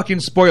 Fucking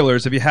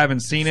spoilers if you haven't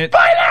seen it.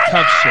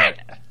 Tough shit.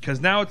 Because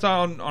now it's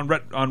on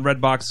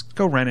Redbox.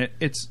 Go rent it.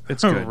 It's good.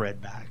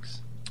 Redbox.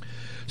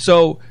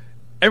 So,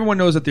 everyone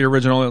knows that the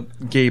original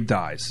Gabe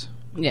dies.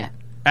 Yeah.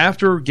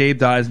 After Gabe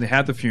dies and they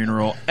have the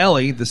funeral,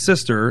 Ellie, the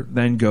sister,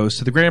 then goes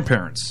to the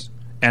grandparents.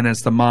 And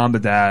it's the mom, the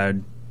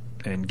dad,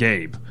 and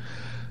Gabe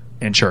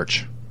in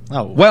church.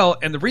 Oh. Well,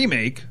 in the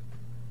remake,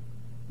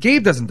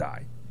 Gabe doesn't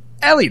die.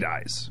 Ellie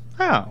dies.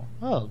 Oh.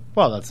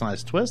 Well, that's a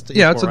nice twist.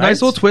 Yeah, it's a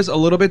nice little twist, a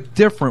little bit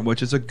different,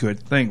 which is a good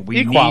thing. We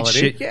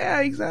Equality. need shit.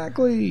 Yeah,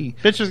 exactly.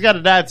 Bitch has got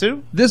to die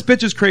too? This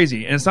bitch is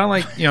crazy. And it's not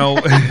like,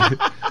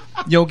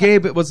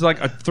 Gabe was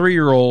like a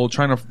 3-year-old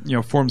trying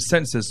to, form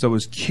sentences, so it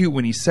was cute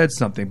when he said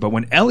something. But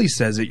when Ellie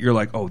says it, you're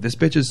like, oh, this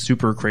bitch is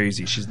super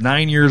crazy. She's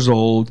 9 years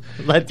old.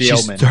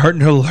 She's starting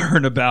to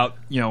learn about,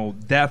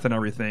 death and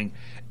everything.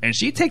 And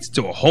she takes it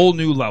to a whole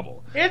new level.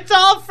 It's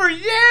all for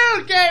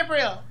you,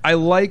 Gabriel. I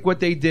like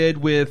what they did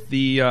with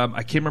the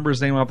I can't remember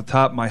his name off the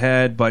top of my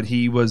head, but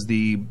he was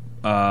the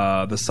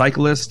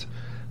cyclist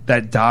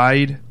that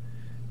died.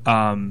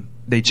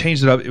 They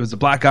changed it up. It was a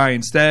black guy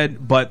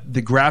instead, but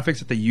the graphics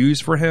that they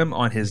used for him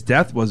on his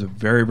death was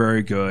very,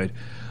 very good.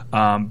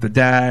 The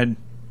dad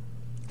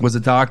was a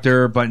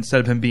doctor, but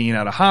instead of him being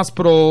at a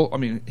hospital, I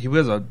mean, he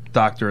was a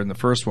doctor in the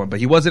first one, but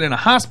he wasn't in a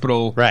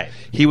hospital. Right.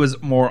 He was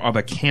more of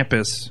a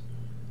campus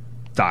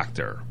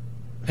doctor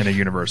in a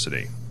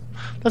university.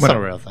 That's not a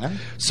real thing.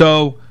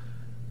 So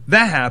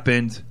that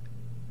happened.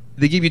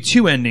 They give you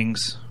 2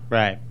 endings.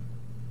 Right.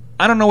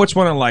 I don't know which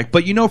one I like,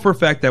 but you know for a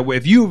fact that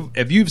if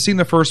you've seen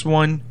the first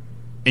one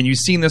and you've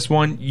seen this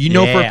one, you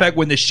know for a fact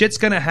when the shit's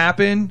gonna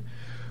happen,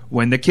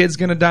 when the kid's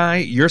gonna die,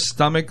 your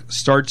stomach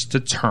starts to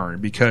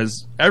turn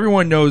because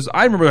everyone knows.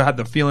 I remember I had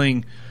the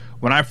feeling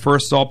when I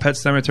first saw Pet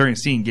Sematary and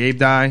seeing Gabe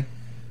die,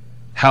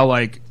 how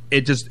like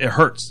it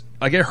hurts.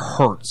 Like, it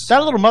hurts.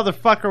 That little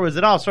motherfucker was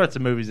in all sorts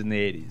of movies in the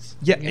 80s.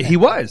 Yeah, he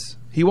was.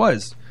 He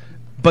was.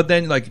 But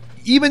then, like,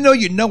 even though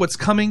you know what's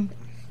coming,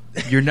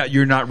 you're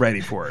not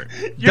ready for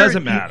it.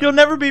 Doesn't matter. You'll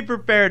never be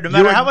prepared. No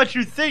matter how much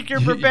you think you're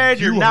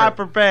prepared, you're not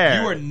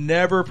prepared. You are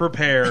never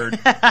prepared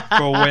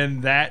for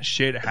when that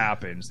shit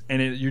happens.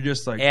 And you're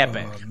just like,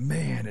 epic. Oh,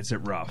 man, is it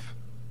rough.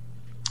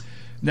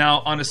 Now,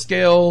 on a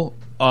scale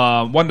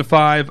 1 to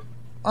 5,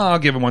 I'll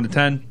give it 1 to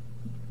 10.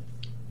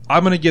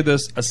 I'm going to give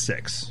this a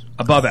 6.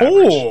 Above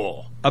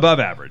average. Above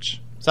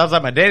average. Sounds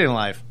like my dating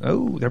life.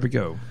 Oh, there we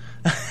go.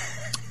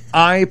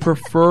 I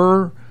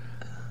prefer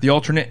the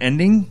alternate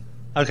ending.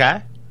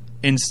 Okay.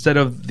 Instead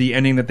of the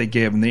ending that they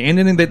give. And the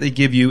ending that they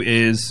give you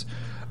is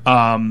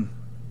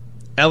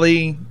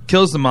Ellie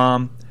kills the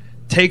mom,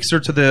 takes her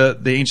to the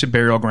ancient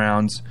burial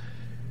grounds.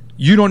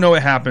 You don't know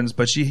what happens,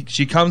 but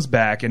she comes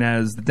back, and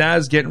as the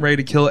dad's getting ready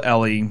to kill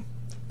Ellie,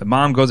 the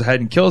mom goes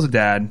ahead and kills the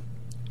dad,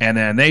 and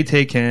then they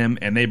take him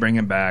and they bring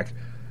him back.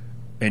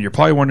 And you're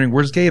probably wondering,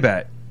 where's Gabe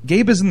at?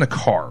 Gabe is in the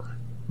car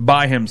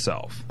by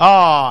himself.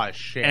 Oh,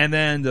 shit. And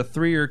then the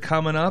three are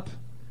coming up,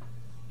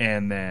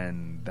 and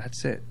then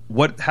that's it.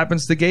 What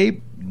happens to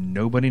Gabe?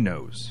 Nobody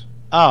knows.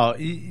 Oh,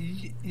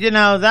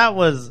 that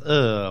was,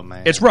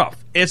 man. It's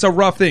rough. It's a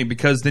rough thing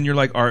because then you're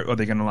like, are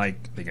they gonna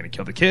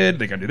kill the kid?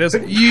 They gonna do this?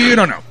 You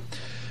don't know.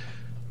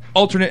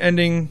 Alternate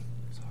ending.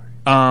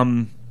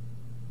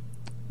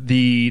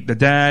 The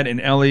dad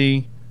and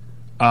Ellie,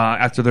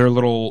 after their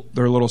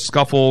little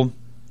scuffle,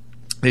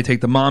 they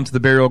take the mom to the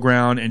burial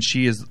ground, and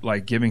she is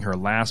like giving her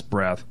last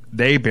breath.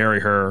 They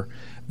bury her.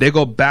 They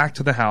go back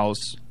to the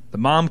house. The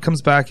mom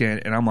comes back in,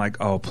 and I'm like,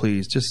 oh,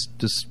 please, just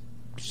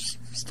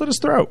slit his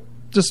throat.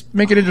 Just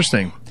make it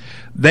interesting.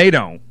 They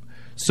don't.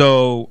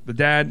 So the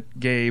dad,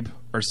 Gabe,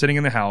 are sitting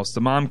in the house.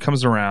 The mom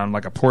comes around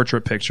like a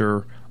portrait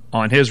picture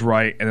on his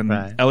right, and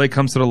then Ellie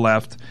comes to the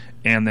left,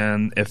 and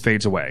then it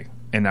fades away.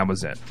 And that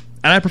was it.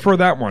 And I prefer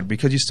that one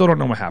because you still don't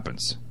know what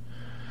happens.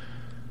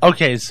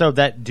 Okay, so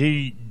that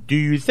do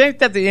you think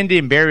that the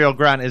Indian burial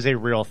ground is a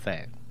real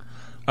thing?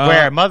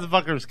 Where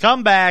motherfuckers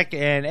come back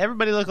and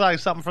everybody looks like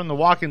something from The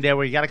Walking Dead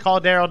where you got to call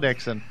Daryl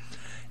Dixon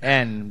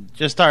and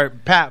just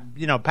start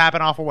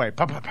papping off away.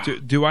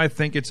 Do I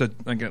think it's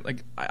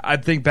I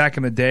think back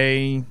in the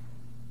day,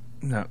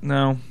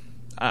 no.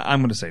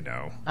 I'm going to say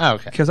no. Oh,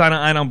 okay. Because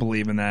I don't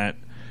believe in that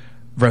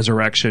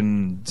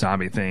resurrection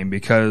zombie thing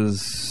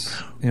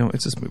because,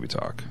 it's just movie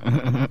talk.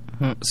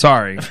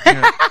 Sorry.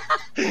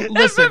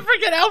 Listen,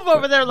 freaking Elf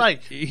over there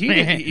like...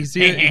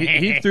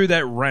 he threw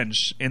that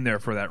wrench in there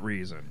for that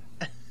reason.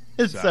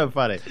 It's so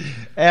funny.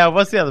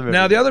 What's the other movie?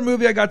 Now, the other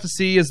movie I got to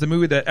see is the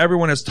movie that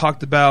everyone has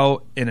talked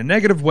about in a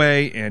negative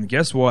way, and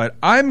guess what?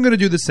 I'm going to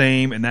do the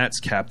same, and that's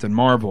Captain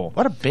Marvel.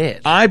 What a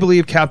bitch. I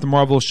believe Captain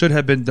Marvel should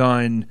have been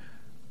done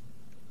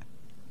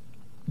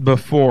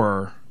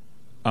before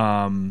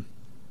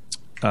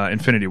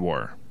Infinity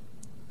War,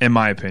 in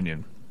my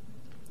opinion.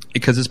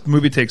 Because this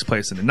movie takes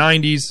place in the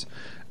 90s,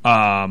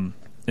 and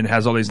it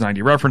has all these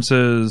 90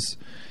 references,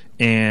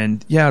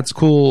 and yeah, it's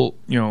cool,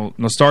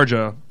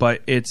 nostalgia,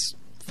 but it's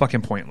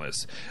fucking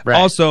pointless. Right.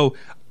 Also,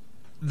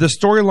 the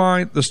story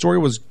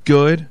was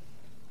good,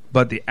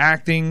 but the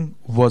acting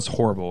was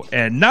horrible.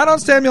 And not on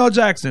Samuel L.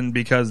 Jackson,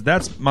 because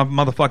that's my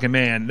motherfucking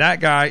man.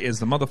 That guy is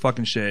the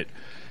motherfucking shit.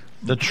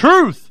 The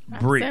truth.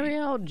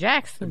 Samuel L.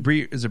 Jackson.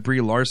 Is it Brie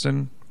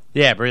Larson?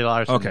 Yeah, Brie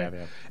Larson. Okay.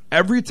 Yeah.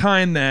 Every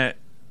time that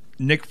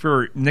Nick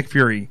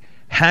Fury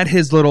had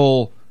his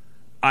little,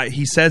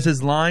 he says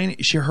his line,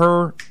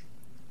 her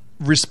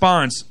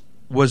response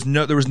was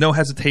there was no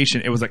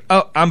hesitation. It was like,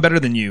 oh, I'm better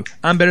than you.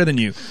 I'm better than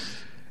you.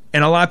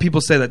 And a lot of people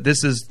say that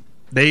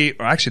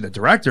the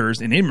directors,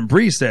 and even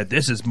Brie said,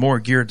 this is more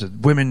geared to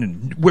women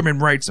and women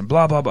rights and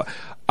blah, blah, blah.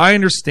 I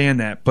understand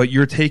that, but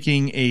you're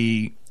taking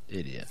a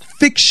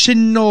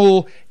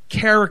fictional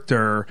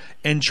character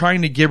and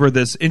trying to give her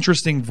this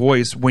interesting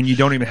voice when you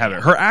don't even have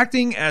it. Her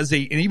acting and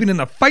even in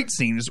the fight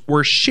scenes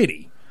were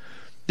shitty.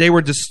 They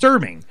were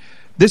disturbing.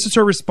 This is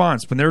her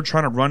response when they're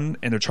trying to run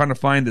and they're trying to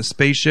find the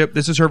spaceship.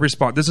 This is her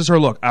response. This is her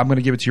look. I'm going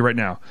to give it to you right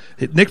now.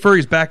 Nick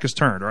Fury's back is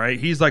turned, all right?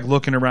 He's like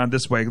looking around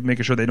this way,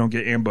 making sure they don't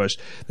get ambushed.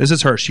 This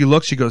is her. She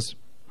looks, she goes,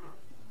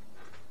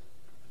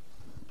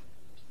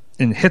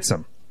 and hits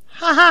him.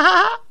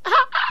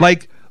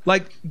 Like,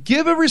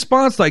 give a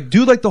response. Like,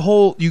 do like the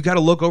whole, you got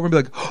to look over and be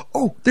like,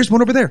 oh, there's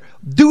one over there.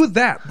 Do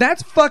that.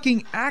 That's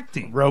fucking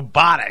acting.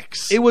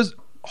 Robotics. It was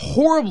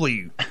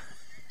horribly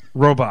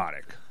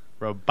robotic.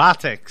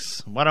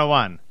 Robotics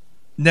 101.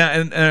 Now,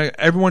 and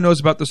everyone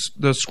knows about the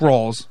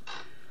Skrulls.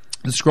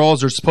 The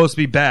Skrulls are supposed to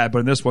be bad, but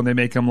in this one they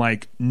make them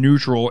like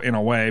neutral in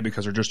a way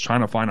because they're just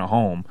trying to find a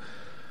home.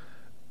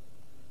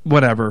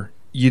 Whatever.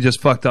 You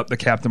just fucked up the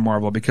Captain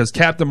Marvel because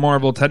Captain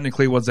Marvel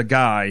technically was a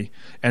guy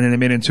and then they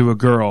made it into a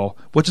girl,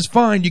 which is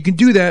fine. You can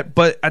do that,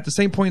 but at the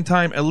same point in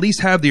time, at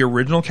least have the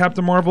original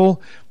Captain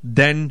Marvel,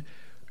 then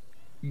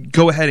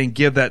go ahead and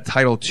give that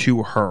title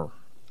to her.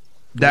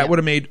 That would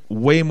have made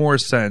way more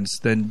sense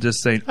than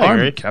just saying,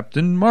 I'm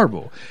Captain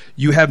Marvel.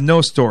 You have no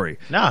story.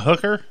 Nah,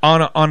 hooker.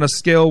 On a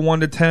scale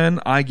 1 to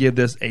 10, I give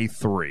this a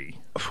 3.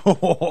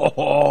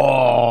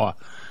 Oh,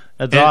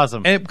 that's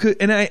awesome.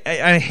 And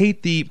I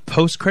hate the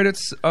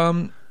post-credits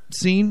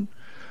scene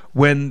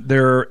when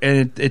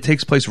it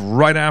takes place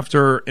right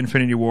after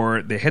Infinity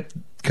War. They hit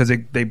because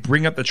they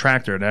bring up the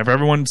tractor. And if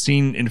everyone's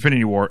seen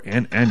Infinity War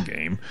and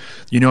Endgame,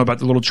 you know about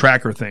the little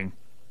tracker thing.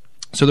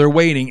 So they're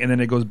waiting, and then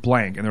it goes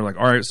blank, and they're like,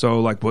 "All right, so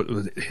like,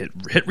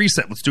 hit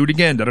reset. Let's do it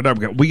again.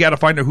 We got to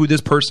find out who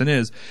this person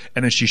is."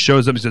 And then she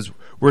shows up and says,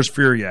 "Where's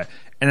Fury at?"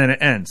 And then it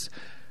ends.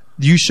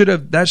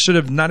 That should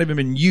have not even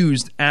been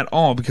used at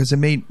all because it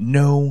made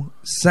no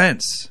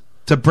sense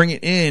to bring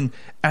it in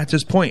at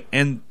this point.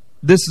 And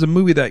this is a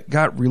movie that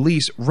got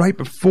released right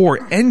before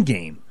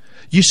Endgame.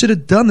 You should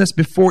have done this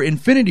before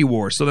Infinity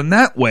War. So then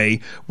that way,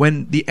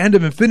 when the end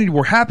of Infinity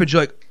War happens,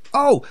 you're like,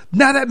 oh,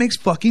 now that makes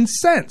fucking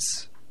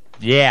sense.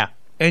 Yeah.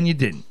 And you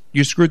didn't.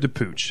 You screwed the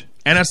pooch.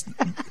 And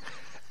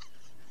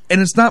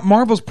it's not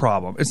Marvel's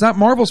problem. It's not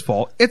Marvel's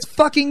fault. It's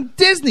fucking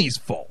Disney's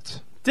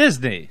fault.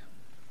 Disney.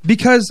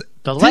 Because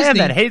the land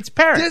that hates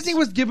parents. Disney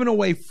was giving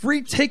away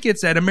free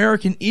tickets at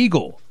American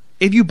Eagle.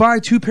 If you buy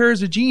 2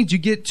 pairs of jeans, you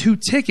get 2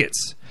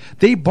 tickets.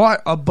 They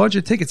bought a bunch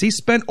of tickets. They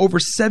spent over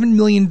 $7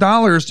 million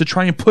to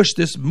try and push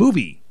this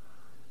movie,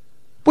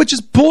 which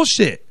is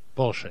bullshit.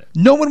 Bullshit.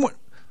 No one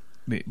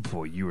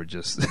boy, you were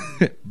just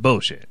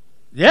bullshit.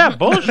 Yeah,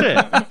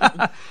 bullshit.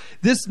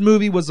 This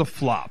movie was a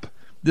flop.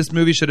 This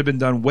movie should have been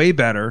done way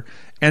better,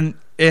 and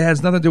it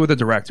has nothing to do with the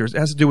directors. It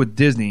has to do with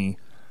Disney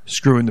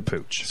screwing the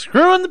pooch.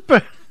 Screwing the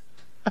pooch.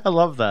 I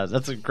love that.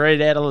 That's a great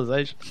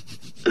analyzation.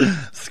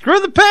 Screw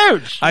the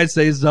pooch. I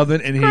say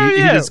something, and he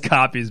just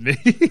copies me.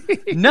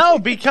 No,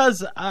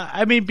 because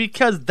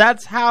because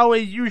that's how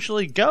it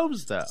usually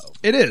goes, though.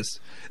 It is.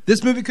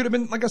 This movie could have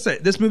been, like I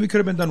said, this movie could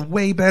have been done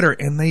way better,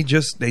 and they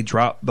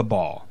dropped the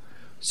ball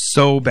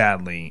so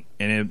badly,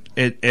 and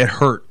it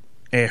hurt.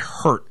 It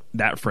hurt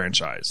that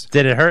franchise.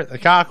 Did it hurt the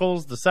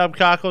cockles, the sub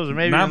cockles, or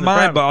maybe not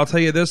mine? But I'll tell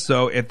you this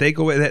though: if they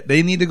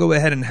they need to go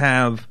ahead and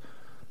have.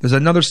 There's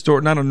another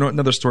story, not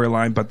another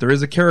storyline, but there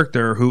is a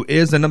character who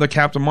is another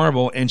Captain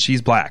Marvel, and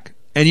she's black,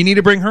 and you need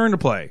to bring her into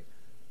play.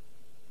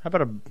 How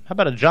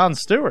about a Jon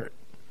Stewart?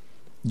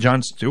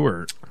 Jon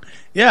Stewart,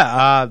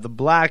 yeah, the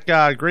Black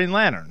Green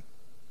Lantern.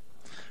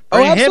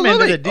 Bring him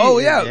into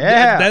the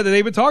yeah.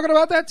 They've been talking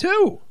about that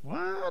too.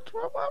 What?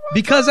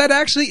 Because that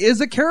actually is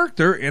a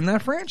character in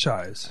that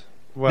franchise.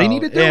 Well, they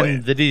need to do it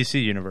in the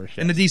DC universe. Yes.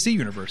 In the DC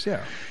universe,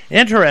 yeah.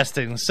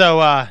 Interesting.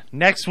 So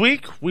next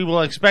week we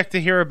will expect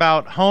to hear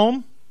about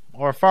Home.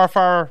 Or far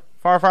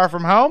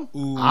from home.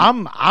 Ooh.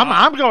 I'm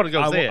going to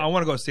go see it. I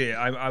want to go see it.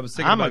 I was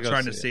thinking about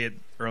trying to see it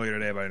earlier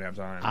today, but I didn't have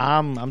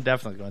time. I'm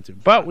definitely going to.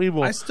 But we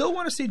will. I still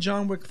want to see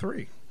John Wick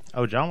 3.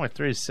 Oh, John Wick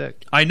 3 is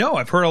sick. I know.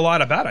 I've heard a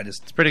lot about it. It's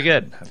pretty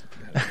good.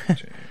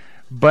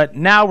 But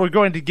now we're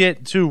going to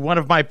get to one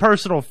of my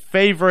personal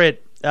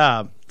favorite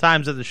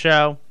times of the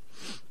show.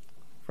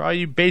 For all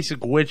you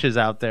basic witches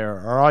out there,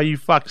 or all you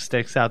fuck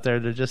sticks out there,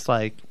 they're just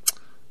like,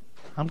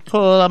 I'm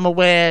cool. I'm a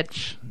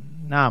witch.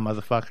 Nah,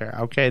 motherfucker.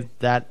 Okay,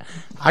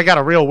 I got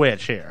a real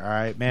witch here. All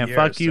right, man.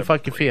 Fuck you.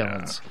 Fuck your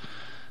feelings.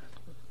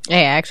 Hey,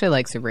 I actually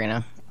like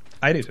Sabrina.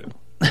 I do too.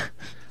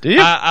 Do you?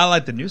 I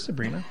like the new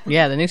Sabrina.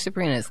 Yeah, the new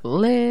Sabrina is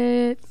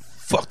lit.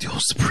 Fuck the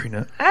old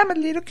Sabrina. I'm a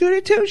little goody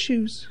two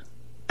shoes.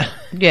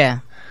 Yeah.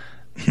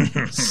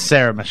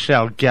 Sarah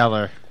Michelle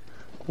Gellar.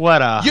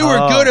 What a You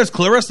were good as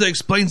Clarissa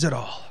Explains It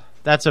All.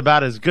 That's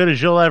about as good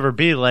as you'll ever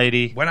be,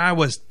 lady. When I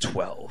was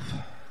 12.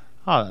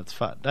 Oh, that's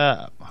fun.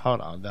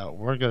 Hold on. No,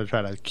 we're going to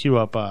try to queue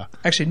up...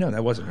 Actually, no,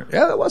 that wasn't her.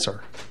 Yeah, that was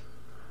her.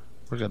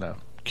 We're going to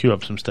queue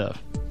up some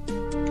stuff.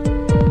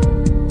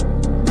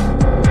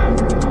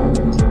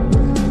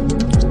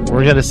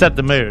 We're going to set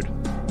the mood.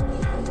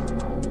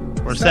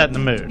 We're setting the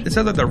mood. It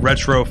sounds like the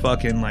retro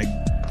fucking, like,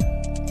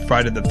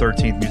 Friday the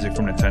 13th music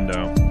from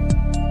Nintendo.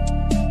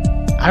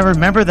 I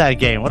remember that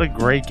game. What a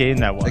great game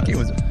that was. That game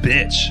was a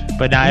bitch.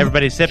 But now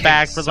everybody sit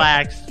back,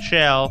 relax,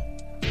 chill.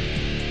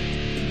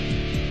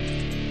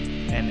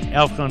 And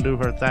Elf gonna do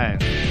her thing.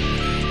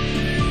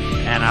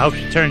 And I hope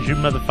she turns you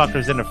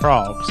motherfuckers into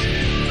frogs.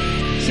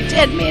 She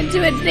turned me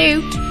into a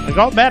newt. I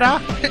got better.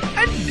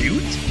 A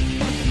newt?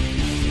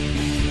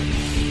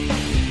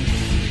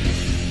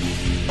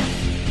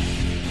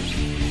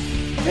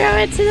 Throw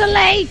it to the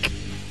lake.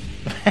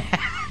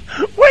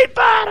 We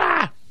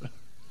better.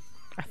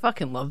 I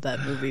fucking love that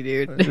movie,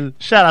 dude.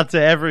 Shout out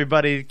to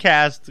everybody,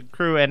 cast,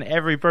 crew, and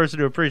every person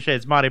who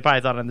appreciates Monty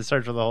Python and the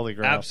Search for the Holy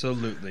Grail.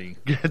 Absolutely.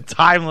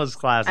 Timeless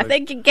classic. I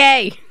think you're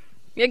gay.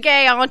 You're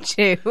gay, aren't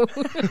you?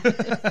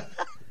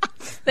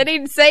 That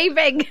needs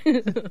saving.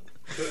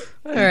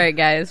 All right,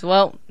 guys.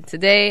 Well,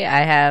 today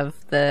I have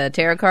the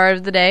tarot card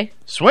of the day.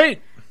 Sweet.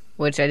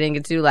 Which I didn't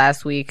get to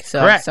last week,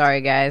 so Correct. I'm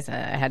sorry, guys. I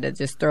had to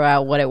just throw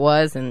out what it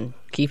was and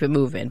keep it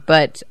moving.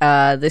 But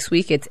this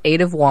week it's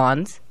 8 of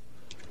Wands.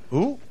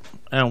 Ooh.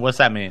 And what's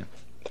that mean?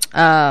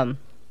 To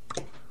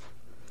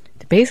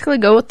basically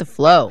go with the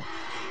flow.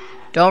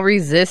 Don't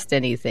resist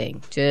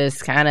anything.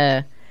 Just kind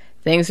of...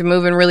 Things are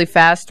moving really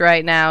fast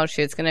right now.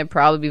 Shit's going to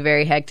probably be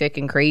very hectic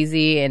and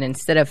crazy. And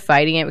instead of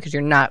fighting it because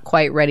you're not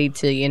quite ready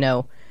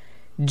to,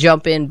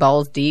 jump in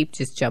balls deep,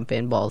 just jump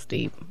in balls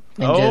deep.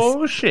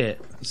 And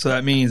shit. So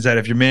that means that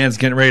if your man's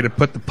getting ready to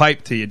put the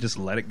pipe to you, just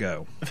let it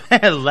go.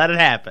 Let it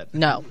happen.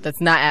 No, that's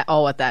not at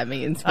all what that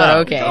means. But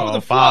okay. Oh,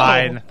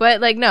 fine.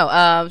 But,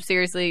 no,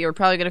 seriously, you're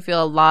probably going to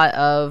feel a lot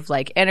of,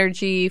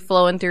 energy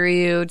flowing through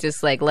you.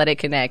 Just, let it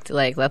connect.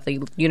 Let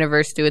the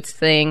universe do its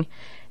thing.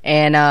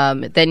 And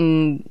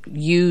then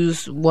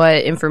use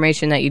what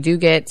information that you do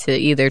get to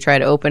either try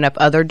to open up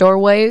other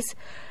doorways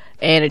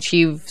and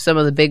achieve some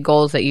of the big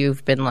goals that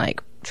you've been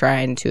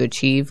trying to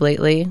achieve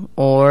lately,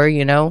 or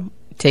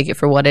take it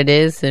for what it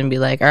is and be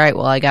like, all right,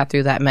 well, I got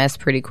through that mess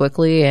pretty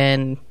quickly,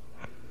 and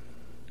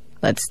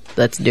let's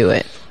do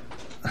it.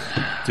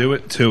 Do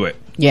it to it.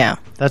 Yeah,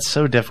 that's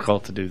so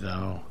difficult to do,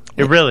 though.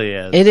 It really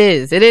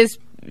is.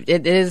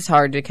 It is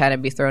hard to kind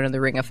of be thrown in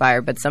the ring of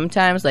fire, but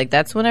sometimes like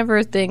that's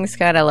whenever things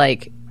kind of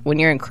like when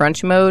you're in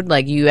crunch mode,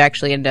 like you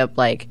actually end up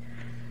like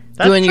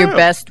doing your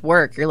best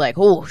work. You're like,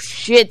 oh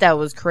shit, that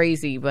was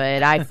crazy,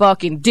 but I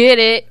fucking did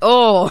it.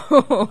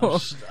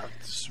 Oh,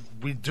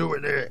 we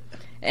doing it.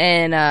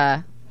 And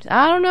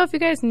I don't know if you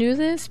guys knew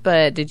this,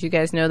 but did you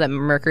guys know that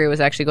Mercury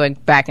was actually going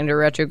back into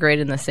retrograde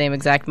in the same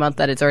exact month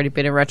that it's already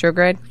been in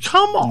retrograde?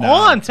 Come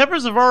on,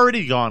 temperatures have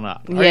already gone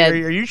up. Yeah.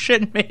 Are you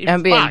shitting me?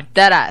 I'm being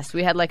dead ass.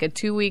 We had like a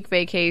 2-week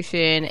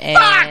vacation,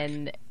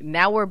 and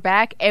now we're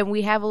back, and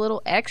we have a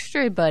little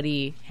extra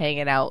buddy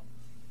hanging out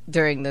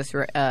during this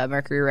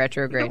Mercury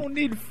retrograde. You don't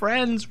need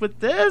friends with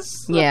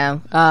this. Yeah.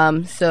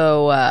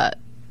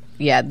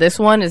 Yeah, this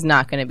one is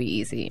not going to be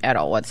easy at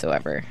all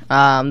whatsoever.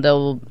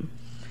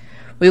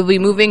 We'll be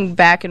moving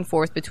back and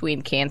forth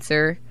between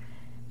Cancer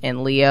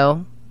and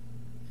Leo,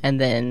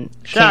 and then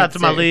shout out to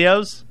my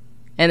Leos,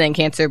 and then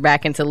Cancer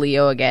back into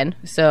Leo again.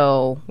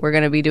 So we're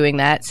going to be doing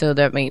that. So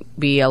there may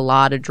be a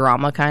lot of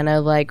drama kind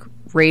of like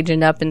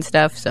raging up and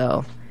stuff.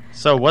 So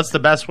what's the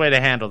best way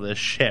to handle this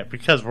shit?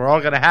 Because we're all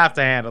going to have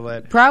to handle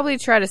it. Probably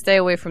try to stay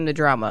away from the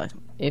drama.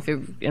 If it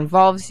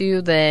involves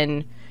you,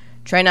 then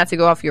try not to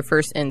go off your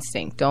first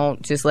instinct.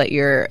 Don't just let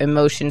your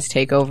emotions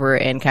take over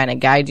and kind of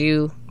guide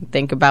you.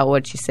 Think about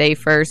what you say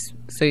first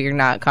so you're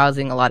not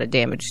causing a lot of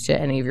damage to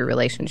any of your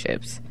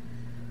relationships.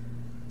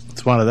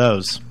 It's one of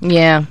those.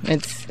 Yeah,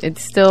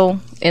 it's still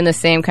in the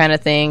same kind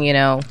of thing,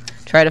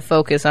 Try to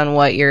focus on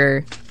what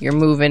you're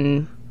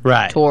moving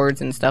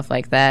towards and stuff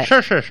like that.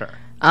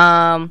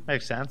 Sure.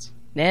 Makes sense.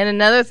 And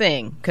another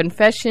thing,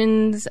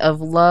 confessions of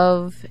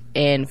love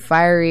and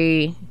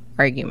fiery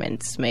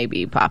arguments may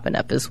be popping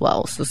up as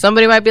well. So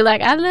somebody might be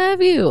like, I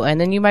love you,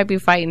 and then you might be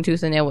fighting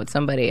tooth and nail with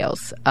somebody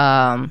else.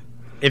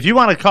 If you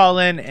want to call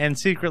in and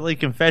secretly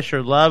confess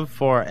your love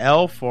for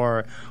Elf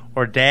or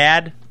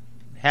Dad,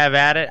 have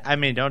at it. I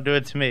mean, don't do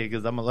it to me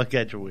because I'm going to look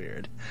at you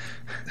weird.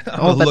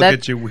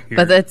 At you weird.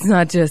 But that's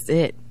not just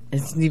it.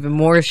 It's even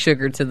more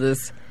sugar to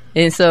this.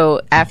 And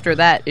so after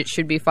that, it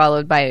should be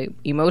followed by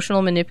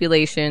emotional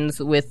manipulations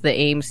with the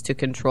aims to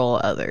control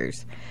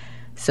others.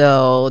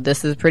 So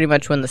this is pretty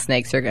much when the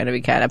snakes are going to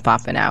be kind of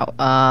popping out.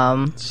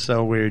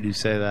 So weird you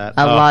say that.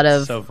 A lot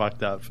of so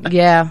fucked up.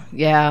 Yeah.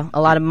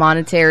 A lot of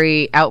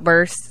monetary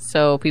outbursts.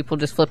 So people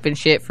just flipping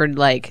shit for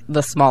like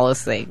the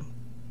smallest thing.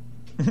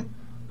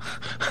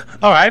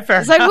 All right, fair.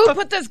 It's like, who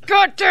put this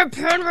goddamn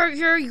pen right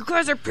here? You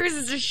guys are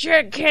pieces of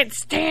shit. Can't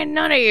stand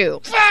none of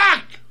you.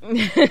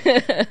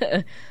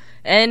 Fuck.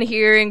 And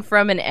hearing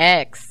from an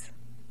ex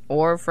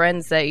or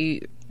friends that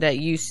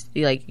used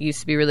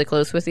to be really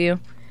close with you.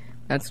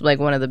 That's like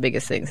one of the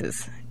biggest things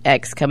is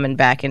ex coming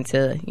back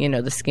into,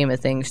 the scheme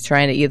of things,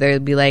 trying to either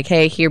be like,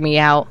 hey, hear me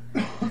out.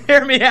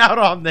 Hear me out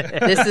on this.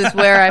 This is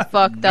where I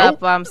fucked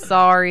up. I'm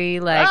sorry.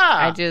 Like,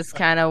 I just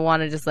kind of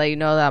want to just let you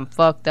know that I'm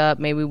fucked up.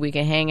 Maybe we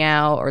can hang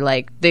out. Or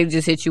like, they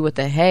just hit you with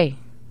the, hey,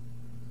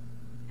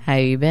 how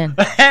you been?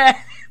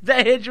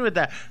 They hit you with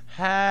the,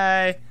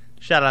 hey.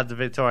 Shout out to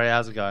Victoria.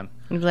 How's it going?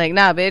 He's like,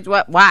 nah, bitch.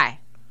 What? Why?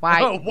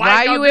 Why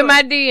are you in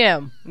my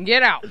DM?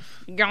 Get out.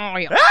 Go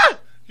away.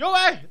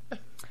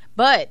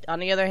 But on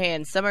the other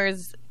hand,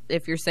 summers,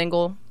 if you're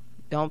single,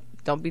 don't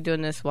be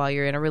doing this while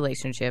you're in a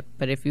relationship.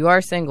 But if you are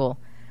single,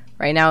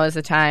 right now is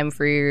the time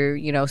for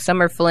your,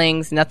 summer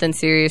flings, nothing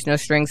serious, no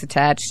strings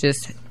attached,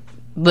 just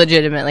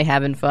legitimately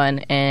having fun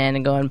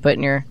and going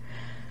putting your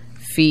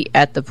feet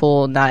at the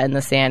pool, not in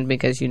the sand,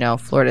 because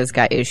Florida's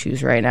got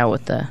issues right now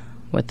with the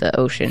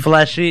ocean.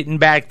 Flesh-eating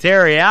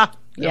bacteria.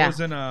 That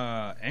was in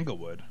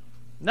Englewood.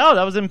 No,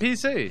 that was in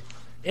PC.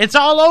 It's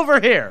all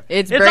over here.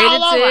 It's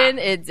Bradenton.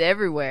 It's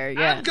everywhere.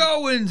 Yeah. I'm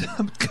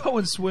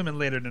going swimming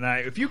later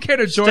tonight. If you care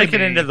to join Stick it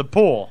me into the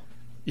pool.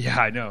 Yeah,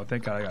 I know.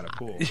 Thank God I got a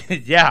pool.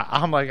 Yeah,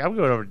 I'm going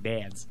over to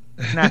Dan's.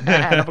 I'm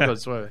going to go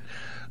swimming.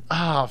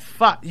 Oh,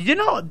 fuck.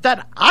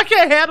 That I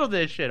can't handle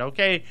this shit,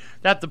 okay?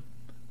 That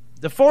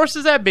the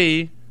forces that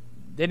be,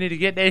 they need to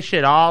get their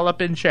shit all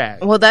up in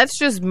check. Well, that's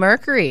just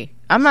Mercury.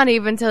 I'm not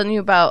even telling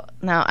you about...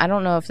 Now, I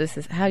don't know if this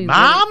is how you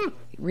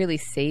really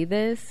say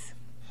this.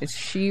 It's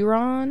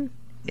Chiron.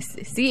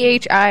 It's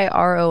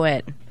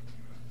Chiron.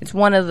 It's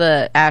one of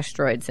the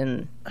asteroids,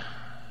 and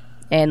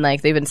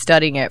like they've been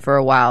studying it for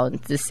a while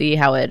to see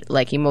how it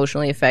like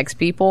emotionally affects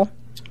people.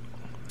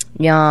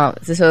 Yeah,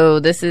 so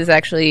this is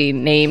actually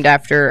named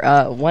after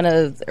one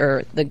of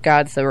the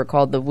gods that were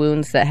called the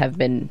wounds that have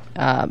been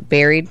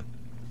buried,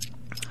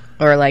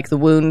 or like the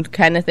wound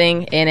kind of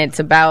thing, and it's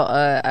about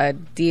a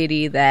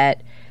deity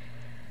that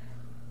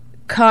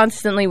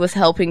constantly was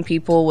helping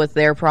people with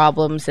their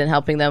problems and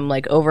helping them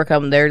like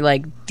overcome their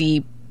like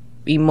deep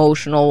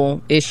emotional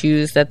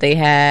issues that they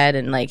had,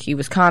 and like he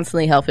was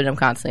constantly helping them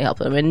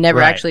and never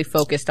actually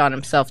focused on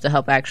himself to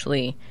help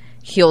actually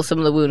heal some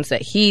of the wounds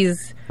that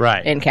he's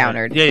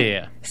encountered.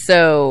 Yeah.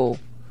 So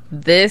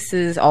this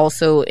is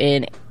also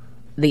in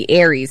the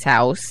Aries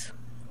house,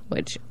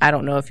 which I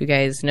don't know if you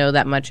guys know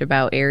that much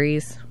about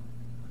Aries.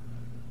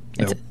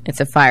 It's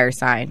a fire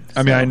sign.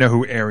 I mean, I know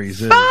who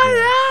Aries is.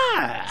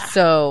 Fire!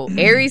 So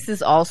Aries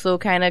is also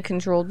kind of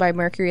controlled by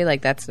Mercury,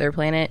 like that's their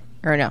planet.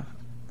 Or no,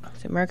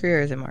 is it Mercury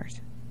or is it Mars?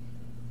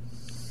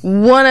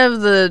 One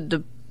of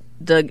the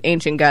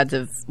ancient gods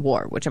of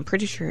war, which I'm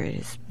pretty sure it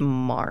is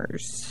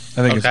Mars.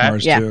 I think it's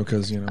Mars too,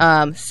 because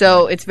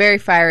So it's very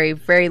fiery,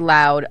 very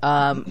loud.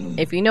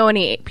 If you know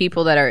any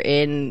people that are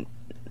in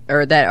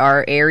or that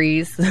are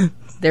Aries,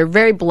 they're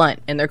very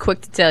blunt and they're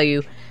quick to tell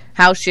you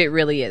how shit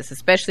really is,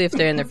 especially if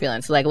they're in their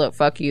feelings. So like, look,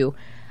 fuck you.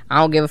 I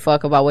don't give a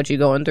fuck about what you're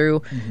going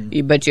through,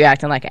 but you're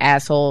acting like an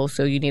asshole,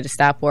 so you need to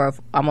stop or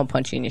I'm going to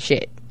punch you in your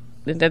shit.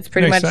 That's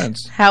pretty Makes much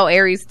sense. how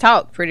Aries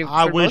talk.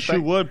 I wish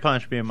you would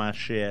punch me in my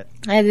shit.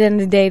 At the end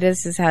of the day,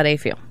 this is how they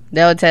feel.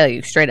 They'll tell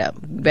you straight up,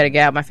 you better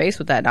get out of my face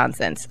with that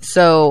nonsense.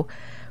 So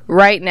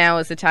right now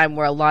is the time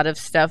where a lot of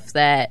stuff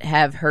that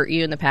have hurt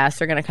you in the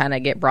past are going to kind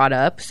of get brought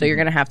up. So you're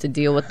going to have to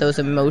deal with those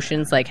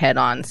emotions like head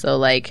on. So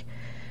like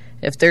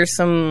if there's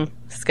some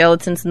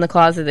skeletons in the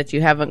closet that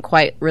you haven't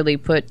quite really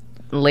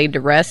laid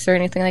to rest or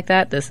anything like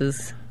that,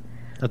 that's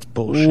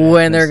bullshit.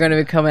 When they're going to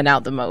be coming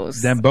out the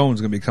most. Them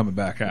bones going to be coming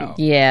back out.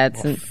 Yeah,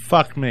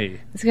 fuck me.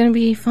 It's going to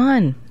be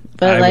fun.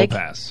 But I like will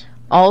pass.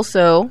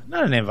 Also,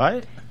 not an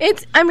invite.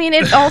 It's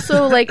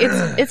also like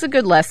it's a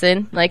good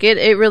lesson. Like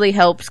it really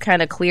helps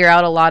kind of clear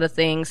out a lot of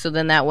things. So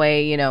then that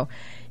way,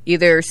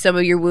 either some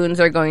of your wounds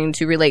are going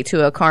to relate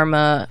to a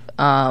karma,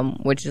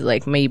 which is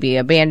like maybe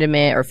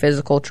abandonment or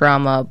physical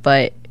trauma,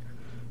 but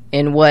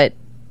in what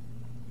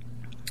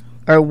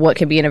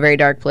can be in a very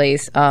dark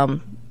place.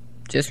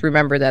 Just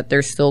remember that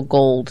there's still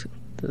gold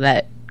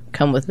that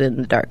come within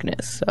the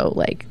darkness. So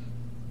like,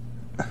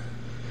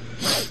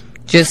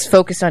 just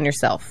focus on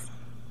yourself.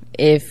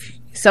 If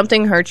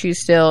something hurts you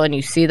still and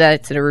you see that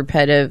it's a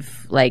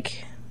repetitive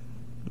like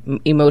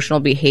emotional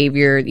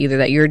behavior either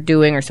that you're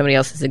doing or somebody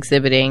else is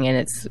exhibiting and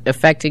it's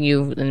affecting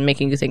you and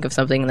making you think of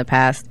something in the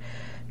past,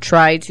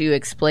 try to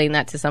explain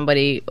that to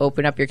somebody,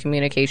 open up your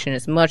communication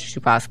as much as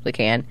you possibly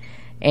can,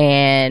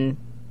 and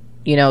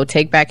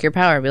take back your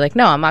power and be like,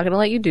 no, I'm not going to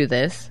let you do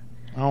this.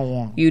 I don't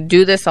want you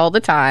do this all the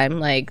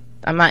time. Like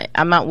I'm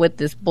not with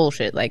this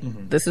bullshit. Like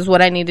this is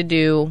what I need to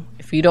do.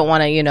 If you don't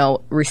want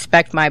to,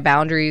 respect my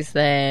boundaries,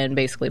 then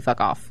basically fuck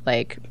off.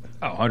 Like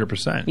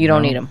 100%. You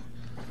don't need them.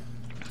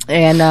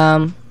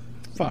 And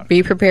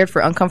be prepared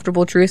for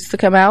uncomfortable truths to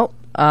come out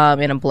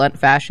in a blunt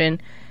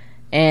fashion.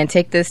 And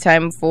take this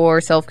time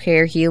for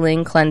self-care,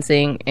 healing,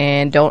 cleansing,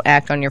 and don't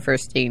act on your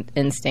first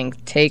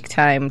instinct. Take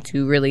time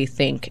to really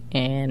think.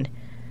 And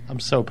I'm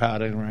so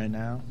pouting right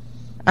now.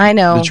 I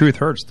know. The truth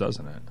hurts,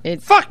 doesn't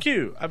it? Fuck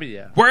you. I mean,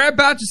 yeah. Worry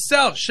about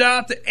yourself. Shout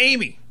out to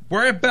Amy.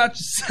 Worry about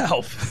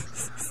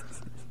yourself.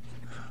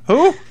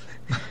 Who?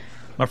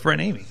 My friend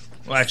Amy.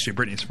 Well, actually,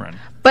 Brittany's friend.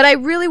 But I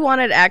really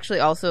wanted to actually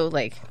also,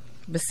 like,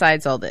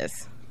 besides all this,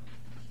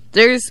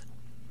 there's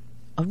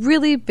a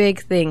really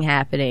big thing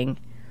happening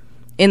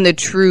in the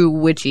true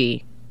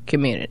witchy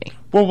community.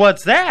 Well,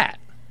 what's that?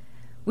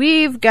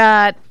 We've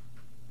got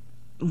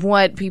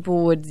what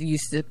people would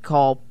used to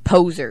call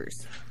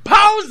posers.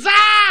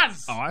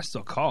 Posers! Oh, I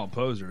still call them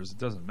posers. It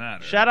doesn't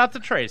matter. Shout out to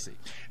Tracy.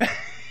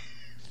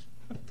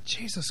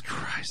 Jesus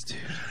Christ,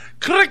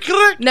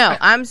 dude. No,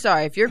 I'm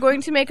sorry. If you're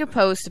going to make a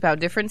post about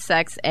different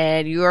sects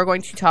and you are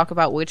going to talk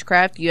about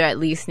witchcraft, you at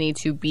least need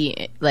to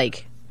be,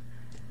 like,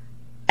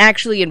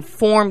 actually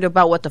informed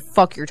about what the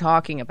fuck you're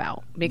talking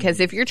about. Because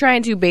if you're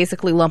trying to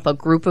basically lump a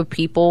group of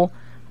people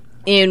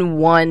in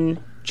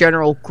one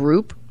general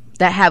group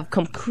that have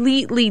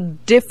completely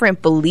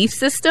different belief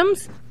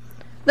systems,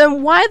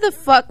 then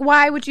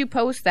why would you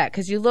post that?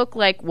 Because you look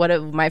like one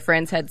of my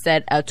friends had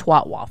said, a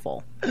twat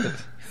waffle.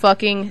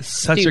 Fucking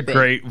such stupid.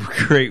 a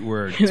great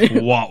word.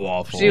 Twat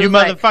waffle. You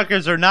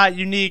motherfuckers are not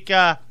unique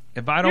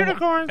if I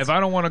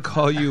don't want to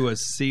call you a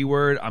C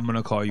word, I'm going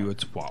to call you a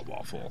twat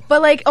waffle.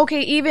 But like,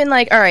 okay, even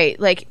like, all right,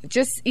 like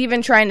just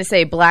even trying to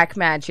say black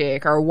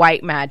magic or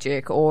white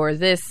magic or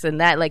this and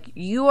that, like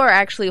you are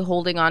actually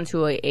holding on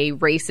to a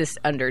racist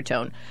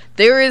undertone.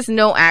 There is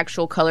no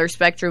actual color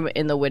spectrum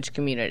in the witch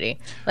community.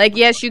 Like,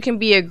 yes, you can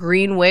be a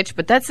green witch,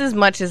 but that's as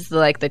much as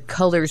the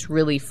colors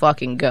really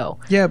fucking go.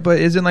 Yeah, but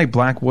isn't like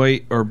black,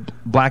 white, or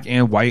black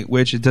and white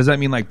witch? Does that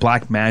mean like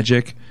black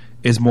magic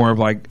is more of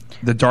like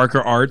the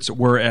darker arts,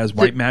 whereas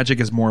white magic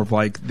is more of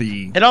like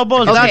the... It all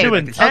boils down to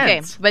intent.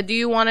 Okay, but do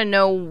you want to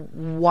know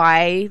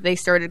why they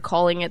started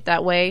calling it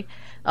that way?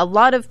 A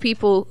lot of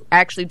people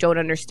actually don't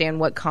understand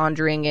what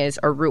conjuring is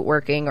or root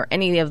working or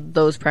any of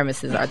those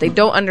premises are. They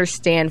don't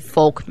understand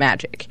folk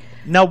magic.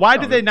 Now, why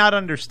do they not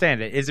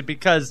understand it? Is it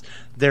because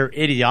they're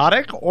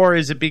idiotic, or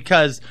is it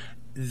because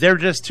they're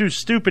just too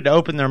stupid to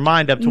open their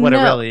mind up to what it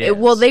really is?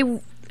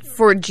 Well,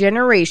 for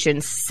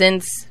generations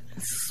since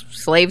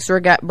slaves were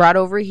brought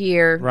over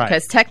here,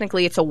 because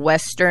technically it's a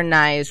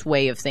westernized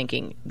way of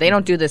thinking. They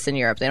don't do this in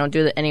Europe. They don't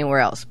do it anywhere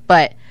else.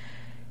 But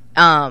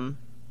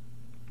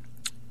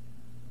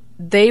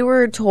they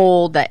were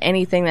told that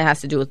anything that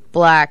has to do with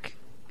black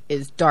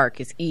is dark,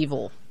 is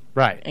evil.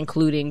 Right.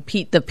 Including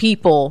the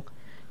people.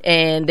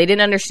 And they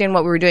didn't understand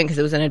what we were doing because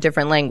it was in a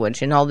different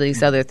language and all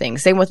these other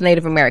things. Same with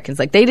Native Americans.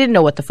 Like, they didn't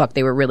know what the fuck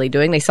they were really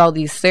doing. They saw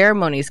these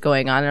ceremonies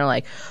going on and they're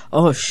like,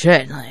 oh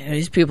shit, like,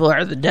 these people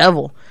are the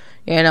devil.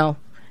 You know?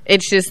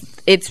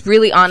 It's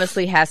really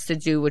honestly has to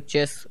do with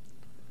just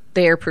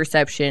their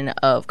perception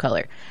of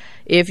color.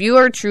 If you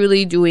are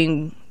truly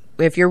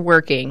if you're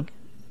working,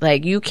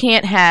 like, you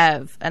can't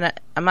have, and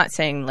I'm not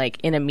saying like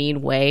in a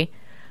mean way,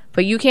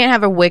 but you can't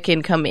have a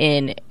Wiccan come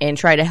in and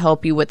try to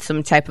help you with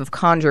some type of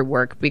conjure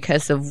work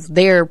because of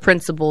their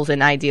principles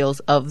and ideals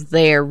of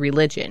their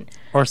religion.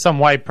 Or some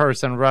white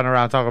person run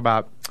around talking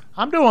about,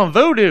 I'm doing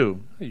voodoo.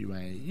 You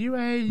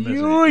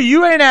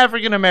ain't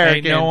African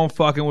American. Ain't no one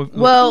fucking with.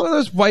 Well,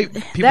 those white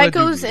people. That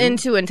goes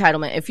into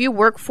entitlement. If you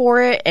work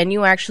for it and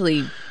you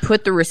actually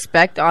put the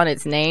respect on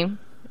its name,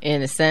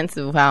 in a sense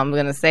of how I'm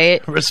going to say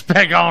it,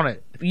 respect on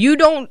it.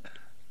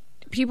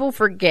 People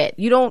forget.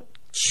 You don't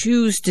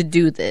choose to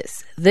do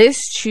this.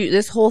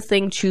 This whole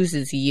thing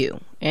chooses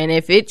you. And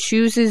if it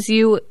chooses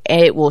you,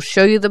 it will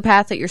show you the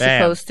path that you're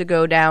supposed to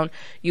go down.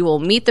 You will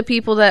meet the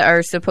people that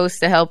are supposed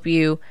to help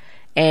you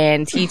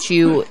and teach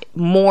you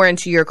more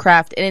into your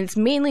craft. And it's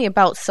mainly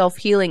about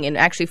self-healing and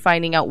actually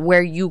finding out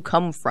where you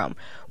come from,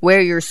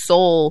 where your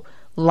soul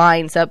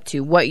lines up to,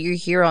 what you're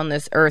here on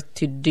this earth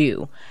to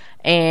do.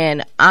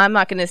 And I'm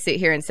not going to sit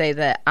here and say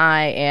that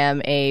I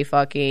am a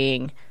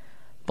fucking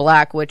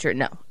black witcher.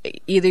 No.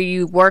 Either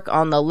you work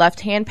on the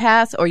left-hand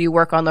path or you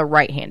work on the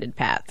right-handed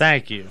path.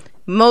 Thank you.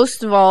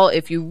 Most of all,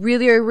 if you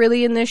really are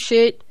really in this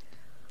shit,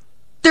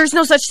 there's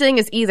no such thing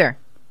as either.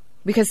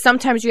 Because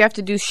sometimes you have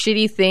to do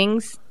shitty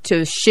things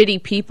to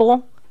shitty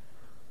people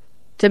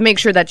to make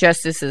sure that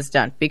justice is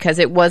done. Because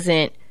it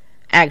wasn't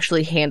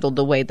actually handled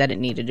the way that it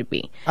needed to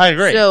be. I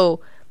agree. So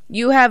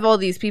you have all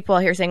these people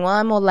out here saying, well,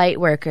 I'm a light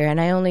worker and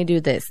I only do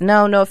this.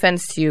 No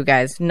offense to you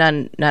guys.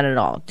 None at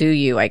all. Do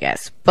you, I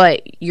guess.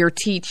 But you're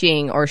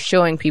teaching or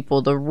showing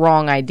people the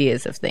wrong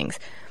ideas of things.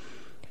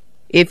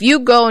 If you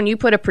go and you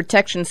put a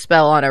protection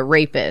spell on a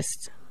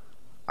rapist,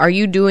 are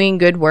you doing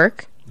good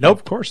work? Nope.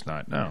 Of course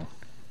not. No.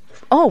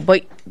 Oh,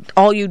 but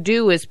all you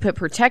do is put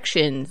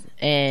protection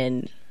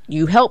and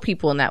you help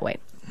people in that way.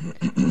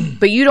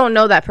 But you don't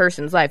know that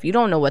person's life. You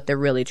don't know what they're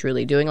really,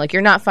 truly doing. Like,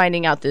 you're not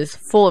finding out this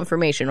full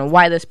information on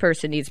why this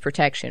person needs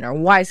protection or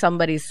why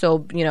somebody's so,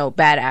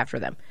 bad after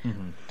them.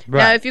 Mm-hmm.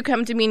 Right. Now, if you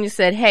come to me and you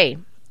said, hey,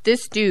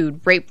 this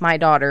dude raped my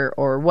daughter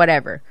or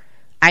whatever,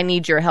 I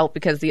need your help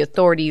because the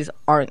authorities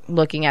aren't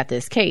looking at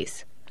this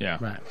case. Yeah.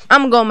 Right.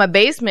 I'm going to go in my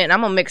basement and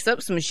I'm going to mix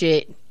up some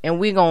shit and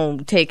we're going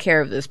to take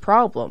care of this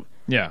problem.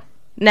 Yeah.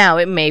 Now,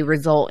 it may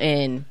result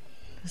in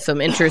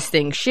some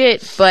interesting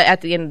shit, but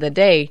at the end of the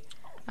day,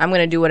 I'm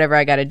going to do whatever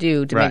I got to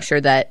do to make sure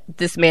that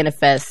this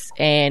manifests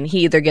and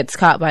he either gets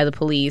caught by the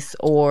police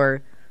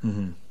or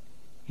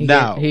he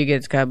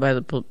gets caught by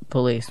the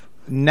police.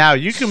 Now,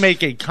 you can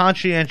make a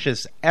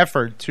conscientious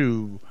effort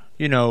to,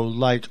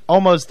 like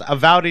almost a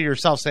vow to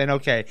yourself saying,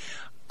 okay,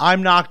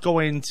 I'm not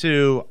going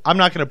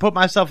to put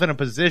myself in a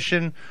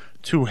position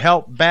to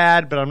help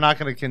bad, but I'm not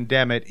going to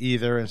condemn it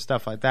either and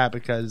stuff like that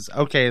because,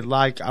 okay,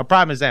 like a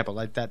prime example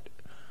like that.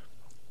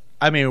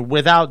 I mean,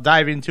 without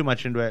diving too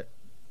much into it,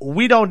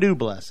 we don't do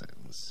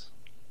blessings.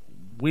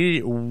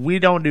 We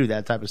don't do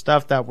that type of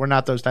stuff. That we're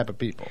not those type of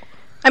people.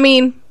 I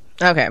mean,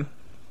 okay.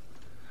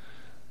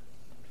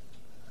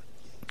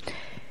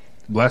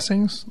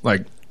 Blessings?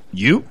 Like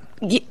you?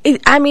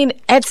 I mean,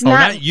 it's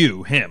not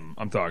you, him.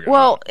 I'm talking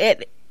about.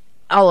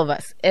 All of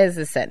us, as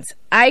a sense.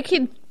 I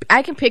can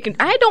pick and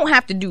I don't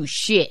have to do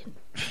shit.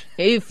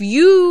 If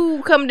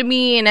you come to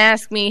me and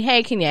ask me,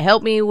 hey, can you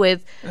help me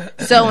with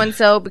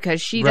so-and-so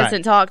because she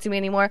doesn't talk to me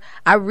anymore,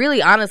 I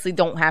really honestly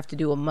don't have to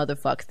do a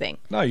motherfuck thing.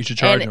 No, you should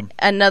charge him.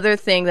 Another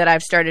thing that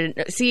I've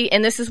started... See,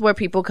 and this is where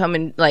people come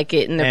and like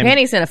get in their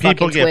panties in a fucking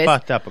twist. People get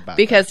fucked up about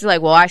because they're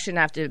like, well, I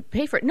shouldn't have to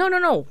pay for it. No,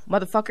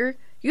 motherfucker.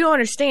 You don't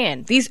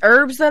understand. These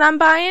herbs that I'm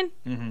buying...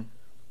 Mm-hmm.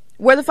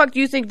 Where the fuck do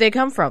you think they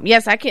come from?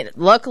 Yes, I can.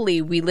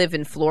 Luckily, we live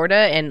in Florida,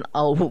 and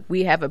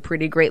we have a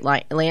pretty great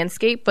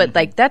landscape. But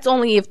like, that's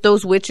only if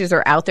those witches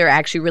are out there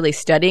actually really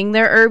studying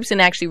their herbs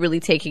and actually really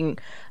taking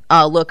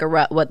a look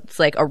around what's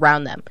like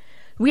around them.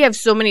 We have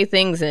so many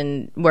things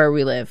in where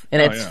we live,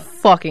 and it's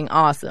fucking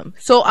awesome.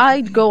 So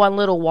I go on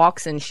little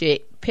walks and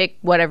shit, pick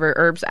whatever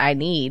herbs I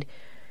need.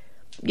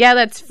 Yeah,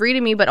 that's free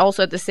to me, but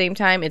also at the same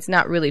time, it's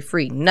not really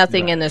free.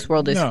 Nothing in this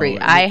world is free.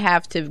 I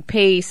have to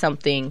pay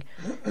something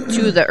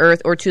to the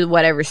earth or to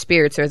whatever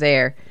spirits are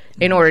there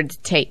in order to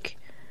take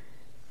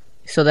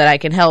so that I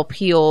can help,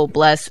 heal,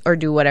 bless, or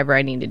do whatever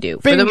I need to do.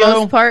 Bingo. For the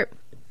most part,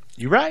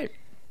 you're right.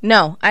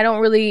 No, I don't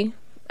really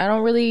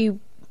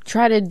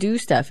try to do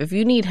stuff. If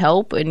you need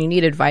help and you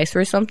need advice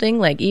or something,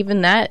 like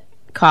even that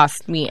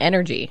costs me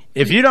energy.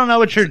 If you don't know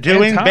what you're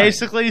doing,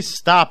 basically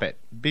stop it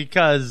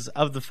because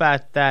of the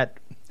fact that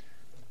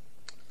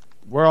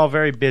we're all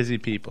very busy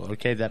people,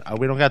 okay? That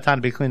we don't got time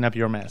to be cleaning up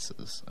your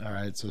messes. All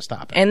right, so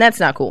stop it. And that's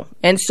not cool.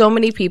 And so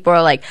many people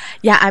are like,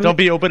 "Yeah, don't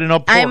be opening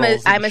up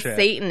portals." I'm a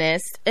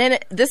Satanist, and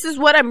this is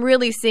what I'm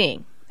really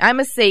seeing. I'm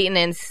a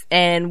Satanist,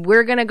 and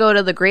we're going to go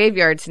to the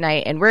graveyard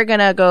tonight, and we're going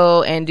to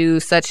go and do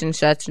such and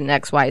such and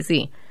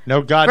XYZ.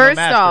 No God, First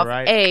no master, off,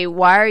 right? A,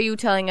 why are you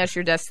telling us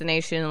your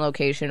destination and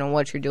location and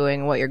what you're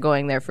doing and what you're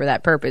going there for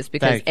that purpose?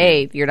 Because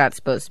you're not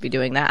supposed to be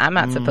doing that. I'm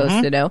not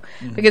supposed to know.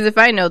 Because if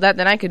I know that,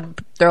 then I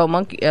could throw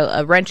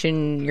a wrench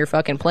in your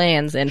fucking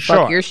plans and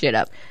fuck your shit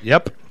up.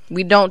 Yep.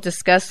 We don't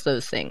discuss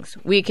those things.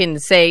 We can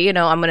say, you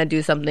know, I'm going to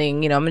do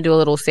something, you know, I'm going to do a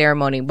little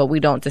ceremony, but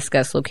we don't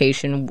discuss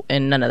location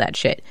and none of that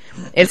shit.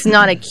 It's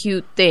not a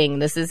cute thing.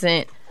 This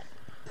isn't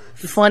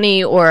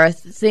funny or a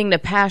thing to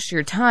pass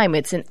your time.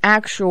 It's an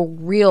actual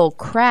real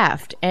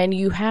craft, and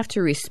you have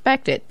to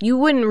respect it. You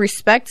wouldn't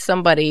respect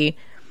somebody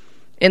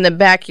in the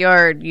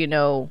backyard, you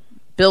know,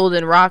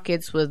 building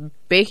rockets with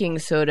baking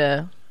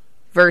soda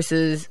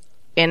versus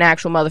an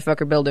actual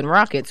motherfucker building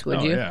rockets,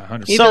 would you? Yeah,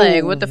 100%. You'd be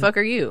like, what the fuck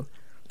are you?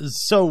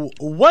 So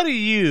what do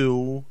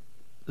you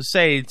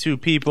say to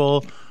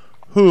people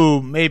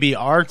who maybe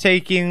are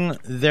taking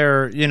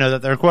their, you know,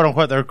 that they're quote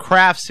unquote their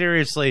craft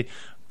seriously,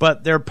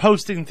 but they're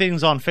posting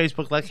things on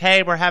Facebook like,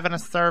 hey, we're having a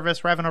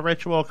service, we're having a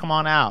ritual, come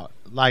on out.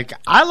 Like,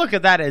 I look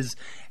at that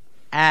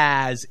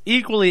as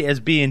equally as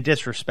being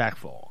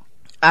disrespectful.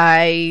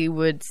 I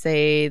would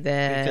say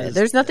that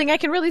there's nothing I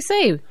can really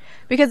say.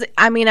 Because,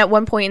 I mean, at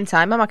one point in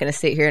time, I'm not going to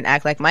sit here and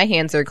act like my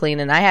hands are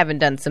clean and I haven't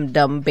done some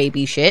dumb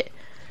baby shit.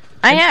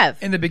 I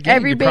have. In the beginning,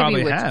 every you baby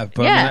probably witch. have.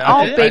 But Yeah,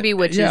 all baby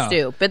witches yeah.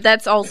 do. But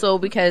that's also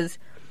because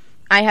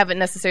I haven't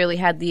necessarily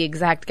had the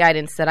exact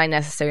guidance that I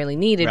necessarily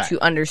needed to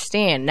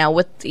understand. Now,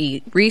 with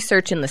the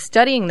research and the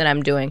studying that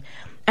I'm doing,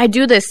 I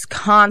do this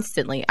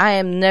constantly.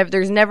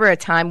 There's never a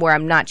time where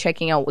I'm not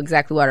checking out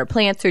exactly what our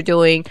plants are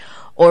doing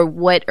or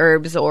what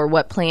herbs or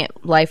what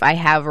plant life I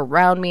have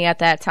around me at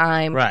that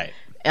time. Right.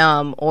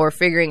 Or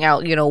figuring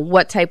out, you know,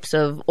 what types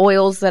of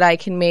oils that I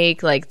can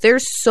make. Like,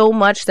 there's so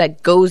much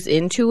that goes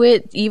into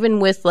it, even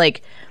with,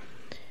 like,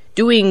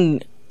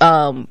 doing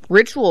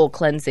ritual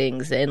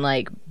cleansings and,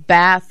 like,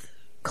 bath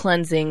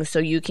cleansing so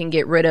you can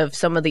get rid of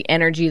some of the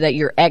energy that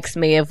your ex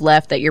may have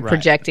left that you're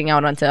projecting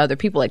out onto other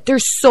people. Like,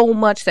 there's so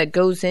much that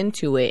goes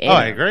into it. And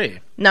I agree.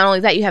 Not only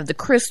that, you have the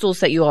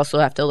crystals that you also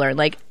have to learn.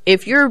 Like,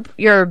 if you're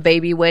a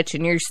baby witch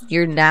and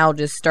you're now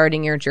just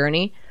starting your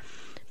journey,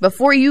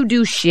 before you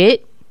do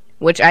shit,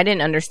 which I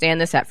didn't understand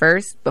this at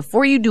first,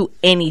 before you do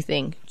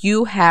anything,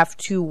 you have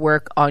to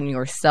work on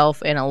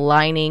yourself and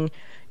aligning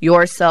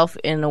yourself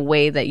in a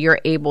way that you're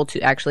able to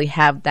actually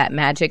have that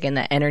magic and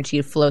that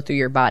energy flow through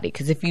your body.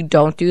 Because if you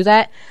don't do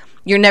that,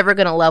 you're never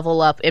going to level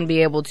up and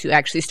be able to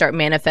actually start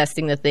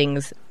manifesting the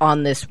things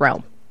on this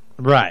realm.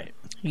 Right.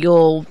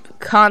 You'll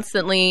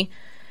constantly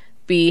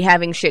be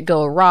having shit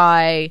go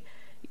awry.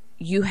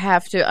 You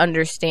have to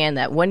understand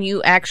that when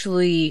you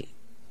actually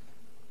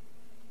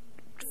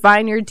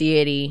find your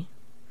deity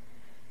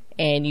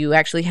and you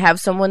actually have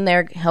someone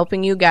there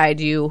helping you, guide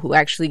you, who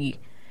actually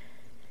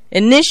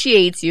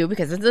initiates you,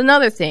 because it's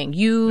another thing.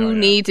 You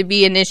need to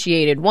be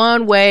initiated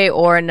one way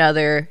or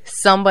another.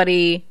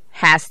 Somebody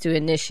has to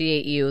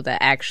initiate you that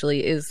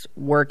actually is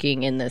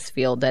working in this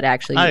field, that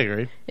actually I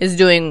agree. is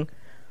doing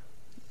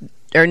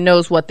or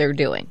knows what they're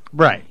doing.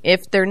 Right.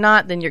 If they're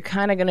not, then you're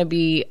kind of going to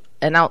be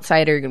an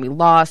outsider. You're going to be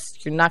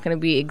lost. You're not going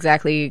to be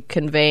exactly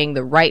conveying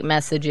the right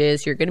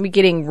messages. You're going to be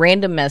getting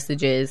random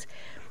messages,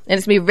 and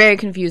it's going to be very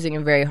confusing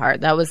and very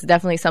hard. That was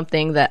definitely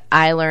something that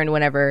I learned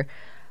whenever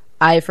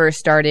I first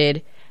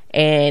started,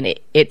 and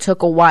it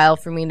took a while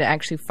for me to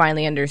actually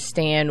finally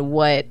understand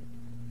what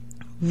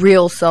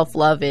real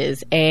self-love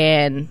is,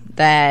 and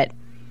that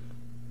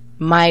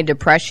my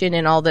depression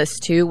and all this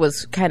too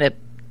was kind of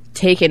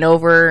taken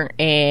over,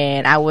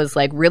 and I was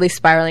like really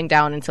spiraling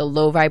down into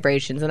low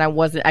vibrations, and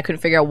I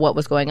couldn't figure out what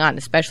was going on,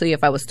 especially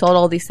if I was told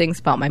all these things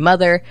about my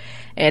mother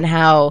and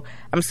how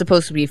I'm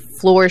supposed to be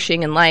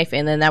flourishing in life,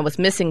 and then I was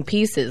missing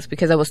pieces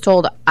because I was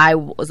told I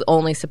was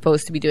only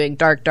supposed to be doing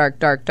dark,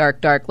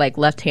 like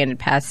left-handed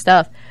path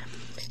stuff,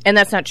 and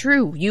that's not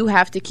true. You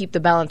have to keep the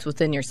balance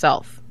within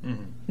yourself.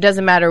 Mm-hmm. It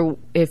doesn't matter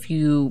if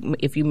you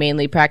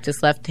mainly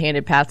practice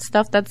left-handed path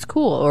stuff, that's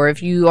cool. Or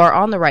if you are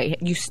on the right,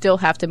 you still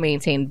have to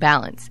maintain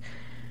balance.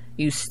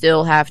 You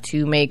still have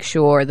to make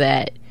sure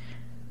that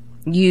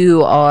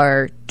you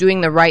are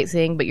doing the right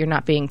thing, but you're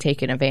not being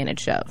taken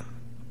advantage of.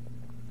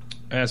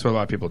 That's what a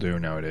lot of people do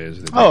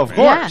nowadays. Oh, of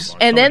course. Yeah.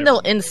 And then they'll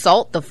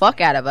insult the fuck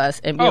out of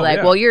us and be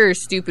well, you're a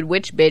stupid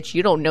witch bitch.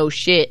 You don't know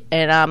shit,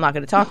 and I'm not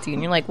going to talk to you.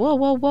 And you're like, whoa,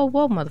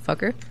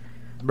 motherfucker.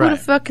 Right. Who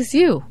the fuck is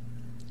you?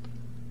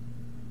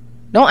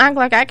 Don't act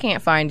like I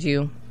can't find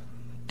you.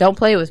 Don't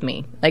play with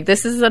me. Like,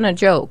 this isn't a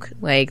joke.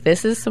 Like,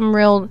 this is some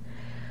real...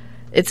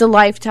 It's a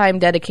lifetime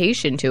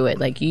dedication to it.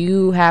 Like,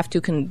 you have to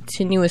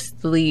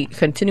continuously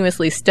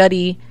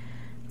study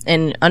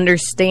and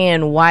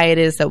understand why it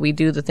is that we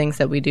do the things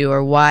that we do,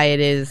 or why it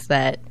is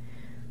that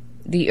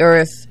the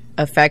earth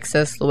affects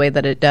us the way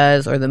that it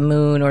does, or the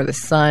moon, or the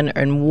sun,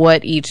 and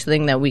what each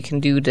thing that we can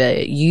do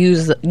to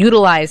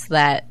utilize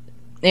that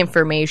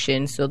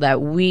information so that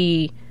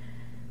we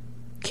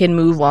can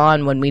move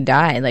on when we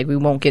die. Like, we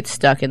won't get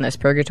stuck in this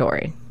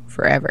purgatory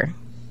forever.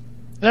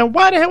 Now,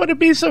 why the hell would it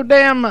be so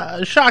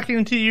damn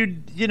shocking to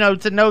you,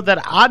 to know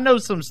that I know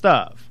some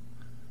stuff?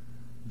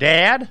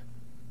 Dad?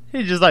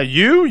 He's just like,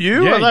 you?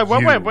 Yeah, I'm like,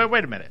 you.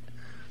 wait a minute.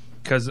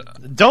 Because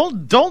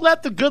don't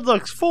let the good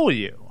looks fool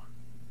you.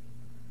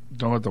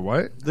 Don't let the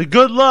what? The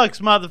good looks,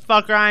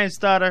 motherfucker. I ain't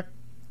stutter.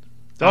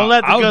 Don't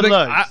let the good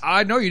looks.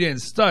 I know you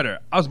didn't stutter.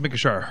 I was making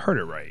sure I heard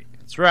it right.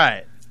 That's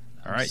right.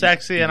 All right,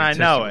 Sexy, and I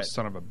know it.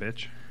 Son of a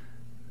bitch.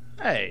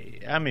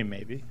 Hey, I mean,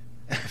 maybe.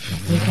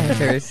 You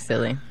guys are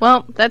silly.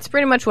 Well, that's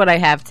pretty much what I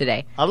have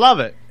today. I love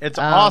it. It's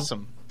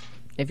awesome.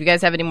 If you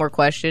guys have any more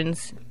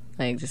questions,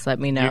 just let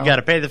me know. You got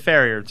to pay the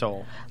farrier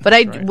toll. But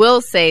I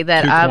will say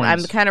that 2 I'm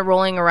coins. kind of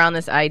rolling around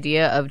this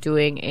idea of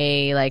doing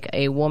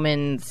a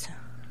woman's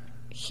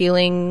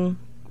healing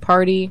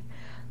party.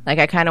 Like,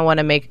 I kind of want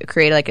to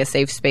create like a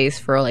safe space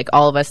for like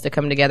all of us to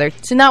come together.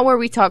 To not where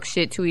we talk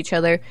shit to each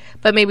other,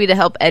 but maybe to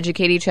help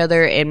educate each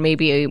other and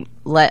maybe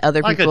let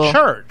other Like people. a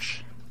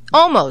church.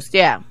 Almost,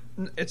 yeah.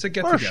 It's a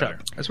get-together.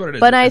 That's what it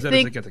is. But I It's a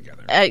think,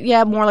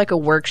 get-together. more like a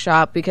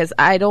workshop, because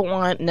I don't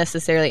want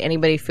necessarily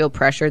anybody to feel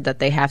pressured that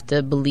they have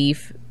to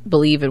believe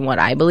in what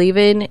I believe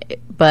in.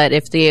 But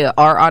if they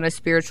are on a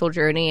spiritual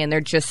journey and they're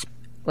just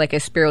like a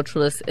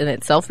spiritualist in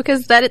itself,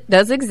 because it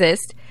does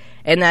exist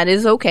and that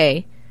is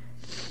okay.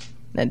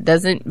 But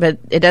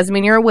it doesn't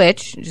mean you're a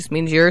witch. It just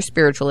means you're a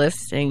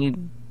spiritualist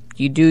and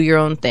you do your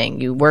own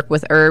thing. You work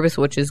with herbs,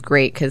 which is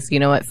great because you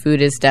know what,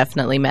 food is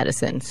definitely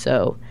medicine.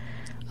 So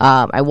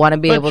I want to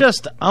be able to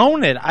just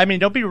own it. I mean,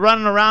 don't be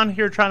running around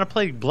here trying to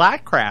play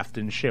Blackcraft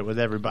and shit with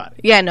everybody.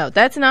 Yeah, no,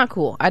 that's not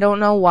cool. I don't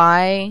know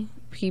why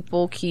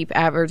people keep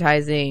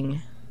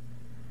advertising.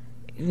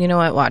 You know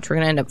what? Watch, we're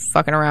gonna end up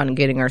fucking around and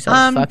getting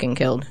ourselves fucking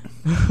killed.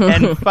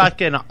 And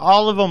fucking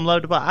all of them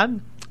love to.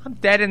 I'm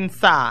dead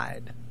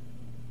inside.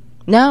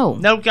 No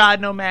God,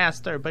 no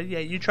master. But yeah,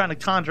 you trying to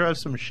conjure up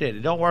some shit.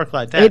 It don't work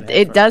like that.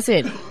 It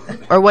doesn't.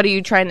 Or what are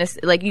you trying to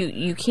like?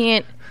 You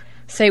can't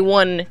say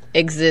one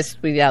exists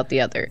without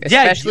the other,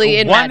 especially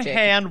in one magic.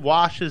 hand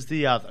washes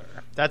the other.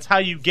 That's how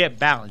you get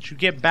balance. You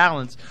get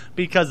balance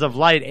because of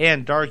light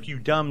and dark, you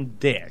dumb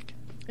dick.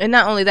 And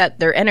not only that,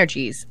 they're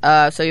energies.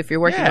 So if you're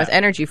working with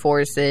energy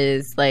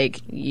forces, like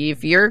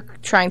if you're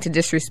trying to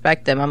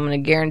disrespect them, I'm going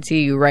to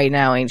guarantee you right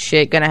now ain't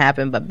shit going to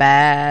happen but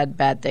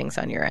bad things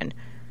on your end.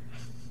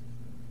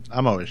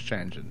 I'm always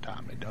changing,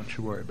 Tommy. Don't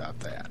you worry about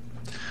that.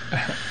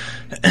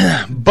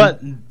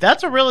 But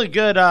that's a really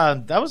good.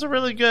 That was a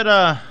really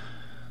good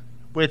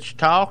witch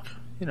talk.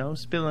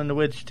 Spilling the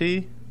witch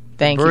tea.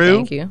 Thank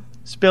you.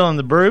 Spilling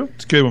the brew.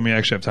 It's good when we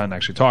actually have time to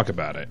actually talk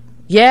about it.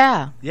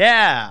 Yeah.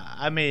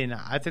 I mean,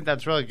 I think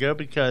that's really good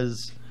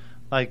because,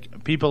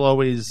 like, people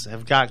always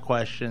have got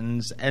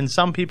questions, and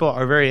some people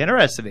are very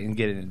interested in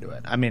getting into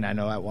it. I mean, I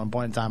know at one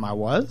point in time I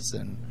was,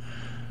 and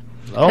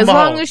as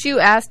long as you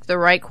ask the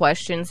right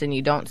questions and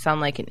you don't sound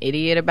like an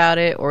idiot about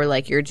it, or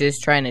like you're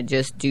just trying to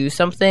just do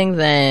something,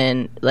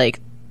 then like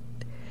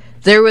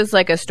there was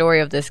like a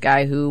story of this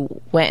guy who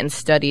went and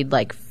studied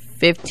like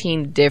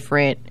 15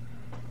 different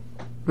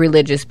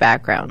religious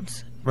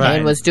backgrounds. Right.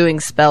 And was doing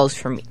spells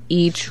from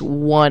each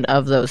one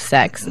of those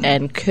sects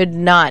and could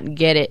not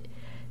get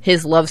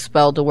his love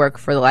spell to work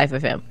for the life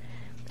of him.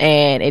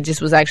 And it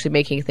just was actually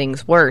making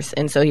things worse.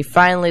 And so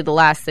the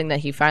last thing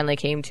that he finally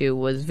came to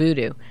was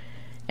voodoo.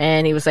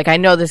 And he was like, I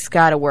know this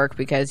got to work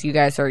because you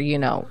guys are, you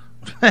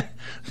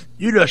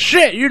the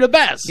shit, you the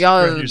best.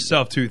 Y'all Spread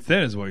yourself too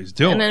thin is what he's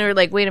doing. And then they're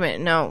like, wait a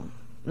minute, no.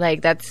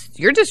 Like,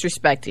 you're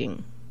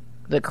disrespecting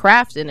the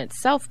craft in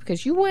itself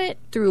because you went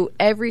through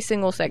every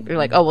single sector. You're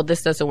like, oh, well,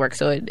 this doesn't work,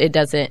 so that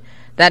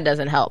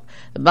doesn't help.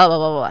 Blah, blah,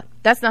 blah, blah.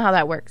 That's not how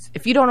that works.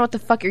 If you don't know what the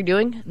fuck you're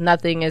doing,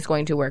 nothing is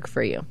going to work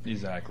for you.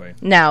 Exactly.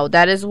 Now,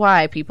 that is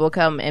why people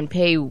come and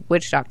pay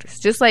witch doctors.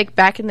 Just like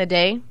back in the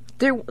day,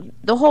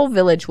 the whole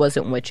village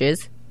wasn't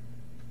witches.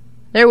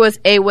 There was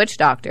a witch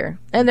doctor,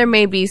 and there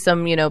may be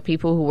some,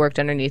 people who worked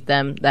underneath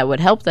them that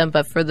would help them,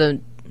 but for the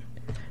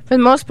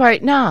most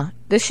part, nah,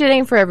 this shit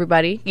ain't for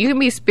everybody. You can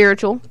be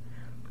spiritual.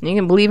 You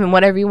can believe in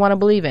whatever you want to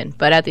believe in.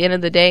 But at the end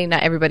of the day,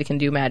 not everybody can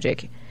do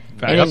magic.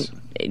 And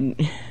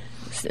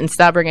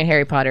stop bringing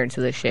Harry Potter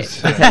into this shit.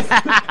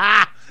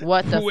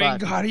 What the fuck?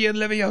 Wingardium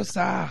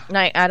Leviosa.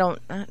 Like, I don't...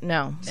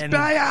 no.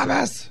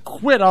 Expelliarmus.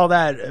 Quit all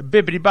that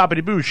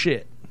bippity-boppity-boo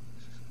shit.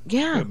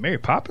 Yeah. Mary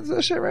Poppins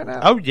that shit right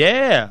now? Oh,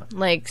 yeah.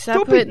 Like,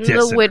 stop putting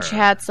the witch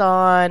hats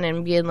on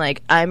and being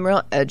like, I'm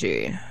real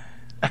edgy.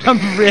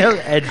 I'm real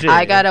edgy.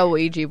 I got a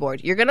Ouija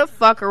board. You're gonna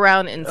fuck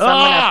around and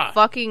summon a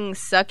fucking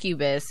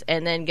succubus,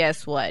 and then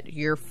guess what?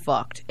 You're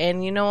fucked.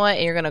 And you know what?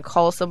 And you're gonna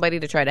call somebody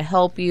to try to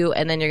help you,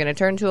 and then you're gonna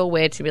turn to a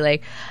witch and be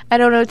like, I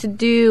don't know what to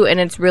do. And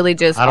it's really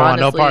just I don't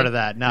want no part of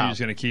that. No, you're just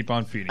gonna keep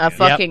on feeding a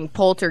fucking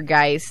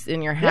poltergeist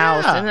in your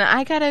house, and then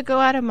I gotta go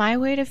out of my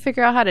way to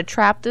figure out how to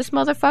trap this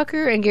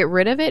motherfucker and get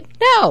rid of it.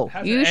 No,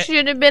 you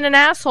should have been an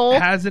asshole.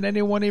 Hasn't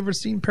anyone ever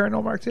seen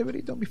Paranormal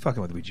Activity? Don't be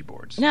fucking with Ouija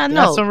boards. No,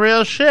 that's some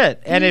real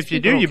shit. And if you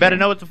do, you better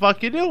know what the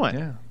fuck you're doing.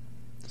 Yeah.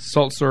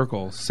 Salt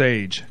circle,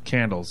 sage,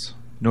 candles.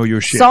 Know your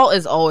shit. Salt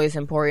is always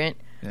important.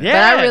 Yeah.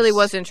 But I really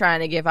wasn't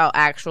trying to give out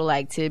actual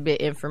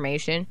tidbit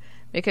information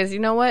because you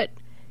know what?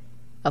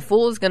 A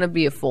fool is going to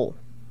be a fool.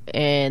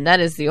 And that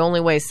is the only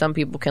way some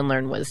people can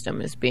learn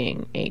wisdom, is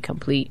being a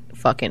complete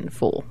fucking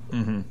fool.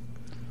 Mm-hmm.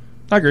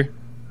 I agree.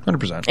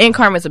 100%. And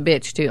karma's a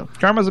bitch, too.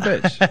 Karma's a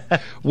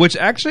bitch. Which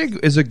actually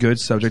is a good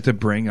subject to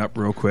bring up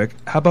real quick.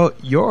 How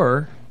about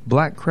your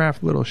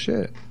Blackcraft little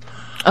shit?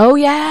 Oh,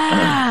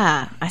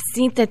 yeah. I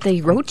seen that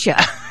they wrote ya.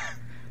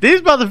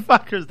 These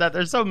motherfuckers, that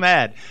they're so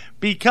mad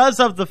because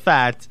of the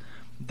fact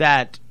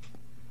that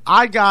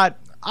I got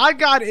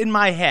in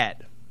my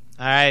head,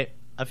 all right?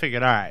 I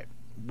figured, all right,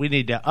 we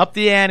need to up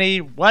the ante.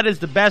 What is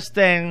the best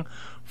thing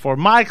for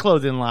my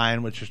clothing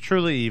line, which is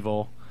truly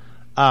evil?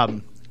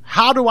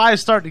 How do I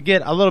start to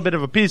get a little bit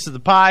of a piece of the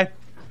pie?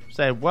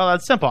 Say, well,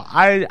 that's simple.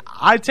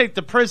 I take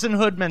the prison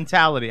hood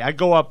mentality. I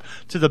go up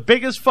to the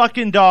biggest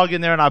fucking dog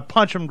in there and I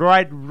punch him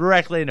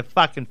directly in the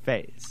fucking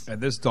face. And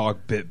this dog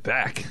bit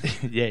back.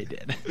 Yeah, he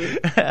did.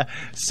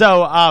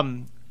 So,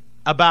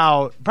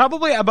 about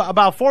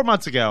 4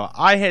 months ago,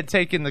 I had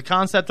taken the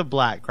concept of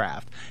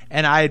Blackcraft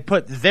and I had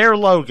put their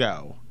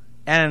logo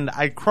and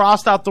I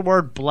crossed out the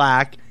word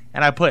black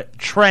and I put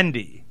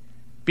trendy.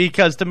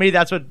 Because to me,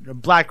 that's what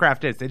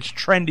Blackcraft is. It's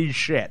trendy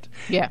shit.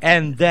 Yeah.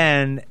 And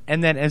then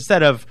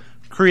instead of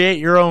create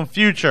your own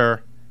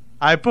future,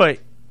 I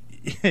put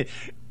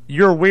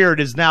your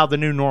weird is now the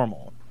new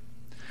normal.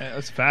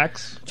 That's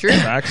facts. True.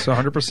 Facts,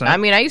 100%. I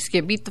mean, I used to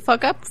get beat the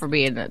fuck up for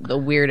being the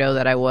weirdo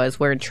that I was,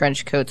 wearing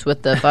trench coats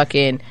with the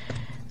fucking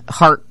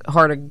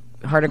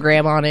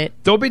heartogram on it.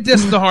 Don't be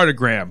dissing the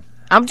heartogram.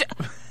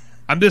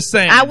 I'm just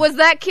saying. I was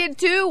that kid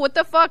too. What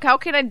the fuck? How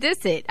can I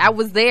diss it? I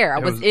was there. I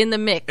was in the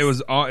mix. It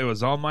was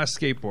on my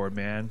skateboard,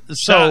 man.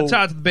 So shout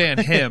out to the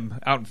band Him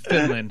out in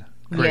Finland.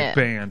 Great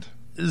band.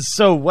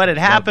 So what had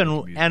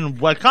happened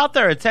and what caught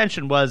their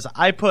attention was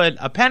I put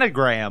a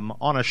pentagram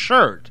on a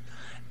shirt,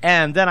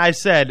 and then I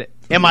said,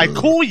 "Am I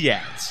cool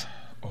yet?"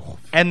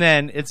 And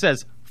then it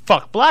says,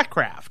 "Fuck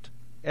Blackcraft."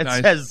 It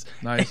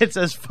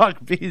says "Fuck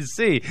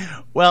BC."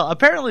 Well,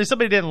 apparently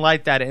somebody didn't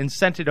like that and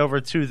sent it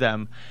over to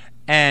them.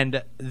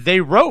 And they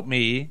wrote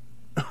me,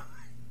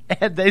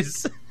 and they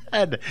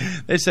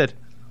said,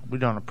 we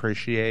don't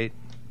appreciate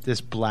this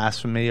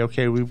blasphemy.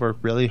 Okay, we work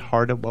really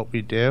hard at what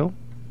we do.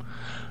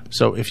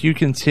 So if you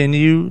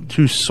continue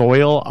to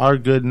soil our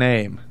good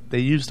name, they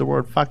use the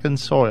word fucking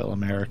soil,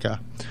 America,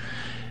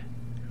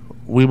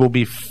 we will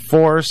be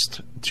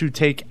forced to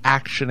take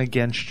action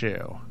against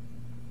you.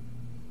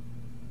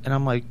 And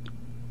I'm like,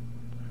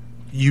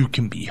 you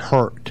can be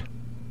hurt.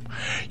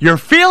 Your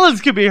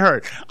feelings could be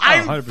hurt.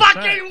 I'm 100%.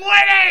 fucking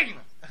winning!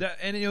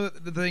 And you know,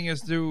 the thing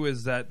is, too,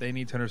 is that they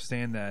need to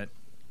understand that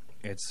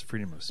it's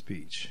freedom of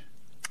speech.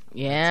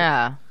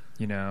 Yeah.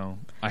 You know,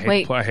 I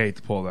hate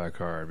to pull that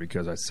card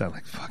because I sound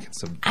like fucking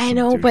some. I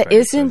know, but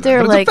isn't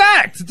there like it's a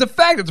fact? It's a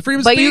fact. It's freedom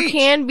of speech. But you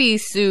can be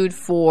sued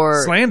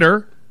for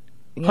slander.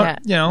 Yeah,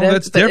 you know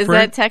that's different. Is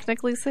that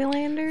technically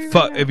slander?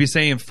 If you're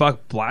saying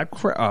fuck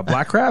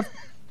Blackcraft,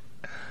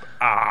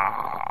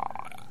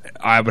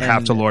 I would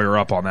have to lawyer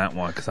up on that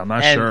one because I'm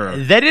not sure.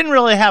 They didn't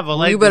really have a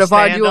leg. You better to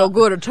stand find you on. a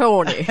good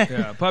attorney.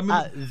 Yeah, but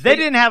I mean, they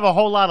didn't have a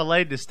whole lot of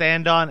leg to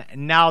stand on.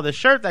 Now the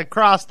shirt that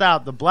crossed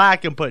out the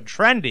black and put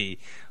trendy,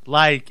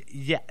 like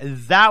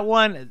that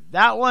one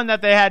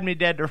that they had me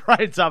dead to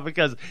rights on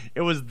because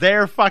it was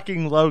their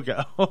fucking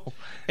logo.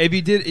 If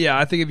you did,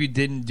 I think if you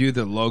didn't do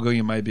the logo,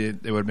 it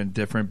would have been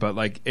different. But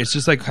like, it's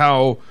just like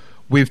how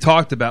we've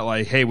talked about,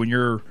 like, hey, when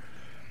you're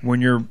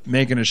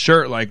making a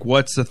shirt, like,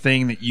 what's the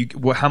thing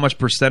that how much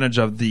percentage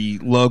of the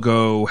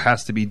logo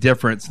has to be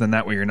different, so then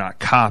that way you're not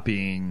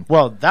copying.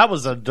 Well, that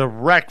was a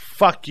direct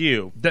fuck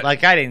you.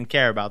 Like, I didn't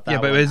care about that.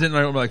 Yeah, but one. isn't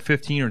it like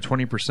 15 or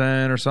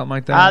 20% or something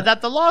like that?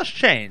 That the laws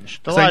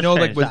changed. The So I laws know,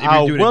 like, changed. if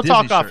you're doing a we'll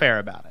talk Disney off shirt. air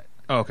about it.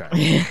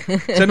 Okay.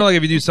 So I know, like,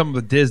 if you do something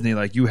with Disney,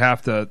 like, you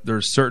have to.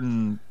 There's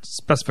certain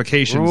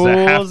specifications Rules that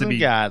have to and be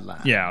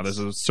guidelines. Yeah, there's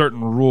a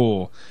certain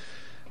rule.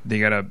 They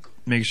gotta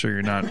make sure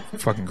you're not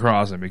fucking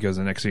crossing because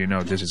the next thing you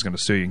know, Disney's gonna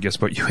sue you, and guess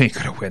what? You ain't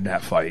gonna win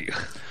that fight.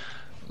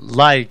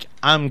 Like,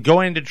 I'm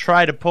going to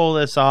try to pull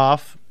this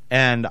off,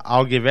 and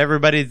I'll give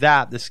everybody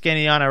the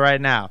skinny on it right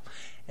now.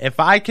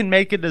 If I can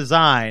make a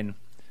design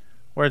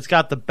where it's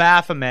got the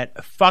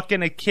Baphomet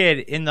fucking a kid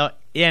in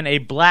a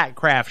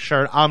Blackcraft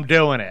shirt, I'm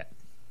doing it.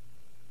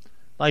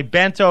 Like,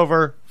 bent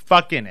over,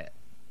 fucking it.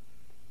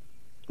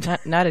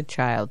 Not a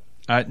child.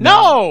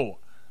 No!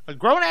 A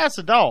grown-ass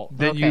adult.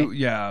 Then Okay.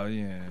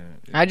 yeah.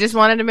 I just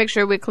wanted to make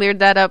sure we cleared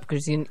that up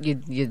because you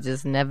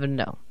just never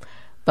know.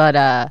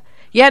 But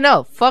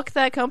no, fuck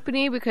that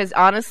company because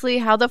honestly,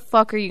 how the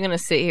fuck are you gonna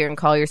sit here and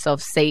call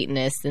yourself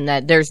Satanist and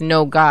that there's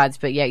no gods,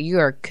 but yet you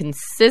are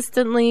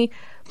consistently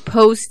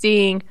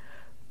posting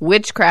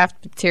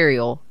witchcraft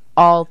material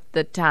all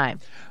the time?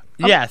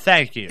 Yeah,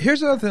 thank you.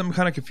 Here's another thing I'm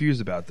kind of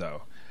confused about,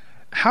 though.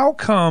 How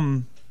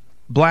come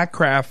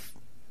Blackcraft,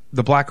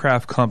 the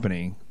Blackcraft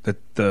company,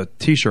 the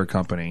T-shirt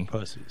company,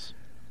 pussies?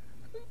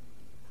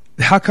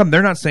 How come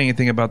they're not saying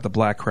anything about the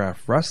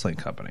Blackcraft Wrestling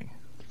Company?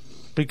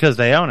 Because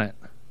they own it.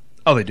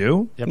 Oh, they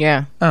do? Yep.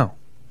 Yeah. Oh,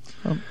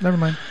 never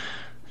mind.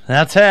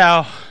 That's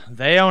how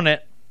they own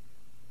it.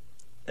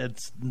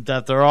 It's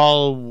that they're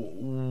all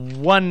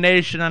one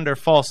nation under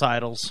false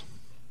idols.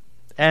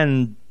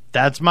 And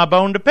that's my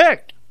bone to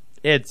pick.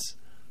 It's,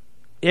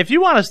 if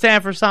you want to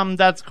stand for something,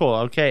 that's cool,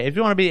 okay? If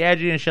you want to be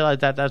edgy and shit like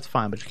that, that's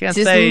fine. But you can't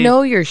just say...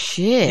 know your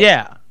shit.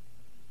 Yeah.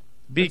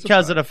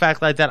 Because of the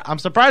fact like that. I'm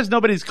surprised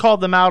nobody's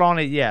called them out on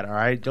it yet, all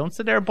right? Don't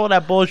sit there and pull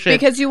that bullshit.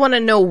 Because you want to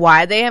know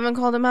why they haven't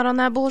called them out on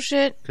that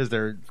bullshit? Because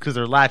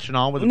they're latching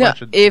on with a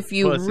bunch of if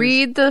you pussies.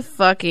 read the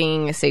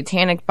fucking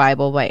Satanic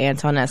Bible by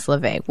Anton S.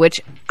 LaVey,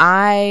 which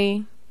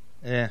I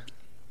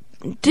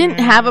didn't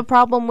have a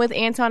problem with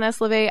Anton S.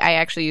 LaVey. I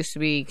actually used to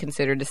be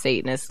considered a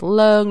Satanist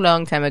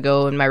long time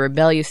ago in my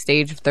rebellious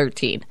stage of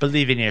 13.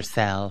 Believe in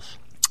yourself.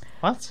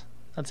 What?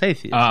 That's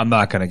atheism. I'm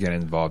not going to get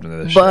involved in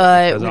this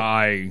But- shit because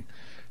I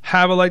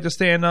have a leg to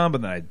stand on,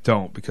 but then I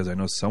don't because I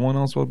know someone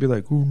else will be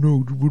like, "Oh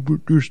no,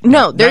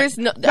 No, there's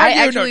no. Not I you,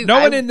 actually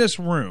no one in this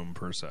room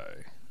per se."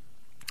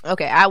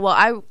 Okay,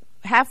 I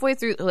halfway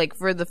through, like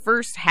for the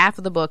first half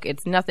of the book,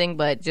 it's nothing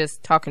but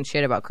just talking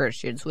shit about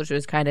Christians, which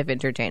was kind of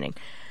entertaining.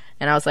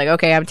 And I was like,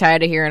 okay, I'm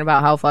tired of hearing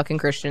about how fucking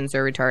Christians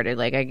are retarded.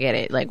 Like, I get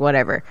it, like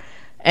whatever.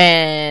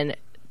 And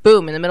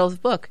boom, in the middle of the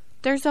book,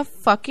 there's a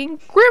fucking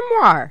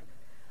grimoire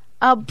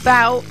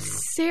about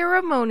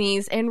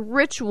ceremonies and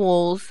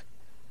rituals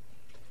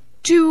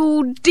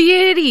to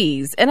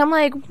deities. And I'm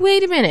like,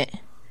 wait a minute.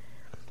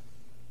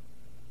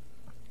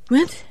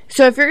 What?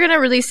 So if you're going to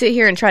really sit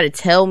here and try to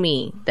tell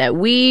me that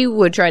we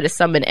would try to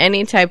summon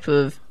any type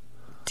of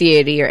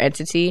deity or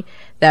entity,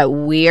 that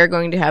we are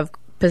going to have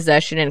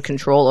possession and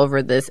control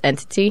over this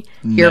entity,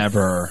 Never.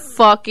 You're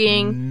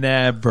fucking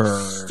Never.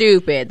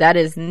 stupid. That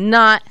is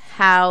not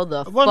how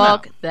the Well,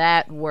 fuck no.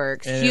 that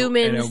works. And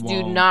Humans it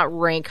do won't. not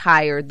rank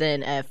higher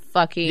than a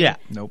fucking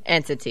Nope.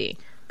 entity.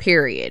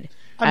 Period.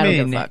 I don't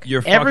give mean, a fuck.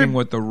 You're fucking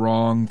with the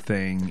wrong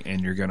thing,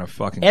 and you're gonna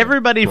fucking.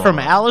 Everybody get from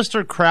wrong.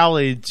 Aleister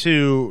Crowley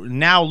to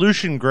now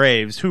Lucian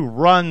Graves, who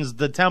runs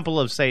the Temple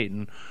of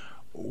Satan,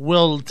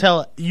 will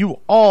tell you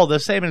all the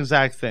same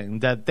exact thing.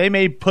 That they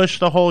may push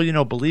the whole,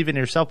 believe in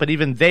yourself, but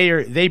even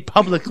they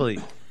publicly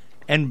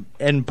and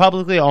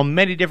publicly on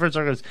many different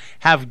circles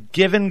have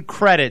given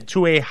credit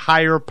to a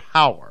higher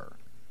power.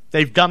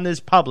 They've done this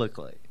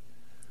publicly.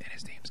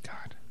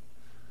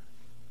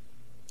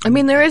 I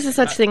mean, there is a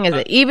such thing as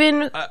it.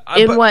 Even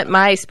in what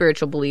my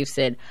spiritual beliefs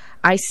in,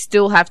 I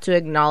still have to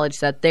acknowledge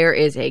that there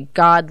is a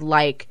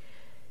godlike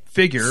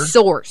figure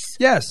source.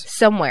 Yes,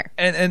 somewhere.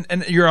 And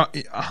you're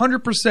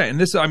 100%. And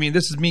this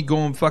is me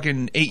going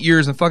fucking 8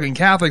 years in fucking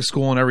Catholic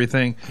school and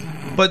everything.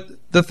 But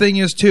the thing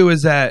is too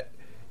is that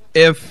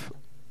if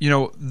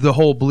the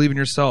whole believe in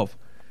yourself.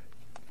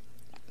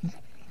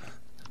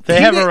 They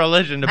have a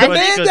religion to The push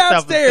man good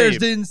downstairs self-esteem.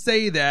 didn't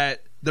say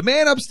that. The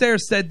man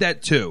upstairs said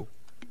that too.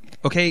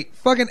 Okay,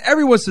 fucking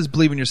everyone says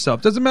believe in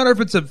yourself. Doesn't matter if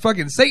it's a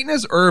fucking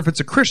Satanist or if it's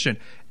a Christian.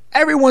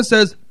 Everyone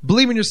says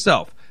believe in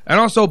yourself. And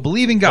also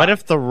believe in God. But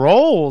if the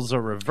roles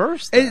are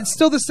reversed, it's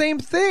still the same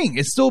thing.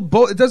 It's still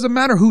both. It doesn't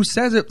matter who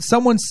says it.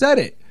 Someone said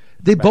it.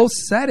 They both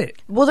said it.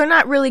 Well, they're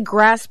not really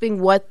grasping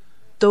what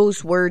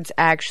those words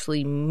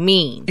actually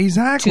mean.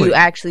 Exactly. To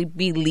actually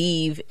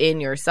believe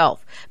in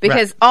yourself.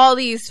 Because all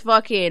these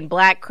fucking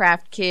black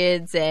craft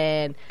kids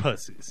and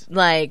pussies,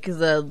 like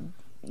the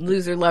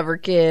loser lover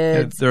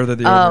kids. They're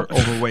the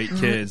overweight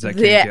kids that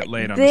can't get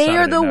laid on They Saturday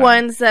are the night.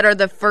 ones that are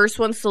the first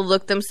ones to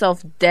look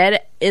themselves dead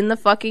in the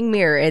fucking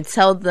mirror and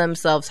tell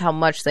themselves how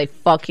much they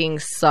fucking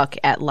suck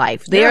at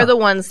life. They Yeah. are the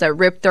ones that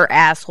rip their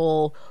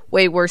asshole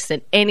way worse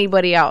than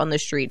anybody out on the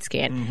streets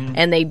can. Mm-hmm.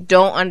 And they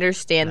don't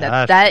understand that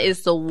That's that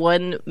is the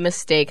one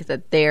mistake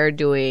that they're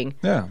doing.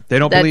 Yeah, they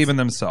don't That's- believe in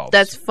themselves.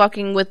 That's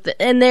fucking with the...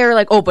 And they're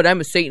like, oh, but I'm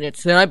a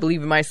Satanist and I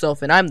believe in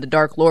myself and I'm the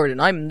Dark Lord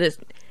and I'm this...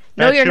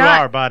 No, That you're you not.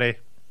 are, buddy.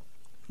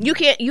 You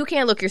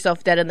can't look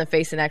yourself dead in the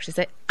face and actually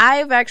say,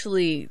 I've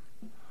actually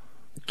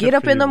get Good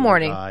up for in the you,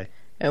 morning guy.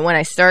 and when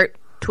I start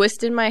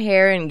twisting my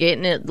hair and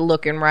getting it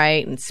looking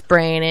right and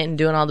spraying it and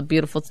doing all the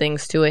beautiful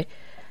things to it,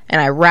 and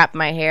I wrap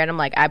my hair and I'm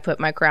like, I put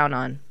my crown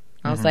on.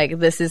 I was Mm-hmm. like,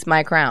 this is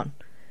my crown.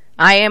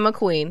 I am a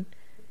queen.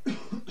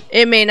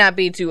 It may not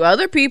be to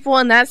other people,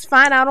 and that's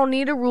fine. I don't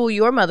need to rule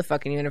your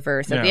motherfucking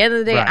universe. At Yeah, the end of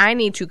the day, right. I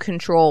need to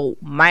control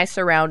my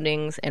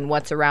surroundings and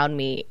what's around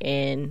me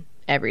in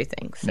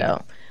everything.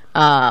 So,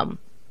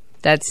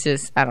 that's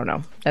just, I don't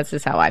know. That's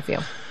just how I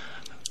feel.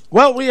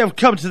 Well, we have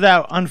come to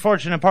that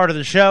unfortunate part of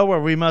the show where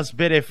we must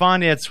bid a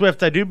fond yet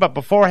swift adieu. But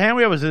beforehand,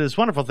 we always do this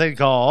wonderful thing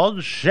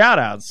called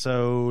shout-outs.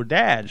 So,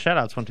 Dad,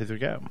 shout-outs, 1, 2, 3,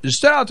 go.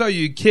 Shout out to all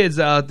you kids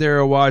out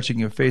there watching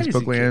in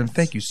Facebook land.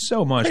 Thank you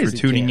so much Crazy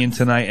for tuning in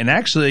tonight and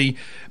actually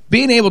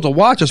being able to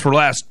watch us for the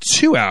last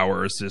 2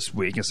 hours this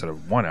week instead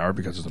of 1 hour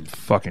because of some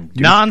fucking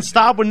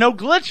Non-stop with no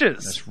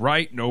glitches. That's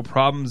right. No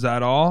problems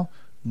at all.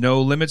 No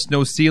limits,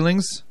 no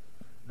ceilings.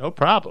 No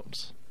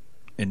problems.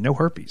 And no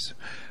herpes.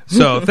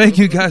 So thank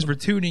you guys for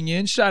tuning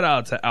in. Shout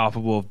out to Alpha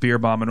Wolf Beer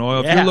Bomb and Oil.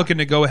 If Yeah. you're looking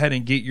to go ahead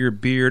and get your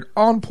beard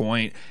on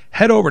point,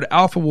 head over to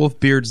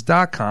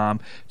alphawolfbeards.com.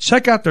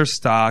 Check out their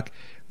stock.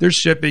 Their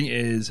shipping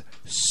is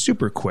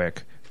super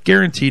quick.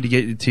 Guaranteed to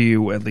get it to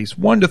you at least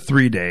 1 to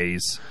 3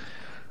 days.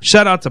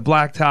 Shout out to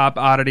Black Hat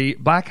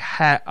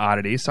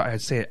Oddity.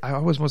 Sorry, I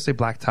always want to say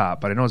Black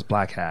Top, but I know it's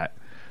Black Hat.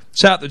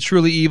 Shout out to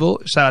Truly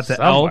Evil. Shout out to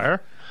Somewhere.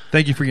 Elf.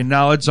 Thank you for your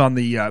knowledge on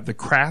the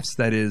crafts.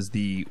 That is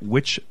the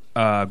witch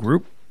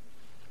group,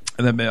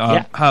 and then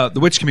the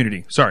witch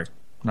community. Sorry,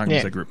 I'm not going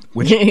to say group.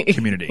 Witch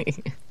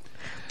community.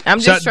 I'm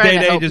just trying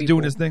to help just people.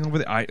 doing his thing over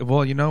there.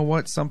 Well, you know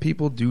what? Some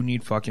people do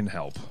need fucking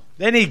help.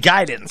 They need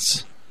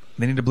guidance.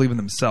 They need to believe in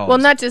themselves. Well,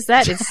 not just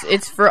that.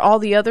 It's for all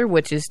the other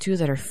witches too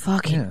that are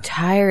fucking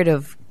tired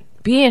of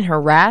being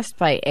harassed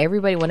by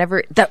everybody.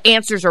 Whenever the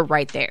answers are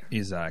right there,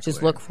 exactly.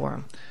 Just look for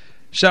them.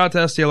 Shout out to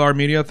STLR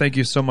Media. Thank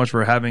you so much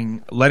for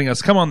letting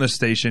us come on this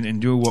station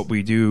and do what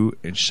we do.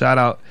 And shout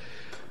out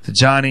to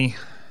Johnny.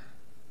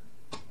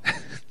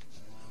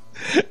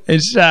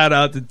 And shout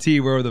out to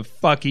T, wherever the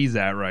fuck he's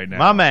at right now.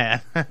 My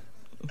man.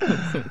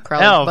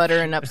 Probably Elf.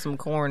 buttering up some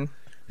corn.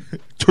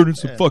 Turning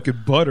some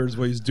fucking butter is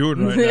what he's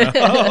doing right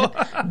now.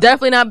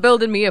 Definitely not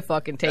building me a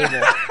fucking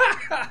table.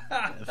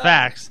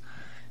 Facts.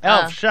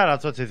 Elf, shout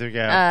out to 123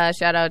 Go.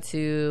 Shout out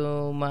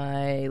to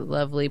my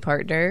lovely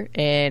partner,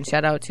 and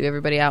shout out to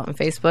everybody out on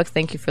Facebook.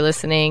 Thank you for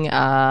listening.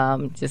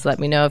 Just let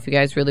me know if you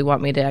guys really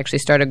want me to actually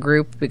start a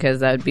group,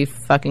 because that would be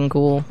fucking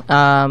cool.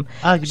 You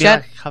could be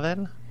like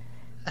Coven?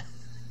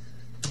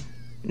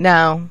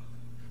 No,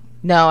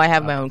 I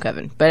have my own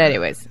coven. But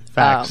anyways,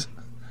 facts.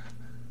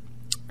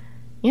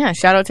 Yeah,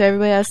 shout out to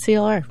everybody at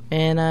CLR,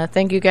 and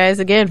thank you guys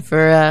again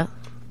for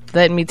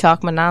letting me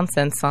talk my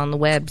nonsense on the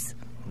webs.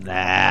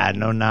 Nah,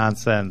 no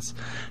nonsense.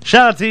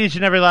 Shout out to each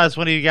and every last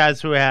one of you guys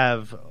who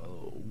have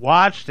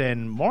watched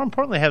and, more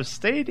importantly, have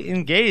stayed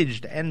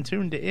engaged and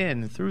tuned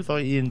in through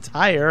the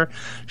entire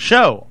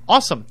show.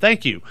 Awesome.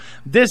 Thank you.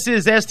 This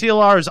is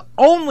STLR's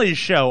only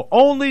show,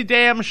 only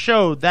damn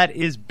show that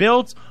is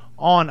built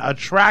on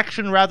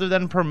attraction rather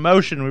than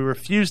promotion. We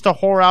refuse to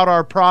whore out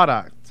our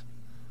product.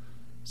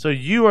 So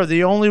you are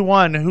the only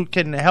one who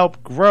can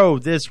help grow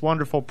this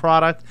wonderful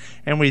product,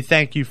 and we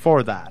thank you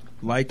for that.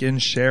 Like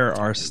and share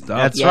our stuff.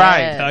 That's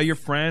right. Tell your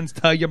friends,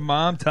 tell your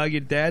mom, tell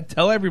your dad,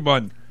 tell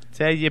everyone.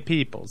 Tell your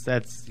peoples.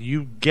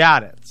 You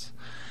got it.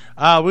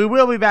 We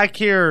will be back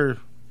here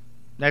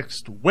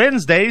next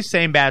Wednesday.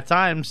 Same bad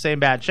time, same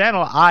bad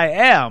channel. I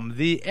am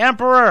the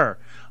Emperor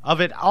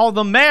of it all,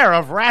 the mayor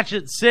of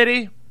Ratchet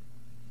City,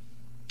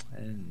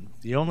 and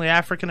the only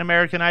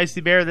African-American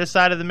icy bear this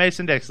side of the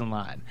Mason-Dixon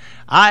line.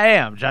 I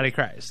am Johnny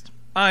Christ.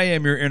 I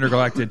am your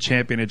intergalactic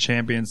champion of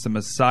champions, the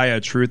Messiah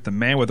of Truth, the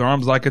man with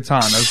arms like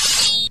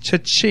katanas.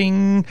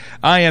 Cha-ching.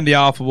 I am the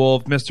Alpha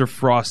Wolf, Mr.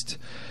 Frost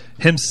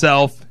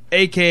himself,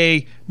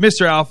 a.k.a.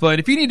 Mr. Alpha. And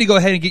if you need to go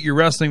ahead and get your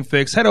wrestling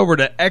fix, head over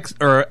to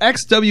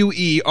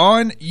XWE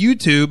on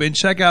YouTube and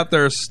check out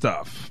their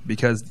stuff,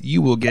 because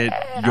you will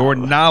get your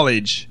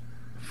knowledge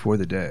for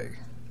the day.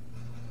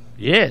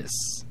 Yes.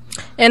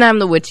 And I'm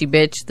the witchy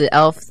bitch, the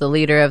elf, the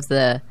leader of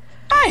the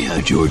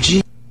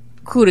Georgie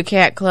Kuda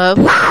Cat Club,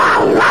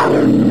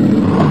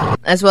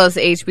 as well as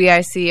the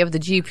HBIC of the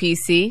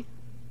GPC.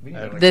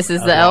 This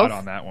is the elf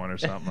on that one or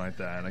something like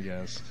that, I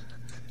guess.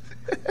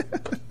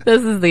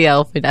 This is the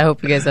elf, and I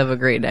hope you guys have a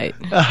great night.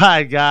 All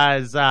right,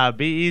 guys.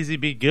 Be easy,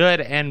 be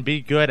good, and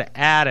be good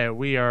at it.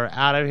 We are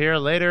out of here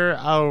later.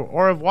 Au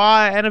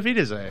revoir and auf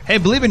Wiedersehen. Hey,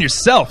 believe in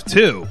yourself,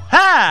 too.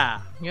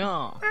 Ha!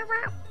 Yeah.